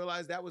didn't even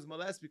realize that was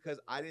molest because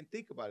I didn't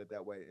think about it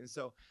that way. And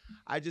so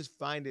I just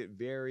find it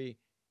very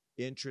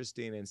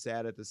interesting and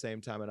sad at the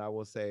same time. And I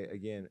will say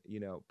again,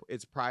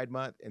 it's Pride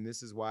Month, and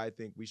this is why I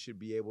think we should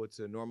be able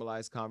to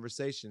normalize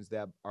conversations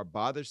that are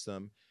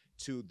bothersome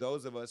to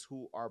those of us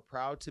who are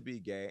proud to be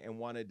gay and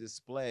want to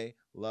display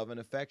love and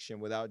affection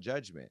without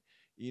judgment.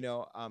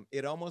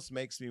 It almost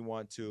makes me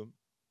want to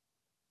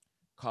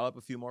call up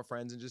a few more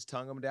friends and just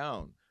tongue them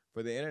down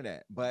for the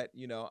internet. But,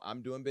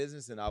 I'm doing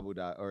business in Abu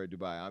Dhabi or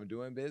Dubai. I'm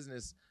doing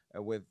business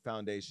with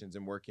foundations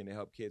and working to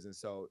help kids. And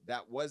so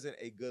that wasn't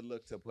a good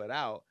look to put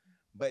out.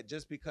 But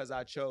just because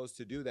I chose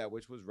to do that,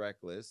 which was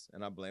reckless,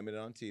 and I blame it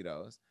on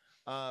Tito's,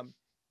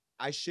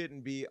 I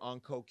shouldn't be on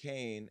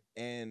cocaine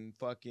and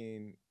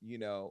fucking,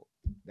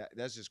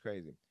 that's just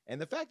crazy. And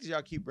the fact that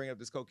y'all keep bringing up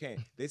this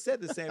cocaine, they said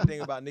the same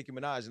thing about Nicki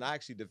Minaj, and I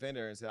actually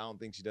defended her and said, I don't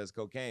think she does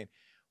cocaine.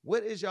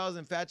 What is y'all's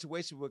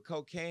infatuation with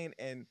cocaine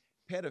and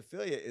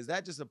pedophilia? Is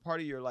that just a part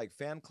of your like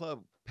fan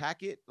club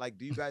packet? Like,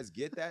 do you guys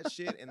get that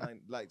shit and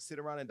like sit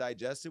around and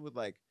digest it with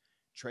like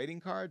trading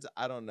cards?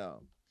 I don't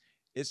know.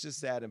 It's just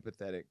sad and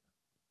pathetic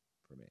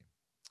for me.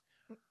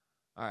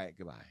 All right,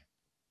 goodbye.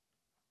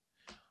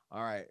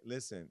 All right,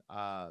 listen,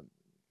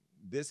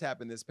 this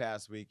happened this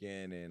past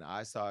weekend, and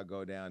I saw it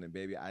go down, and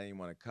baby, I didn't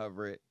want to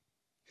cover it.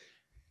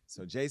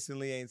 So Jason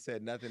Lee ain't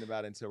said nothing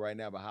about it until right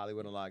now, but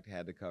Hollywood Unlocked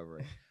had to cover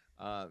it.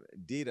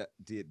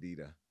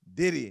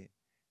 Diddy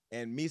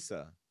and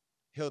Misa,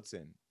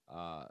 Hylton.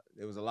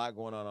 There was a lot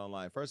going on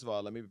online. First of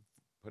all, let me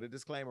put a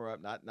disclaimer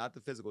up, not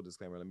the physical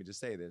disclaimer. Let me just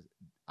say this.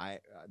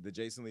 The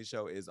Jason Lee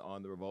Show is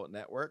on the Revolt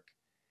Network,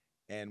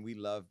 and we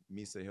love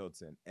Misa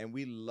Hylton. And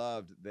we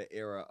loved the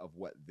era of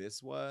what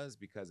this was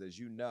because, as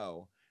you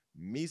know,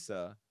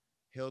 Misa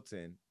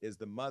Hylton is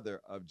the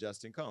mother of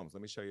Justin Combs.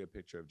 Let me show you a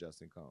picture of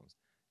Justin Combs.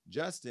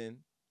 Justin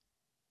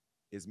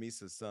is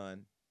Misa's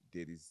son,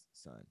 Diddy's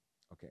son.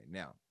 Okay,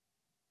 now,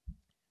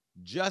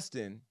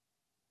 Justin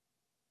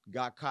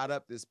got caught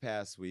up this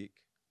past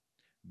week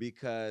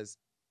because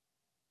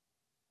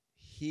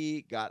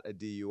he got a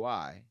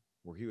DUI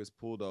where he was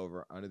pulled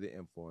over under the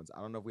influence.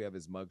 I don't know if we have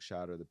his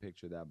mugshot or the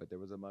picture of that, but there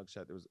was a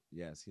mugshot.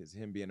 It's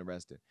him being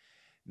arrested.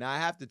 Now, I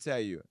have to tell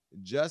you,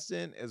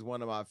 Justin is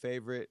one of my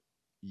favorite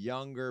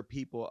younger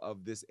people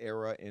of this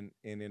era in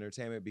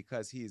entertainment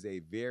because he's a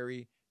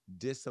very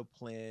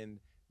disciplined,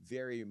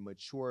 very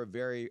mature,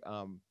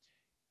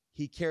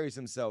 he carries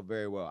himself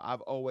very well.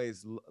 I've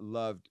always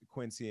loved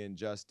Quincy and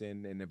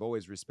Justin, and have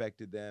always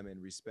respected them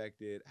and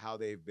respected how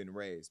they've been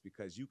raised,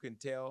 because you can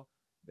tell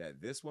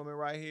that this woman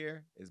right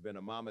here has been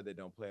a mama that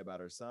don't play about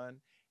her son,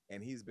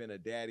 and he's been a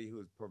daddy who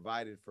has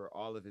provided for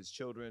all of his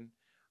children.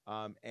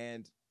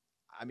 And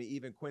I mean,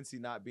 even Quincy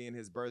not being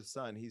his birth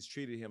son, he's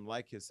treated him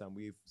like his son.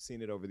 We've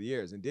seen it over the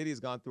years. And Diddy's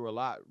gone through a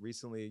lot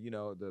recently,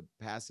 the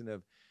passing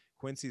of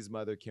Quincy's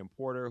mother, Kim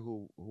Porter,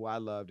 who I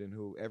loved and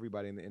who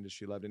everybody in the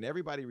industry loved. And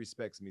everybody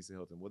respects Misa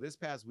Hylton. Well, this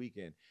past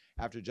weekend,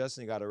 after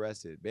Justin got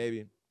arrested,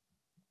 baby,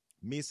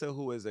 Misa,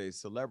 who is a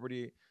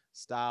celebrity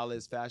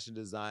stylist, fashion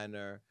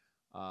designer,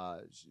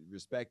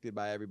 respected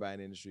by everybody in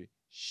the industry,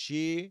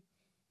 she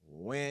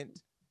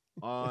went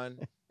on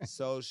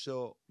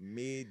social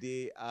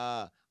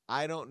media.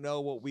 I don't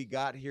know what we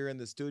got here in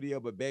the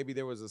studio, but baby,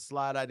 there was a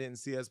slide I didn't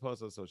see us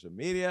post on social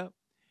media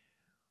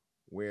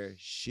where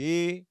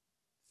she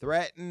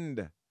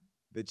threatened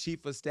the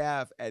chief of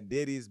staff at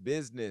Diddy's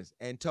business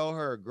and told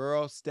her,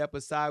 girl, step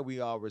aside. We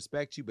all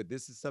respect you, but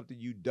this is something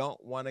you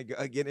don't want to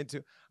get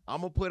into.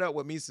 I'm going to put up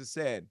what Misa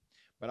said,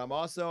 but I'm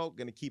also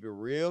going to keep it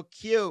real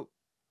cute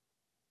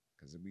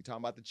because we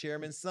talking about the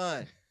chairman's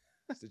son.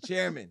 It's the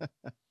chairman.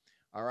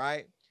 All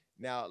right.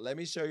 Now, let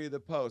me show you the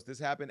post. This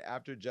happened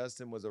after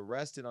Justin was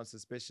arrested on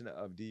suspicion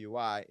of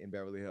DUI in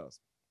Beverly Hills.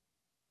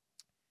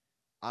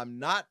 I'm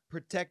not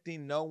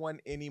protecting no one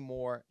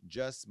anymore,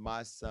 just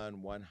my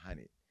son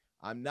 100.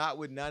 I'm not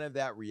with none of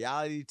that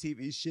reality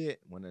TV shit.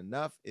 When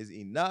enough is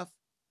enough,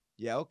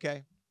 Yeah,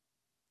 okay.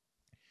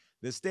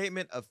 The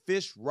statement "a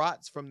fish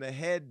rots from the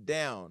head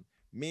down"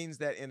 means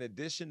that in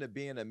addition to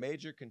being a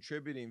major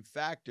contributing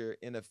factor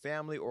in a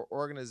family or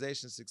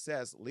organization's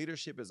success,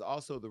 leadership is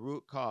also the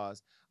root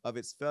cause of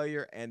its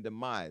failure and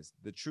demise.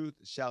 The truth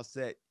shall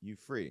set you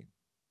free.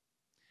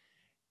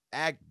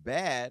 Act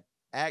bad.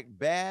 Act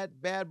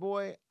bad, bad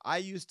boy. I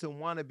used to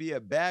want to be a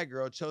bad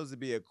girl, chose to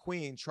be a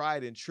queen,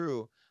 tried and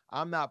true.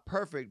 I'm not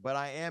perfect, but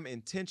I am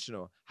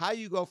intentional. How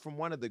you go from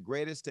one of the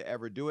greatest to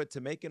ever do it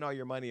to making all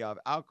your money off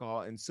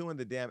alcohol and suing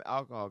the damn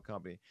alcohol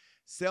company.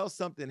 Sell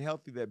something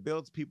healthy that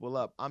builds people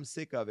up. I'm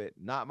sick of it.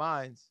 Not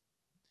mine.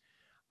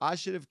 I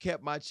should have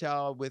kept my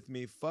child with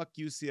me. Fuck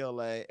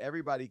UCLA.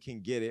 Everybody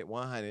can get it.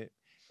 100.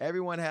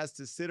 Everyone has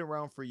to sit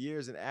around for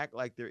years and act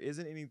like there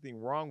isn't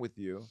anything wrong with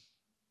you.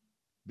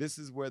 This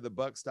is where the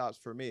buck stops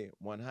for me.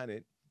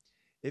 100.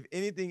 If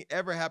anything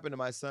ever happened to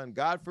my son,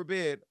 God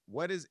forbid,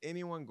 what is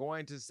anyone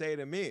going to say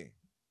to me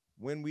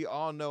when we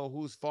all know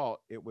whose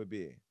fault it would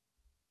be?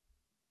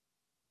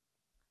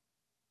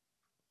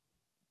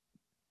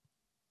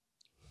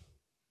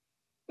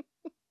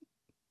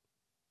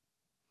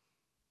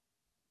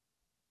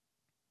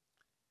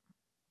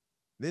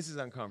 This is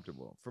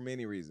uncomfortable for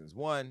many reasons.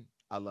 One,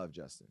 I love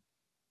Justin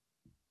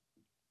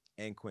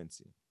and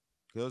Quincy.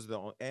 Those are the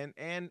only,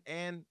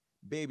 and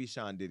baby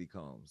Sean Diddy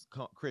Combs,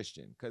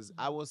 Christian. Because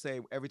I will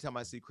say every time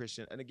I see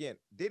Christian, and again,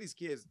 Diddy's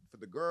kids, for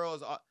the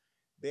girls,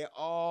 they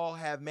all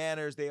have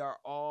manners. They are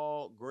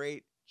all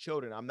great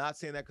children. I'm not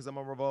saying that because I'm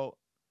on Revolt.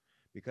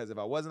 Because if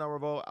I wasn't on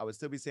Revolt, I would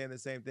still be saying the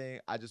same thing.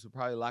 I just would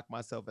probably lock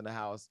myself in the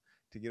house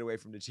to get away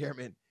from the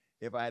chairman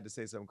if I had to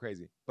say something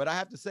crazy. But I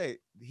have to say,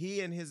 he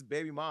and his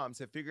baby moms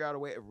have figured out a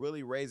way of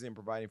really raising and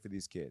providing for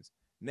these kids.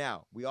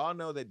 Now, we all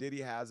know that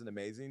Diddy has an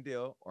amazing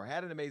deal, or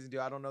had an amazing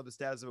deal. I don't know the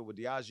status of it with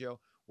Diageo,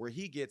 where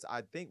he gets,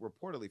 I think,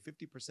 reportedly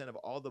 50% of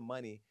all the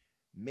money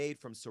made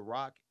from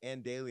Ciroc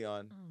and De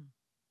Leon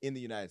in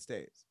the United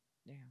States.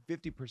 Damn.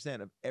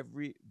 50% of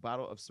every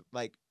bottle of,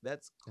 like,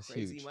 that's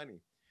crazy huge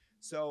money.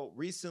 So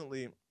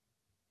recently,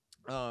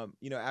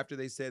 after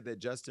they said that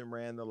Justin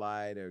ran the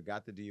light or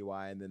got the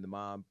DUI, and then the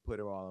mom put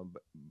her all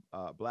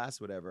on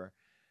blast, whatever,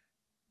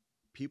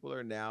 people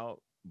are now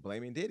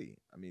blaming Diddy.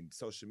 I mean,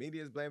 social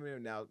media is blaming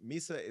him. Now,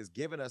 Misa is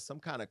giving us some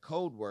kind of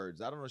code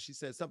words. I don't know. She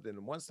said something.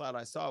 And one slide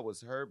I saw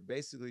was her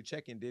basically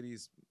checking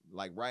Diddy's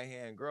like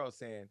right-hand girl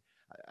saying,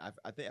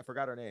 I think I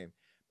forgot her name,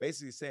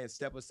 basically saying,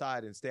 step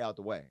aside and stay out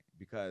the way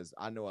because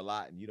I know a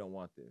lot and you don't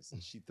want this.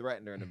 And she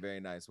threatened her in a very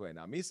nice way.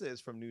 Now, Misa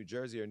is from New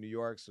Jersey or New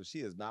York, so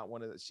she is not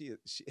one of the,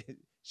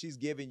 she's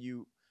giving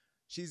you,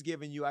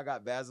 I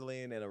got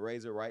Vaseline and a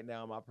razor right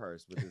now in my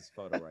purse with this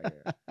photo right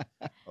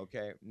here.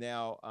 Okay.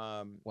 Now,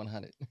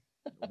 100.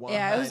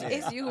 Yeah,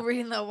 it's you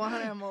reading the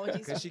 100 emojis.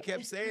 Because she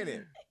kept saying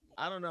it.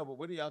 I don't know, but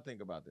what do y'all think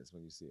about this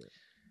when you see it?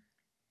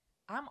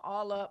 I'm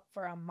all up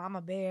for a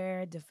mama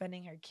bear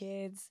defending her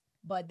kids.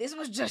 But this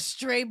was just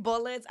straight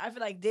bullets. I feel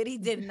like Diddy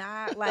did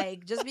not,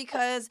 like, just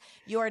because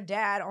your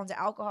dad owns an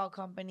alcohol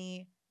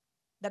company,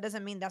 that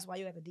doesn't mean that's why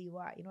you got the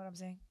DUI. You know what I'm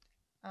saying?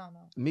 I don't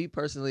know. Me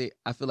personally,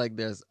 I feel like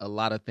there's a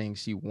lot of things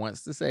she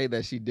wants to say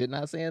that she did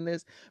not say in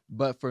this.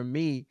 But for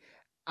me,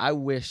 I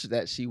wish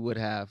that she would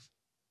have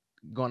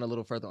gone a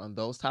little further on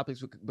those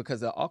topics because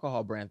the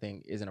alcohol brand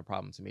thing isn't a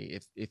problem to me.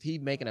 If he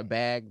making a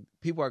bag,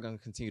 people are going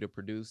to continue to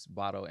produce,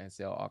 bottle, and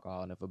sell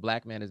alcohol. And if a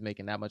black man is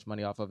making that much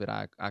money off of it,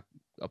 I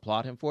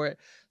applaud him for it.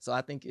 So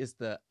I think it's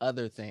the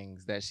other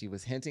things that she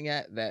was hinting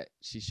at that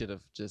she should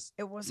have just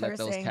let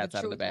those cats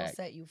out of the bag. Will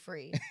set you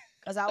free.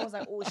 Because I was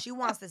like, oh, she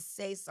wants to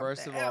say something.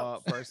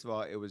 First of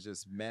all, it was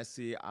just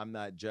messy. I'm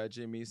not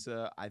judging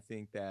Misa. I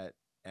think that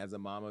as a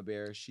mama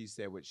bear, she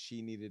said what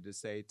she needed to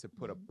say to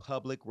put a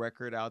public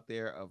record out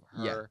there of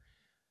her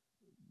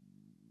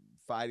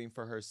fighting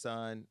for her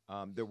son.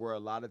 There were a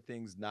lot of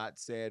things not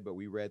said, but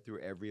we read through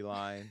every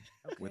line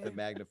with a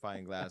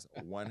magnifying glass.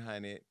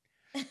 100.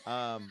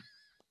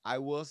 I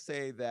will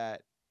say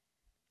that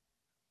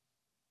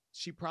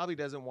she probably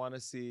doesn't want to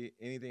see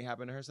anything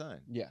happen to her son.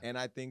 Yeah. And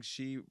I think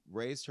she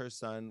raised her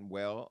son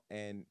well,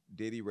 and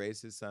Diddy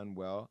raised his son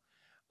well.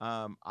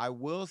 I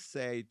will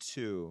say,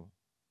 too,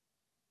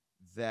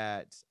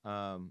 that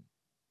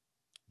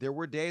there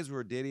were days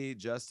where Diddy,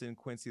 Justin,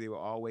 Quincy, they would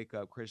all wake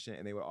up Christian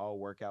and they would all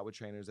work out with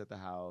trainers at the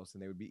house,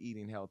 and they would be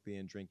eating healthy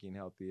and drinking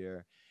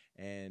healthier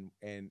and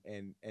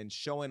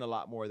showing a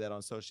lot more of that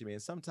on social media.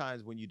 And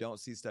sometimes when you don't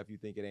see stuff, you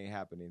think it ain't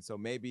happening. So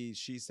maybe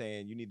she's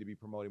saying you need to be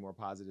promoting more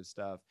positive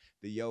stuff,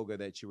 the yoga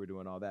that you were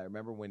doing, all that.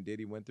 Remember when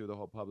Diddy went through the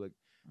whole public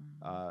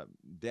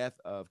death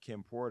of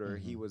Kim Porter,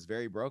 he was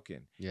very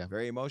broken,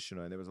 very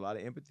emotional. And there was a lot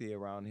of empathy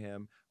around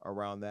him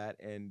around that.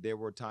 And there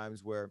were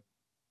times where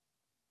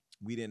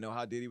we didn't know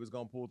how Diddy was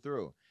going to pull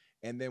through.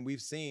 And then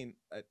we've seen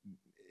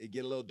it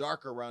get a little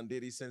darker around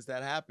Diddy since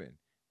that happened.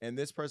 And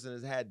this person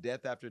has had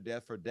death after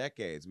death for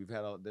decades.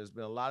 There's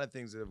been a lot of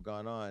things that have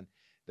gone on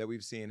that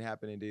we've seen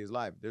happen in Diddy's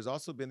life. There's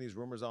also been these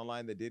rumors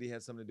online that Diddy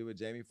had something to do with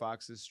Jamie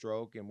Foxx's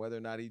stroke and whether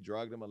or not he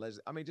drugged him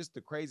allegedly. I mean, just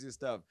the craziest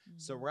stuff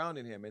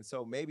surrounding him. And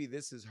so maybe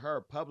this is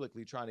her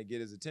publicly trying to get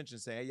his attention,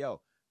 saying, hey,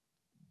 yo,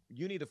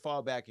 you need to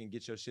fall back and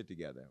get your shit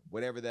together.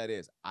 Whatever that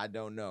is. I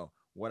don't know.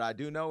 What I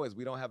do know is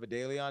we don't have a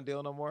De Leon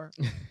deal no more.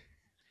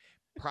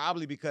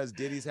 Probably because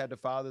Diddy's had to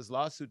file this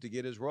lawsuit to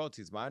get his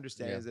royalties. My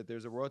understanding is that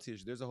there's a royalty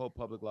issue. There's a whole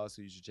public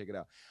lawsuit. You should check it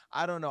out.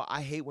 I don't know.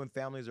 I hate when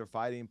families are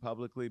fighting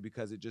publicly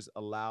because it just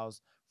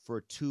allows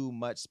for too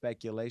much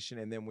speculation.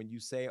 And then when you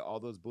say all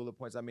those bullet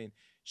points, I mean,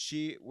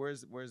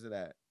 where's it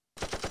at?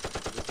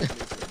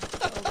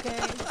 Okay.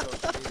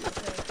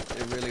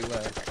 It really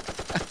was.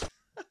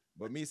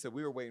 But Misa,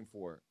 we were waiting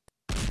for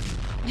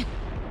it.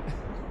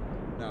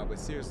 No, but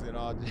seriously, in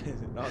all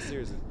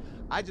seriousness,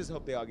 I just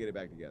hope they all get it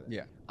back together.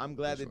 Yeah. I'm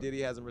glad that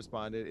Diddy hasn't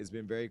responded. It's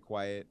been very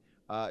quiet.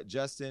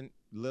 Justin,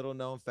 little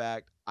known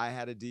fact, I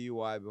had a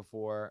DUI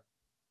before.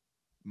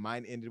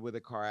 Mine ended with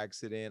a car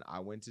accident. I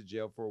went to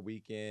jail for a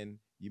weekend.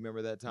 You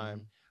remember that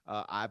time?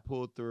 I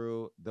pulled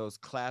through. Those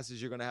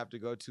classes you're going to have to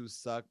go to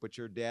suck, but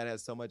your dad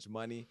has so much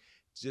money.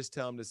 Just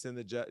tell him to send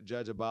the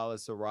Judge Abala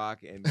Ciroc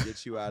and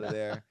get you out of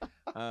there.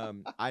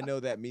 I know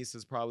that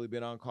Misa's probably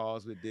been on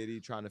calls with Diddy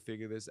trying to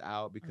figure this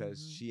out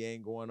because she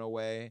ain't going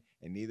away,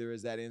 and neither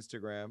is that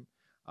Instagram.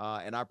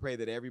 And I pray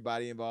that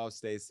everybody involved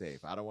stays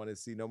safe. I don't want to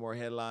see no more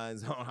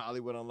headlines on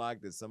Hollywood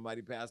Unlocked that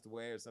somebody passed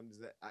away or something.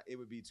 It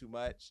would be too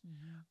much.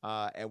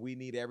 And we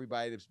need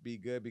everybody to be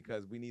good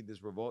because we need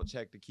this revolt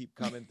check to keep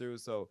coming through.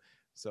 So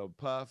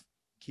Puff,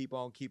 keep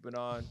on keeping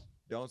on.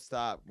 Don't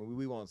stop.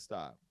 We won't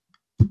stop.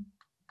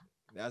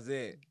 That's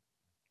it.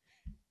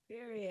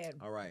 Period.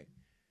 All right.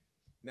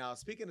 Now,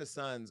 speaking of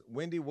sons,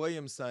 Wendy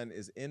Williams' son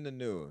is in the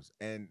news.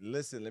 And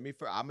listen, I'm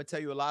going to tell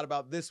you a lot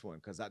about this one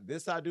because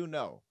this I do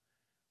know.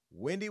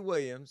 Wendy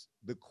Williams,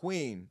 the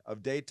queen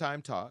of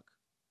daytime talk,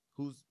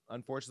 who's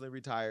unfortunately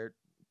retired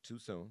too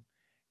soon,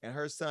 and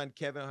her son,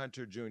 Kevin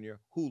Hunter Jr.,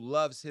 who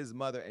loves his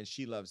mother and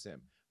she loves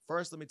him.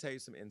 First, let me tell you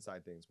some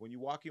inside things. When you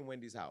walk in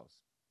Wendy's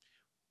house,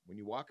 when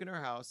you walk in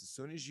her house, as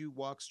soon as you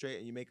walk straight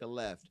and you make a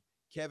left,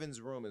 Kevin's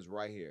room is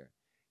right here.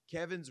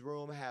 Kevin's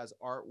room has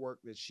artwork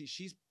that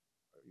she's,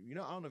 I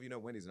don't know if you know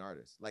Wendy's an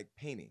artist, like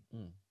painting.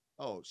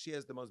 Oh, she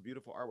has the most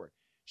beautiful artwork.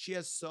 She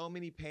has so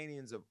many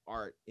paintings of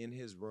art in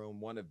his room,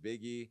 one of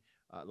Biggie,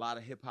 a lot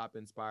of hip hop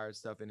inspired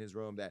stuff in his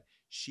room that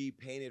she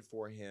painted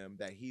for him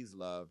that he's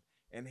loved.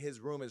 And his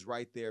room is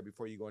right there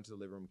before you go into the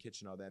living room,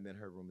 kitchen, all that. And then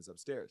her room is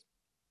upstairs.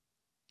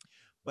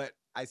 But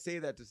I say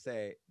that to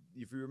say,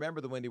 if you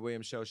remember the Wendy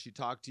Williams show, she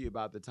talked to you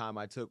about the time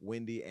I took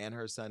Wendy and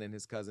her son and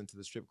his cousin to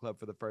the strip club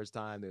for the first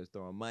time. They was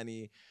throwing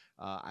money.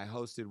 I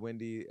hosted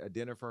Wendy a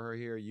dinner for her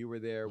here. You were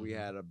there. We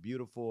had a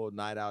beautiful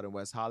night out in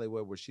West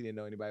Hollywood where she didn't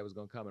know anybody was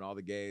going to come, and all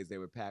the gays, they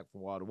were packed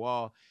from wall to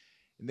wall.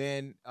 And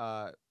then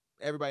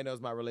everybody knows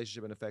my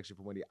relationship and affection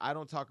for Wendy. I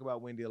don't talk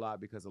about Wendy a lot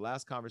because the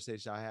last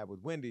conversation I had with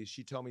Wendy,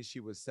 she told me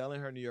she was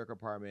selling her New York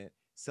apartment,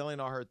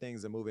 selling all her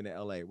things and moving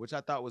to LA, which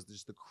I thought was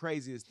just the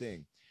craziest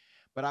thing.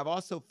 But I've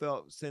also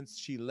felt since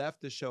she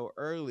left the show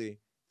early,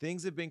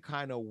 things have been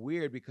kind of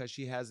weird because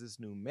she has this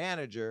new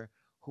manager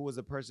who is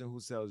a person who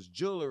sells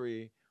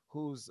jewelry,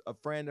 who's a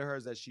friend of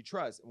hers that she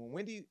trusts. And when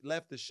Wendy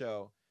left the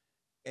show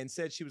and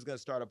said she was going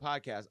to start a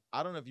podcast,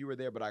 I don't know if you were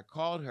there, but I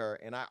called her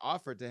and I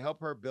offered to help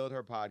her build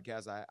her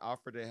podcast. I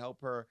offered to help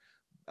her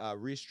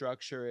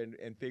restructure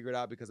and figure it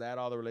out because I had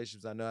all the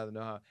relationships I know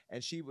how.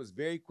 And she was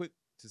very quick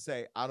to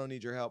say, I don't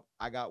need your help.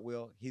 I got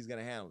Will. He's going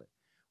to handle it.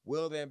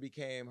 Will then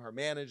became her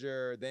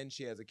manager. Then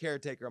she has a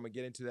caretaker. I'm going to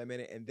get into that in a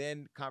minute. And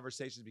then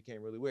conversations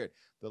became really weird.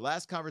 The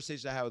last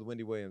conversation I had with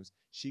Wendy Williams,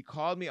 she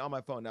called me on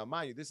my phone. Now,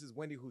 mind you, this is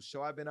Wendy whose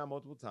show I've been on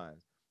multiple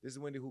times. This is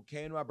Wendy who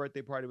came to my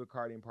birthday party with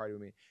Cardi and party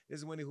with me. This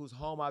is Wendy whose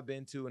home I've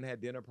been to and had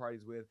dinner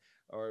parties with.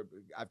 Or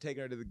I've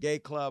taken her to the gay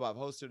club. I've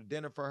hosted a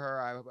dinner for her.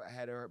 I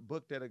had her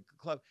booked at a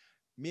club.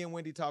 Me and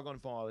Wendy talk on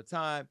the phone all the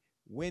time.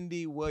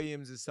 Wendy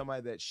Williams is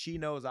somebody that she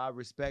knows I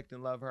respect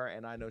and love her,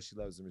 and I know she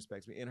loves and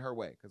respects me in her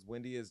way because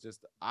Wendy is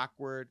just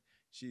awkward.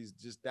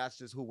 That's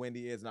just who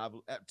Wendy is. And I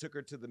took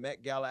her to the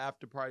Met Gala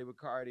after party with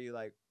Cardi.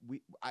 Like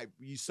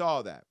you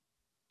saw that.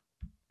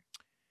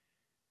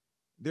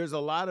 There's a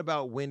lot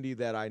about Wendy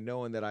that I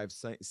know and that I've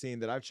seen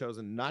that I've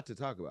chosen not to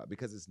talk about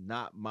because it's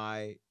not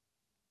my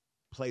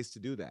place to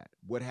do that.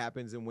 What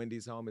happens in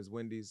Wendy's home is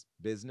Wendy's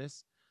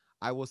business.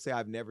 I will say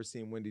I've never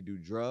seen Wendy do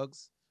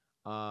drugs.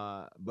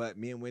 But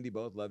me and Wendy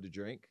both love to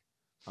drink.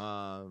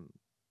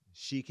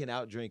 She can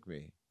outdrink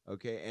me,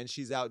 okay? And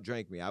she's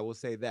outdrank me. I will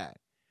say that.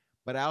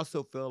 But I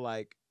also feel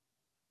like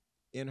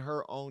in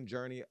her own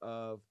journey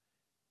of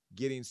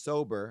getting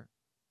sober,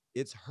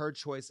 it's her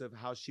choice of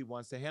how she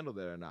wants to handle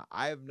that or not.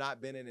 I have not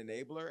been an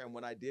enabler, and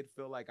when I did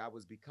feel like I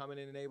was becoming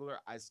an enabler,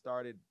 I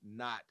started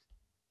not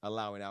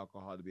allowing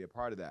alcohol to be a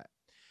part of that.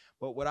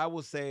 But what I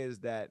will say is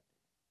that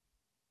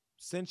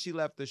since she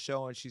left the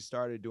show and she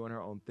started doing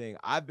her own thing,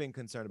 I've been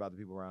concerned about the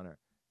people around her.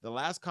 The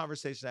last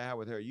conversation I had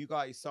with her, you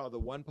guys saw the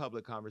one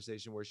public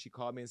conversation where she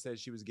called me and said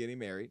she was getting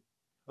married.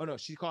 Oh, no,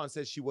 she called and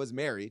said she was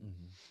married.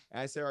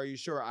 And I said, are you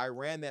sure? I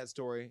ran that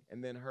story.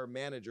 And then her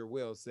manager,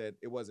 Will, said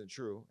it wasn't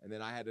true. And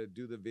then I had to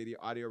do the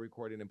audio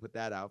recording and put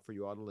that out for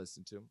you all to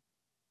listen to.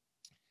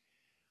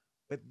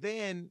 But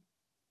then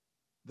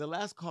the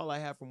last call I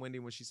had from Wendy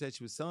when she said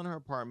she was selling her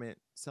apartment,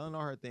 selling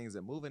all her things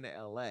and moving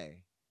to LA,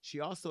 She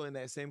also, in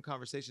that same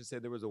conversation,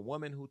 said there was a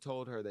woman who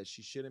told her that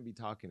she shouldn't be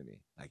talking to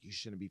me. Like, you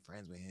shouldn't be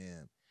friends with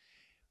him.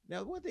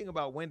 Now, one thing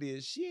about Wendy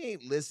is she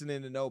ain't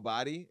listening to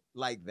nobody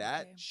like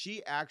that. Okay.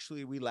 She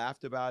actually, we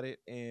laughed about it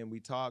and we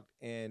talked.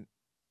 And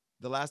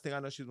the last thing I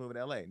know, she was moving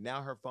to LA.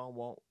 Now her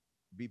phone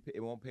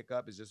it won't pick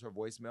up. It's just her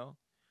voicemail.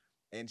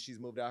 And she's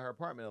moved out her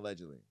apartment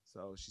allegedly.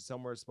 So she's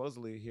somewhere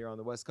supposedly here on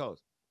the West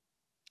Coast.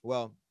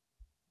 Well,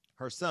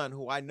 her son,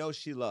 who I know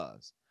she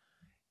loves,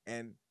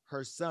 and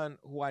her son,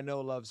 who I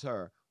know loves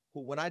her,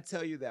 who, when I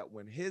tell you that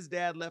when his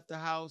dad left the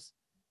house,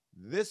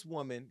 this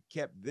woman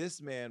kept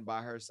this man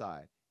by her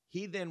side.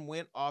 He then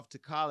went off to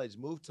college,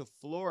 moved to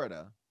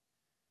Florida.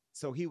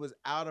 So he was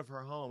out of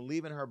her home,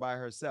 leaving her by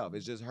herself.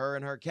 It's just her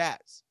and her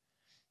cats.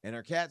 And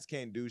her cats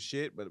can't do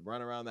shit but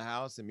run around the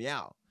house and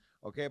meow.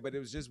 Okay, but it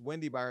was just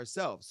Wendy by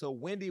herself. So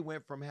Wendy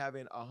went from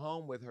having a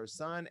home with her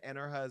son and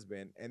her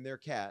husband and their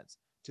cats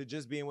to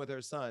just being with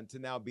her son to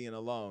now being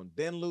alone,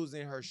 then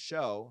losing her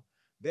show,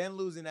 then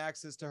losing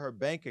access to her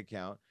bank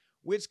account,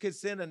 which could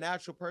send a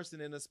natural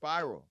person in a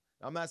spiral.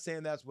 I'm not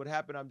saying that's what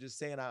happened. I'm just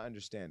saying I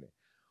understand it.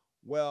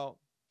 Well,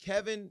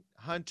 Kevin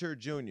Hunter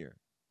Jr.,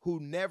 who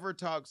never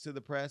talks to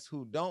the press,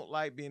 who don't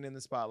like being in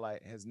the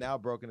spotlight, has now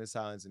broken his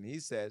silence. And he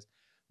says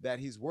that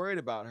he's worried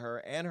about her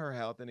and her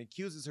health and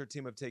accuses her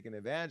team of taking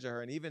advantage of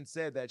her, and even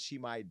said that she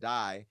might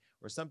die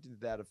or something to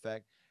that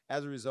effect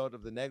as a result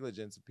of the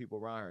negligence of people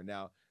around her.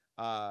 Now,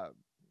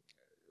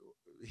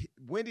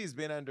 Wendy's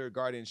been under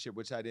guardianship,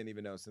 which I didn't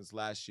even know, since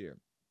last year.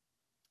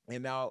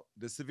 And now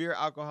the severe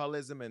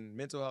alcoholism and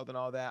mental health and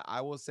all that,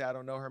 I will say I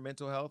don't know her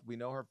mental health. We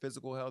know her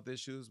physical health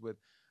issues with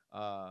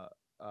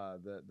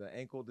the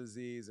ankle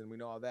disease, and we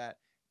know all that.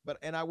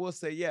 And I will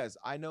say, yes,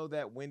 I know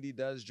that Wendy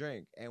does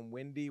drink. And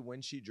Wendy,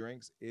 when she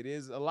drinks, it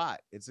is a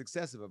lot. It's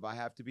excessive, if I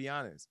have to be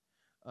honest.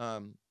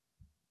 I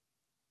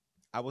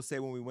will say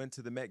when we went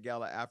to the Met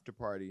Gala after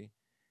party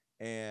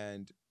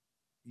and,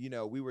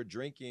 we were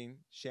drinking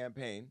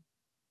champagne.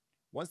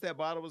 Once that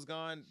bottle was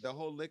gone, the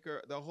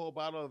whole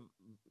bottle of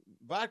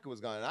vodka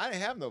was gone. And I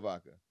didn't have no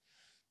vodka.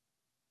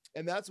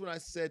 And that's when I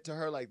said to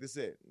her, like, this is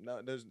it.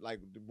 No,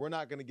 we're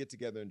not going to get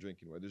together and drink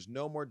anymore. There's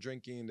no more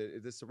drinking.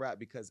 This is a wrap,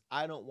 because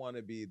I don't want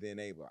to be the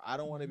enabler. I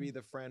don't want to be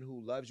the friend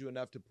who loves you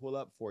enough to pull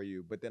up for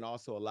you, but then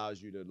also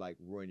allows you to,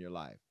 ruin your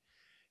life.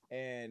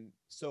 And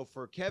so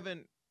for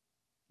Kevin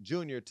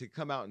Jr. to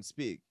come out and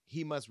speak,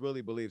 he must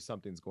really believe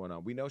something's going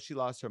on. We know she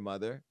lost her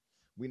mother.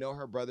 We know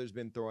her brother's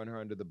been throwing her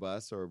under the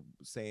bus or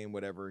saying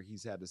whatever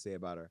he's had to say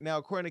about her. Now,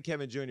 according to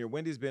Kevin Jr.,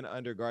 Wendy's been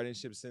under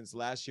guardianship since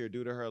last year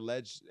due to her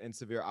alleged and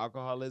severe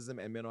alcoholism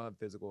and mental and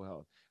physical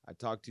health. I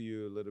talked to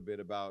you a little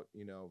bit about,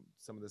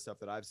 some of the stuff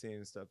that I've seen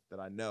and stuff that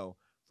I know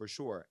for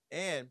sure.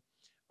 And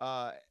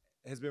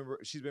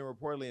she's been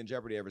reportedly in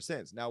jeopardy ever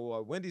since. Now,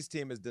 while Wendy's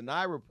team has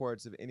denied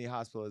reports of any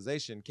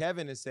hospitalization,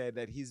 Kevin has said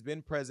that he's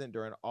been present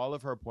during all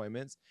of her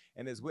appointments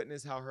and has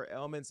witnessed how her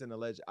ailments and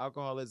alleged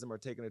alcoholism are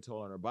taking a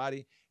toll on her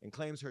body, and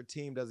claims her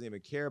team doesn't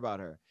even care about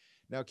her.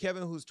 Now,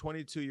 Kevin, who's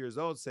 22 years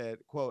old, said,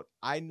 quote,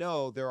 "I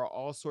know there are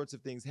all sorts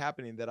of things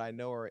happening that I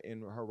know are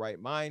in her right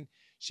mind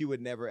she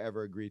would never,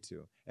 ever agree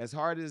to. As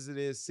hard as it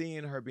is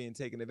seeing her being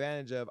taken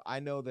advantage of, I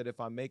know that if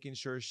I'm making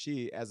sure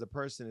she, as a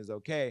person, is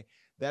okay,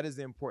 that is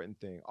the important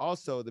thing.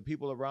 Also, the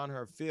people around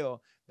her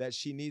feel that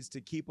she needs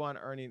to keep on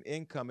earning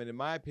income, and in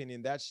my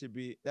opinion, that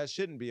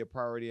shouldn't be a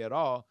priority at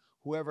all.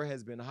 Whoever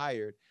has been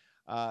hired,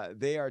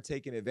 they are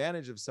taking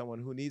advantage of someone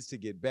who needs to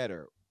get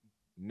better."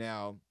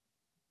 Now,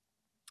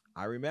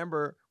 I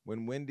remember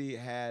when Wendy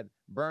had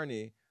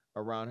Bernie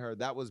around her,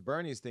 that was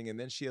Bernie's thing. And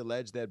then she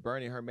alleged that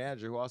Bernie, her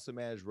manager, who also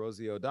managed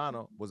Rosie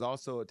O'Donnell, was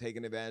also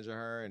taking advantage of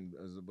her and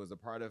was a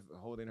part of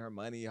holding her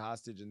money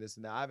hostage and this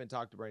and that. I haven't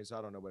talked to Bernie, so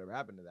I don't know whatever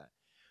happened to that.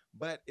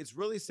 But it's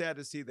really sad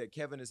to see that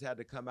Kevin has had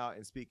to come out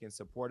and speak in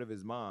support of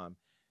his mom,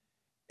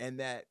 and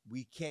that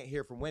we can't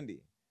hear from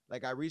Wendy.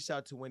 Like, I reached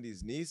out to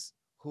Wendy's niece,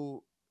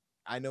 who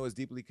I know is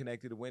deeply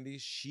connected to Wendy.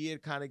 She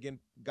had kind of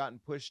gotten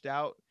pushed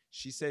out.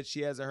 She said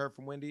she hasn't heard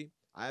from Wendy.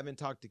 I haven't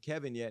talked to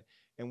Kevin yet,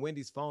 and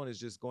Wendy's phone is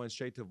just going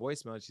straight to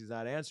voicemail, and she's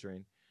not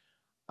answering.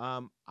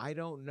 I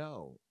don't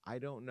know.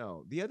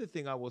 The other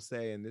thing I will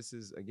say, and this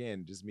is,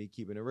 again, just me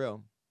keeping it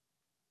real,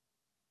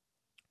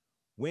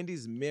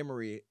 Wendy's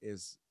memory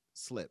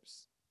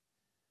slips.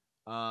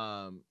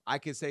 I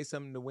could say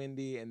something to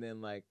Wendy, and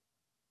then like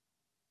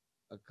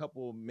a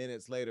couple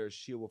minutes later,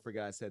 she will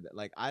forget I said that.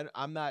 Like,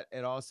 I'm not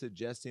at all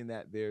suggesting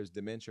that there's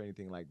dementia or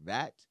anything like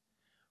that,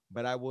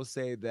 but I will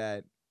say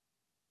that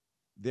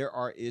there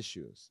are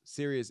issues,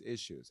 serious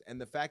issues.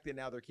 And the fact that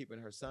now they're keeping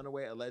her son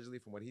away, allegedly,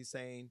 from what he's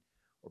saying,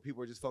 or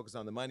people are just focused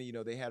on the money.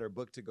 They had her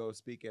booked to go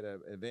speak at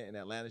an event in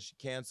Atlanta. She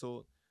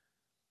canceled.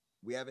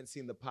 We haven't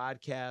seen the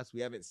podcast.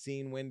 We haven't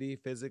seen Wendy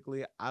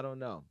physically. I don't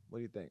know. What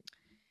do you think?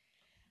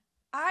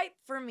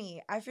 For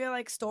me, I feel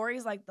like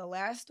stories like the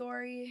last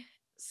story,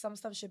 some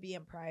stuff should be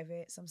in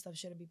private. Some stuff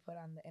shouldn't be put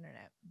on the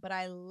internet. But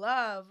I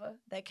love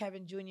that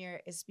Kevin Jr.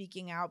 is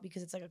speaking out,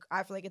 because it's like,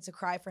 I feel like it's a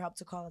cry for help,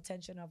 to call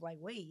attention of like,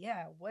 wait,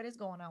 yeah, what is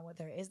going on with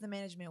her? Is the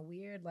management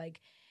weird?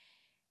 Like,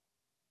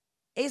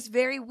 It's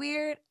very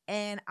weird.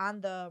 And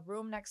on the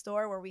room next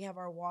door where we have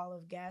our wall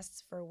of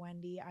guests for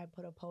Wendy, I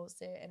put a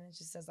post-it and it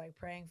just says like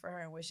praying for her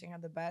and wishing her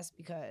the best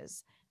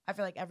because I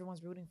feel like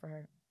everyone's rooting for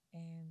her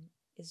and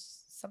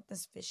it's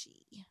something's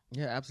fishy.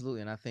 Yeah,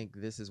 absolutely. And I think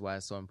this is why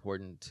it's so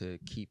important to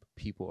keep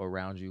people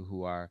around you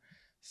who are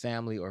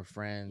family or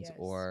friends Yes.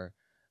 or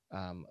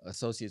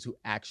associates who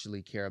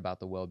actually care about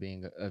the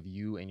well-being of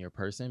you and your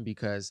person,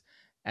 because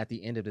at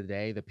the end of the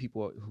day, the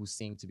people who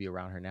seem to be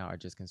around her now are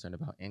just concerned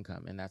about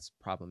income, and that's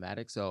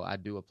problematic. So I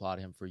do applaud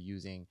him for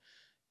using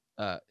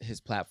his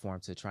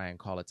platform to try and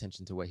call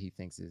attention to what he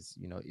thinks is,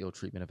 ill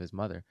treatment of his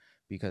mother,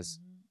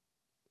 because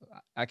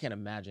I can't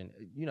imagine,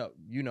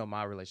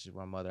 my relationship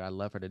with my mother. I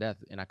love her to death,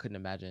 and I couldn't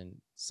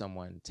imagine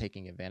someone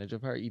taking advantage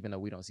of her, even though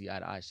we don't see eye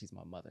to eye. She's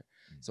my mother.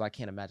 So I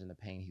can't imagine the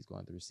pain he's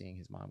going through seeing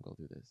his mom go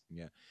through this.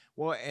 Yeah.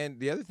 Well, and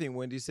the other thing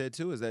Wendy said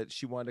too is that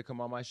she wanted to come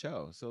on my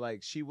show. So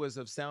like she was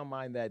of sound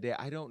mind that day.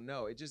 I don't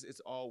know. It's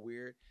all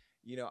weird.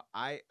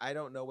 I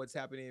don't know what's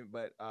happening,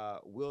 but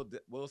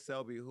Will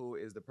Selby, who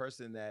is the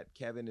person that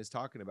Kevin is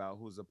talking about,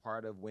 who's a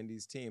part of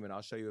Wendy's team, and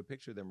I'll show you a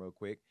picture of them real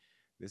quick.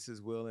 This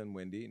is Will and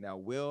Wendy. Now,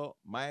 Will,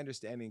 my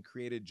understanding,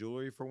 created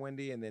jewelry for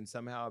Wendy and then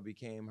somehow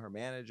became her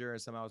manager and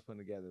somehow was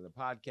putting together the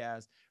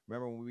podcast.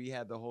 Remember when we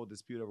had the whole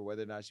dispute over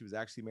whether or not she was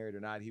actually married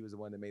or not? He was the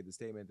one that made the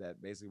statement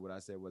that basically what I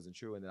said wasn't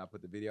true. And then I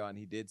put the video on.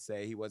 He did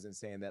say he wasn't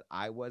saying that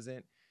I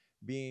wasn't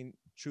being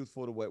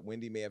truthful to what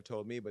Wendy may have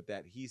told me, but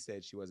that he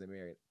said she wasn't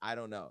married. I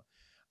don't know.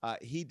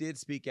 He did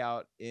speak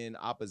out in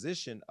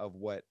opposition of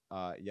what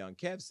young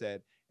Kev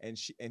said. And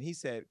he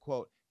said,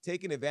 quote,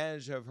 taking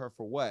advantage of her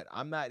for what?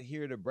 I'm not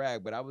here to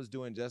brag, but I was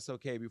doing just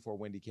okay before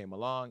Wendy came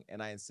along,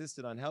 and I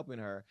insisted on helping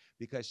her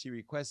because she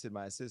requested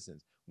my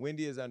assistance.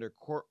 Wendy is under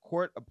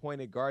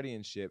court-appointed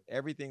guardianship.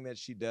 Everything that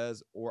she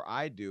does or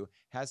I do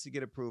has to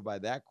get approved by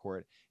that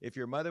court. If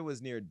your mother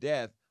was near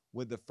death,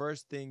 would the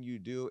first thing you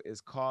do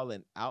is call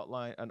an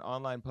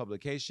online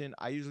publication?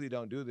 I usually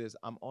don't do this.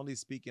 I'm only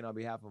speaking on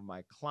behalf of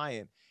my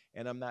client,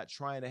 and I'm not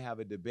trying to have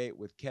a debate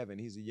with Kevin.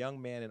 He's a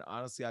young man, and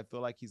honestly, I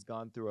feel like he's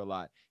gone through a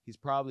lot. He's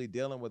probably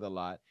dealing with a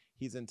lot.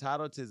 He's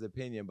entitled to his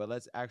opinion, but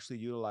let's actually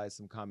utilize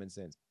some common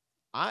sense.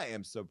 I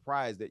am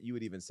surprised that you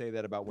would even say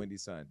that about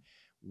Wendy's son.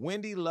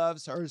 Wendy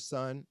loves her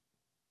son.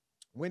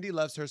 Wendy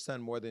loves her son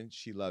more than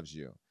she loves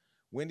you.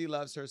 Wendy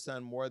loves her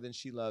son more than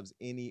she loves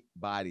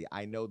anybody.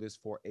 I know this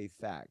for a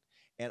fact.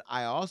 And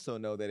I also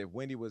know that if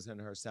Wendy was in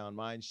her sound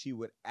mind, she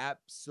would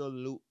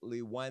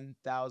absolutely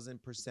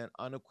 1,000%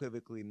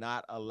 unequivocally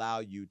not allow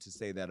you to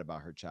say that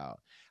about her child.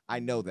 I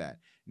know that.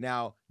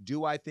 Now,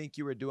 do I think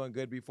you were doing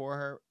good before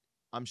her?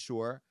 I'm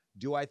sure.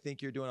 Do I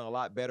think you're doing a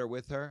lot better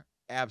with her?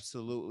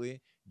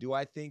 Absolutely. Do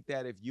I think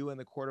that if you and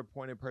the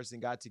court-appointed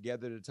person got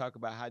together to talk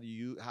about how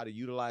to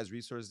utilize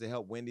resources to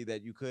help Wendy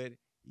that you could?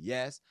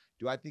 Yes.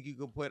 Do I think you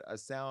could put a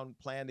sound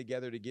plan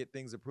together to get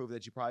things approved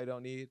that you probably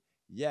don't need?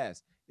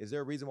 Yes. Is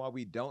there a reason why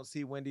we don't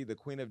see Wendy, the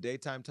queen of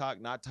daytime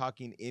talk, not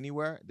talking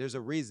anywhere? There's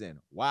a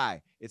reason.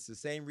 Why? It's the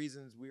same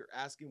reasons we're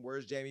asking,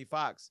 where's Jamie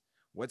Foxx?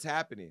 What's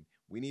happening?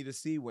 We need to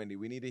see Wendy.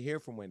 We need to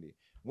hear from Wendy.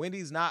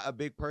 Wendy's not a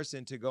big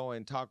person to go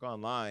and talk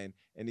online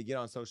and to get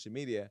on social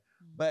media.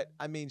 But,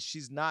 I mean,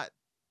 she's not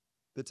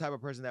the type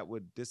of person that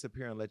would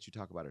disappear and let you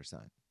talk about her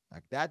son.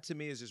 Like, that to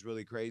me is just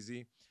really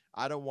crazy.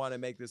 I don't want to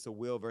make this a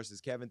Will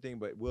versus Kevin thing,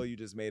 but Will, you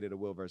just made it a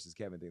Will versus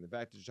Kevin thing. The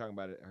fact that you're talking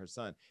about her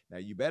son. Now,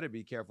 you better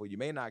be careful. You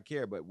may not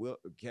care, but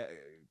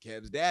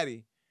Kev's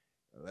daddy,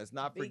 let's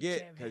not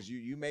forget, because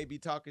you may be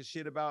talking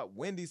shit about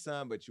Wendy's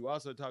son, but you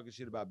also talking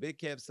shit about Big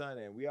Kev's son,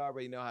 and we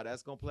already know how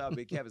that's going to play out.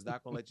 Big Kev is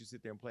not going to let you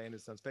sit there and play in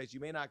his son's face. You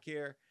may not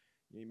care.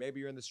 Maybe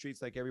you're in the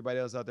streets like everybody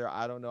else out there.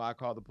 I don't know. I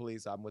call the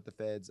police. I'm with the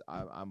feds.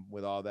 I'm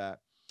with all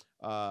that.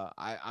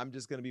 I'm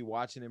just going to be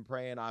watching and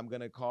praying. I'm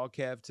going to call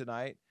Kev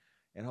tonight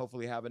and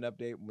hopefully have an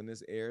update when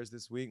this airs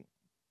this week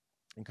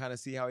and kind of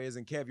see how he is.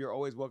 And Kev, you're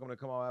always welcome to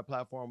come on my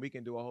platform. We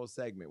can do a whole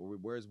segment where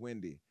Where's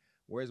Wendy?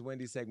 Where's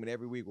Wendy's segment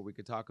every week where we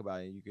could talk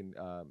about it. And you can,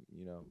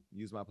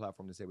 use my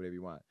platform to say whatever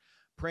you want.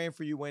 Praying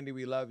for you, Wendy.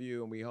 We love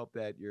you, and we hope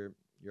that you're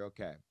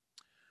okay.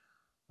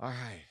 All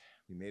right.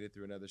 We made it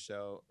through another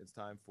show. It's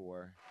time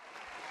for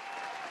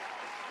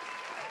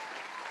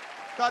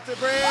Cut to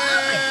Break.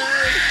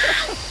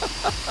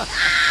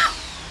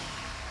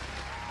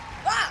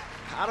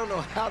 I don't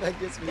know how that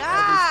gets me every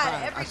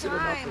time. Every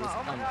time.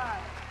 Oh my God.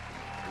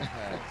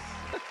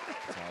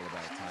 It's all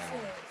about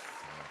timing.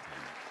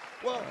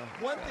 Well,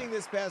 one thing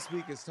this past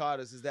week has taught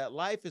us is that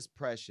life is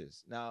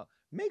precious. Now,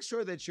 make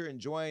sure that you're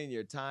enjoying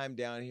your time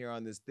down here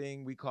on this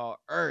thing we call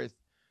Earth.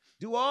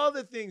 Do all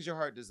the things your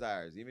heart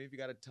desires, even if you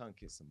got to tongue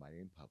kiss somebody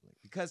in public,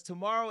 because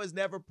tomorrow is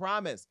never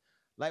promised.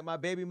 Like my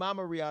baby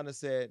mama Rihanna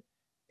said,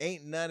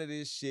 ain't none of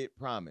this shit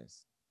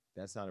promised.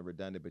 That sounded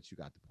redundant, but you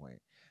got the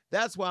point.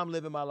 That's why I'm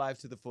living my life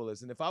to the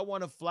fullest. And if I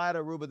want to fly to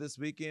Aruba this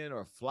weekend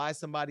or fly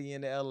somebody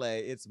into LA,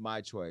 it's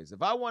my choice.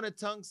 If I want to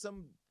tongue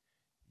some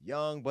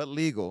young but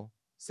legal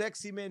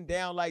sexy men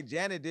down like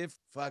Janet did,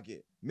 fuck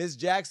it. Miss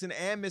Jackson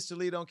and Mr.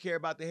 Lee don't care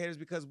about the haters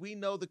because we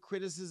know the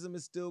criticism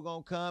is still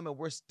going to come and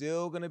we're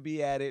still going to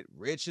be at it,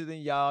 richer than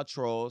y'all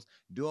trolls,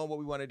 doing what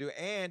we want to do.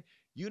 And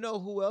You know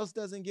who else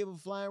doesn't give a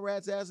flying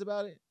rat's ass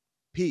about it?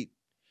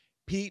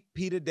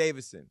 Peter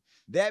Davison.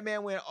 That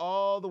man went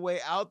all the way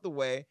out the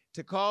way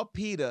to call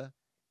Peter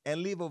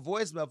and leave a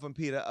voicemail from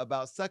Peter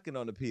about sucking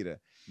on the Peter.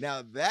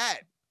 Now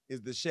that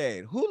is the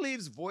shade. Who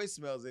leaves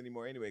voicemails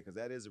anymore anyway? Because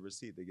that is a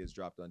receipt that gets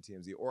dropped on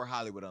TMZ or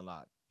Hollywood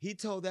Unlocked. He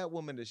told that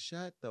woman to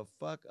shut the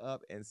fuck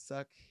up and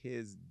suck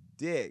his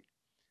dick.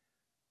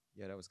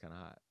 Yeah, that was kind of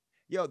hot.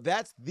 Yo,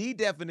 that's the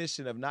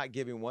definition of not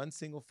giving one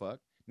single fuck.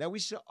 Now, we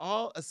should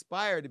all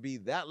aspire to be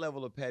that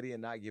level of petty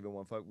and not giving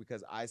one fuck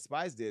because Ice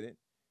Spice didn't.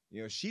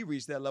 You know, she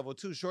reached that level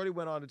too. Shorty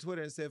went on to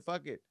Twitter and said,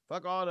 fuck it.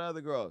 Fuck all the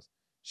other girls.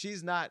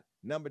 She's not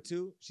number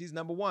 2. She's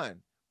number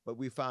 1. But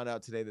we found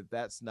out today that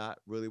that's not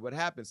really what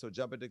happened. So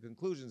jumping to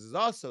conclusions is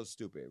also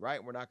stupid,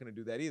 right? We're not going to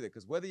do that either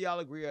because whether y'all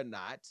agree or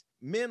not,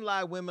 men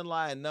lie, women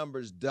lie, and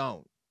numbers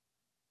don't.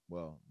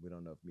 Well, we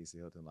don't know if Misa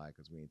Hylton lied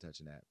because we ain't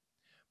touching that.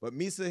 But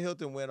Misa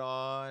Hylton went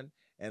on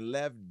and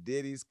left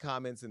Diddy's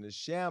comments in the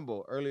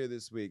shamble earlier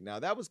this week. Now,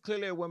 that was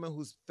clearly a woman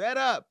who's fed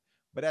up.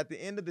 But at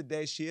the end of the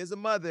day, she is a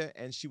mother,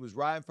 and she was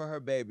riding for her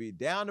baby,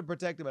 down to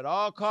protect him at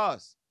all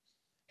costs.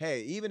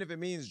 Hey, even if it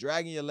means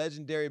dragging your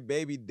legendary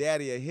baby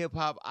daddy, a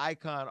hip-hop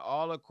icon,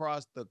 all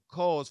across the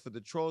coals for the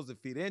trolls to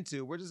feed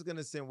into, we're just going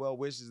to send well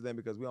wishes to them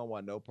because we don't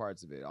want no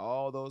parts of it.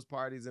 All those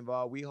parties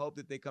involved, we hope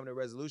that they come to a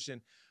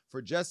resolution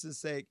for justice's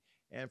sake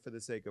and for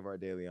the sake of our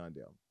daily on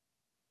deal.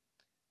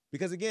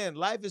 Because again,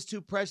 life is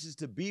too precious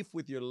to beef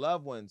with your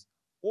loved ones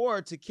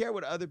or to care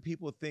what other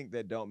people think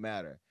that don't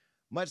matter.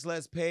 Much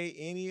less pay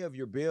any of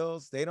your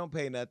bills. They don't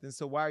pay nothing,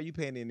 so why are you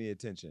paying any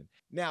attention?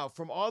 Now,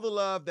 from all the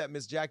love that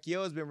Miss Jackie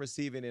O has been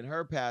receiving in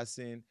her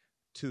passing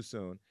too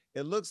soon,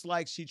 it looks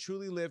like she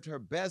truly lived her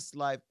best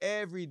life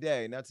every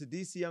day. Now, to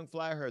DC Young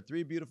Fly, her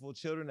 3 beautiful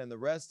children, and the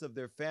rest of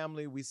their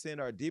family, we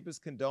send our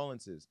deepest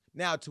condolences.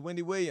 Now, to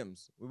Wendy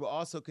Williams, we will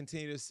also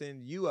continue to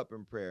send you up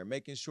in prayer,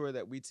 making sure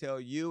that we tell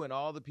you and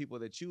all the people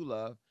that you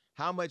love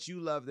how much you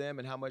love them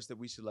and how much that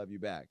we should love you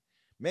back.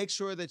 Make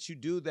sure that you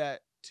do that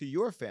to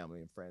your family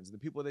and friends and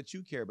the people that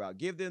you care about.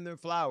 Give them their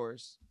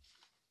flowers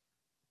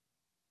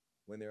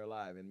when they're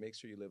alive and make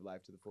sure you live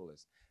life to the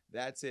fullest.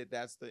 That's it.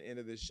 That's the end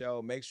of the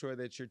show. Make sure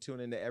that you're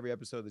tuning into every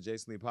episode of the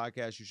Jason Lee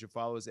Podcast. You should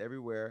follow us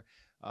everywhere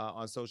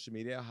on social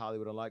media,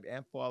 Hollywood Unlocked,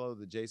 and follow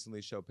the Jason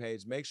Lee Show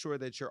page. Make sure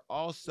that you're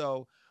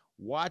also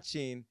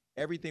watching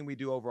everything we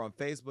do over on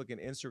Facebook and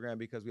Instagram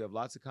because we have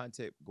lots of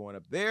content going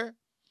up there.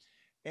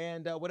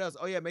 And what else?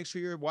 Oh, yeah, make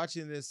sure you're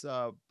watching this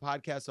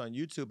podcast on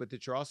YouTube, but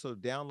that you're also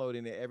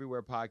downloading it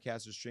everywhere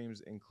podcasts or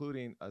streams,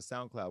 including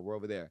SoundCloud. We're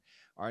over there.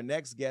 Our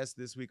next guest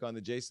this week on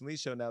the Jason Lee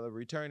Show, now that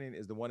returning,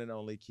 is the one and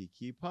only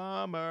Keke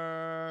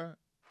Palmer.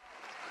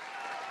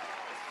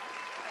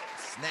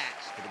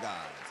 Snatch to the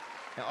gods.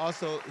 And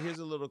also, here's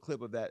a little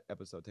clip of that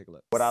episode. Take a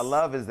look. What I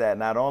love is that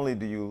not only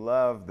do you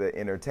love the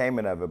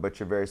entertainment of it,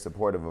 but you're very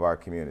supportive of our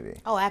community.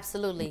 Oh,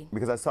 absolutely.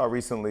 Because I saw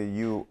recently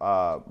you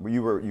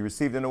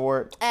received an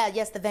award.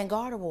 Yes, the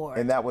Vanguard Award.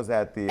 And that was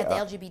at the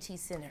LGBT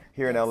Center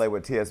here in LA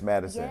with T.S.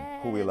 Madison,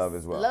 who we love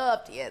as well.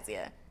 Love T.S.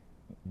 Yeah.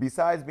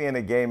 Besides being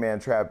a gay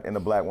man trapped in a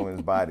black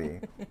woman's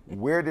body,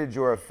 where did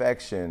your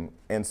affection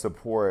and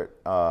support,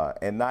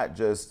 and not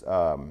just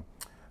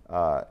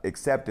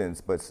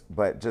acceptance,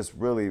 but just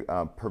really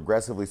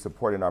progressively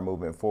supporting our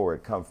movement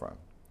forward come from?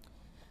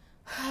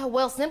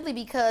 Well, simply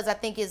because I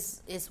think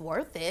it's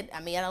worth it. I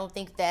mean, I don't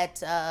think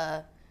that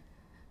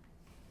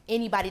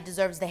anybody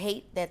deserves the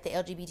hate that the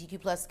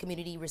LGBTQ plus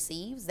community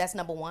receives. That's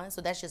number one.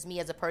 So that's just me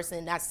as a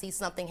person. I see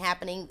something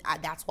happening.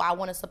 That's why I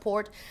want to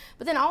support.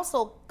 But then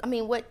also, I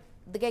mean, what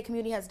the gay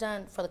community has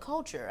done for the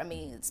culture. I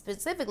mean,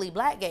 specifically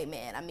black gay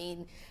men. I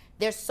mean,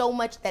 there's so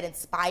much that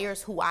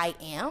inspires who I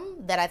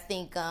am that I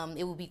think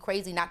it would be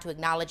crazy not to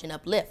acknowledge and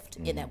uplift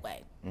in that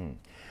way.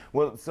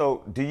 Well,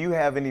 so do you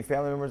have any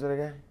family members that are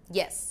gay?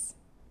 Yes.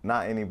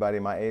 Not anybody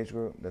in my age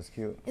group? That's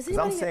cute. Is 'Cause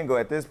I'm anybody- single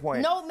at this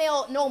point. No gay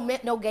male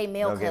No gay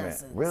man.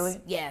 cousins. Really?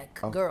 Yeah,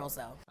 girls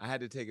though. I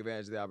had to take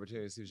advantage of the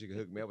opportunity to see if she could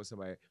hook me up with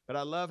somebody. But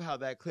I love how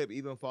that clip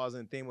even falls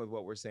in theme with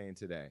what we're saying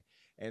today.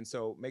 And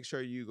so make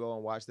sure you go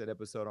and watch that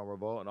episode on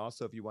Revolt. And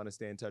also, if you want to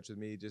stay in touch with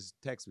me, just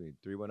text me,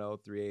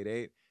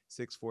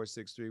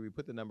 310-388-6463. We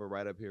put the number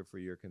right up here for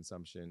your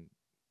consumption.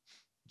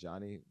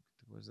 Johnny,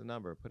 where's the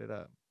number? Put it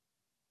up.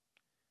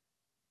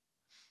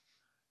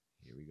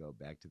 Here we go,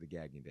 back to the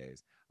gagging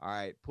days. All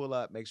right, pull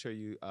up. Make sure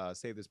you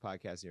save this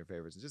podcast in your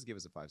favorites and just give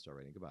us a 5-star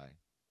rating. Goodbye.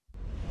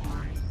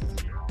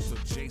 The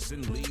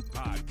Jason Lee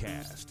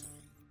Podcast.